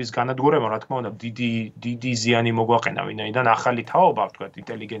მთავრობის განადგურება რა თქმა უნდა დიდი ზიანი მოგვაყენა ვინაიდან ახალი თაობა თქვა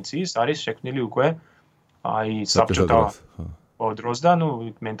ინტელიგენციის არის შექმნილი უკვე აი საბჭოთა დროს და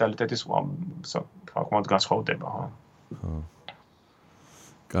ნუ მენტალიტეტის საკმაოდ განსხვავდება ხო.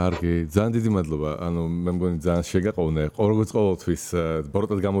 კარგი, ძალიან დიდი მადლობა. ანუ მე მგონი ძალიან შეგაყოვნე. როგორც ყოველთვის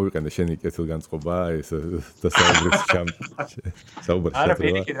ბოროტად გამოვიყენე შენი კეთილგანწყობა ეს და საუბარი. არა,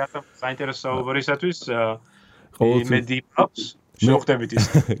 პირიქით რა საინტერესო საუბრისათვის იმედი აქვს. შევხვდებით ის.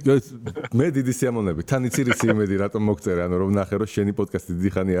 მე დიდი სიამოვნებით. თან იცი რისი იმედი რატომ მოგწერე, ანუ რომ ნახე რომ შენი პოდკასტი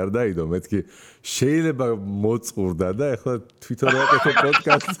დიდი ხანი არ დაიდო, მეთქი შეიძლება მოწყურდა და ეხლა თვითონ ვაკეთე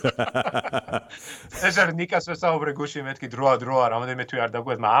პოდკასტს. ეს არის ნიკას ვესაუბრე გუში მეთქი დროა, რამოდენმე თვე არ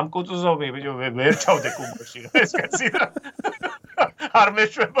დაგვეც, მაგრამ ამ კუტუზოვი ბიჭო ვერ ჩავდე კუბოში რა ეს კაცი. არ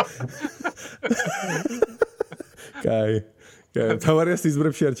მეშვება. კაი. თავარია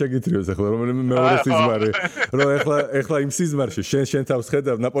სიზმრებში არ ჩაგიტრიოს ახლა რომელიმე მეორე სიზმარი რომ ახლა იმ სიზმარში შენ თავს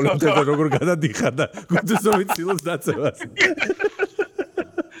ხედავ ნაპოლეონთან როგორ გადადიხარ და კუტუზოვი ცილობს დაწევას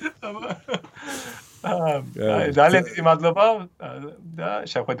ძალიან დიდი მადლობა და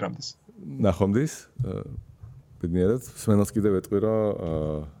შეხვედრამდე ნახვამდის ბედნიერად სმენელს კიდევ ეტყვი რომ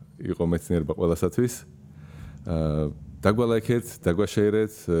იყო მეცნიერება ყველასათვის დაგვალაიქეთ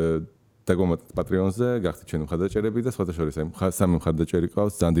დაგვაშერეთ დაგვამატეთ პატრიონზე, გახდით ჩვენი მხარდაჭერები და სხვათა შორის სამი მხარდაჭერი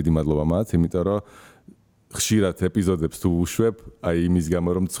ყავს. ძალიან დიდი მადლობა მათ, იმიტომ რომ ხშირად ეპიზოდებს თუ უშვებ, აი იმის გამო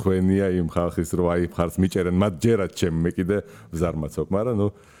რომ მწვენია იმ ხალხის რომ აი მხარს მიჭერენ, მათ ჯერათ ჩემ მე კიდე ვზარმაცობ, მაგრამ ნუ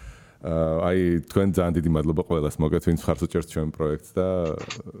აი თქვენ ძალიან დიდი მადლობა ყველას მოგეთ, ვინც მხარს უჭერს ჩვენ პროექტს და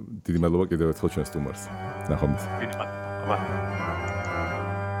დიდი მადლობა კიდევ ერთხელ ჩვენ სტუმარს. ნახვამდის. დიდი მადლობა.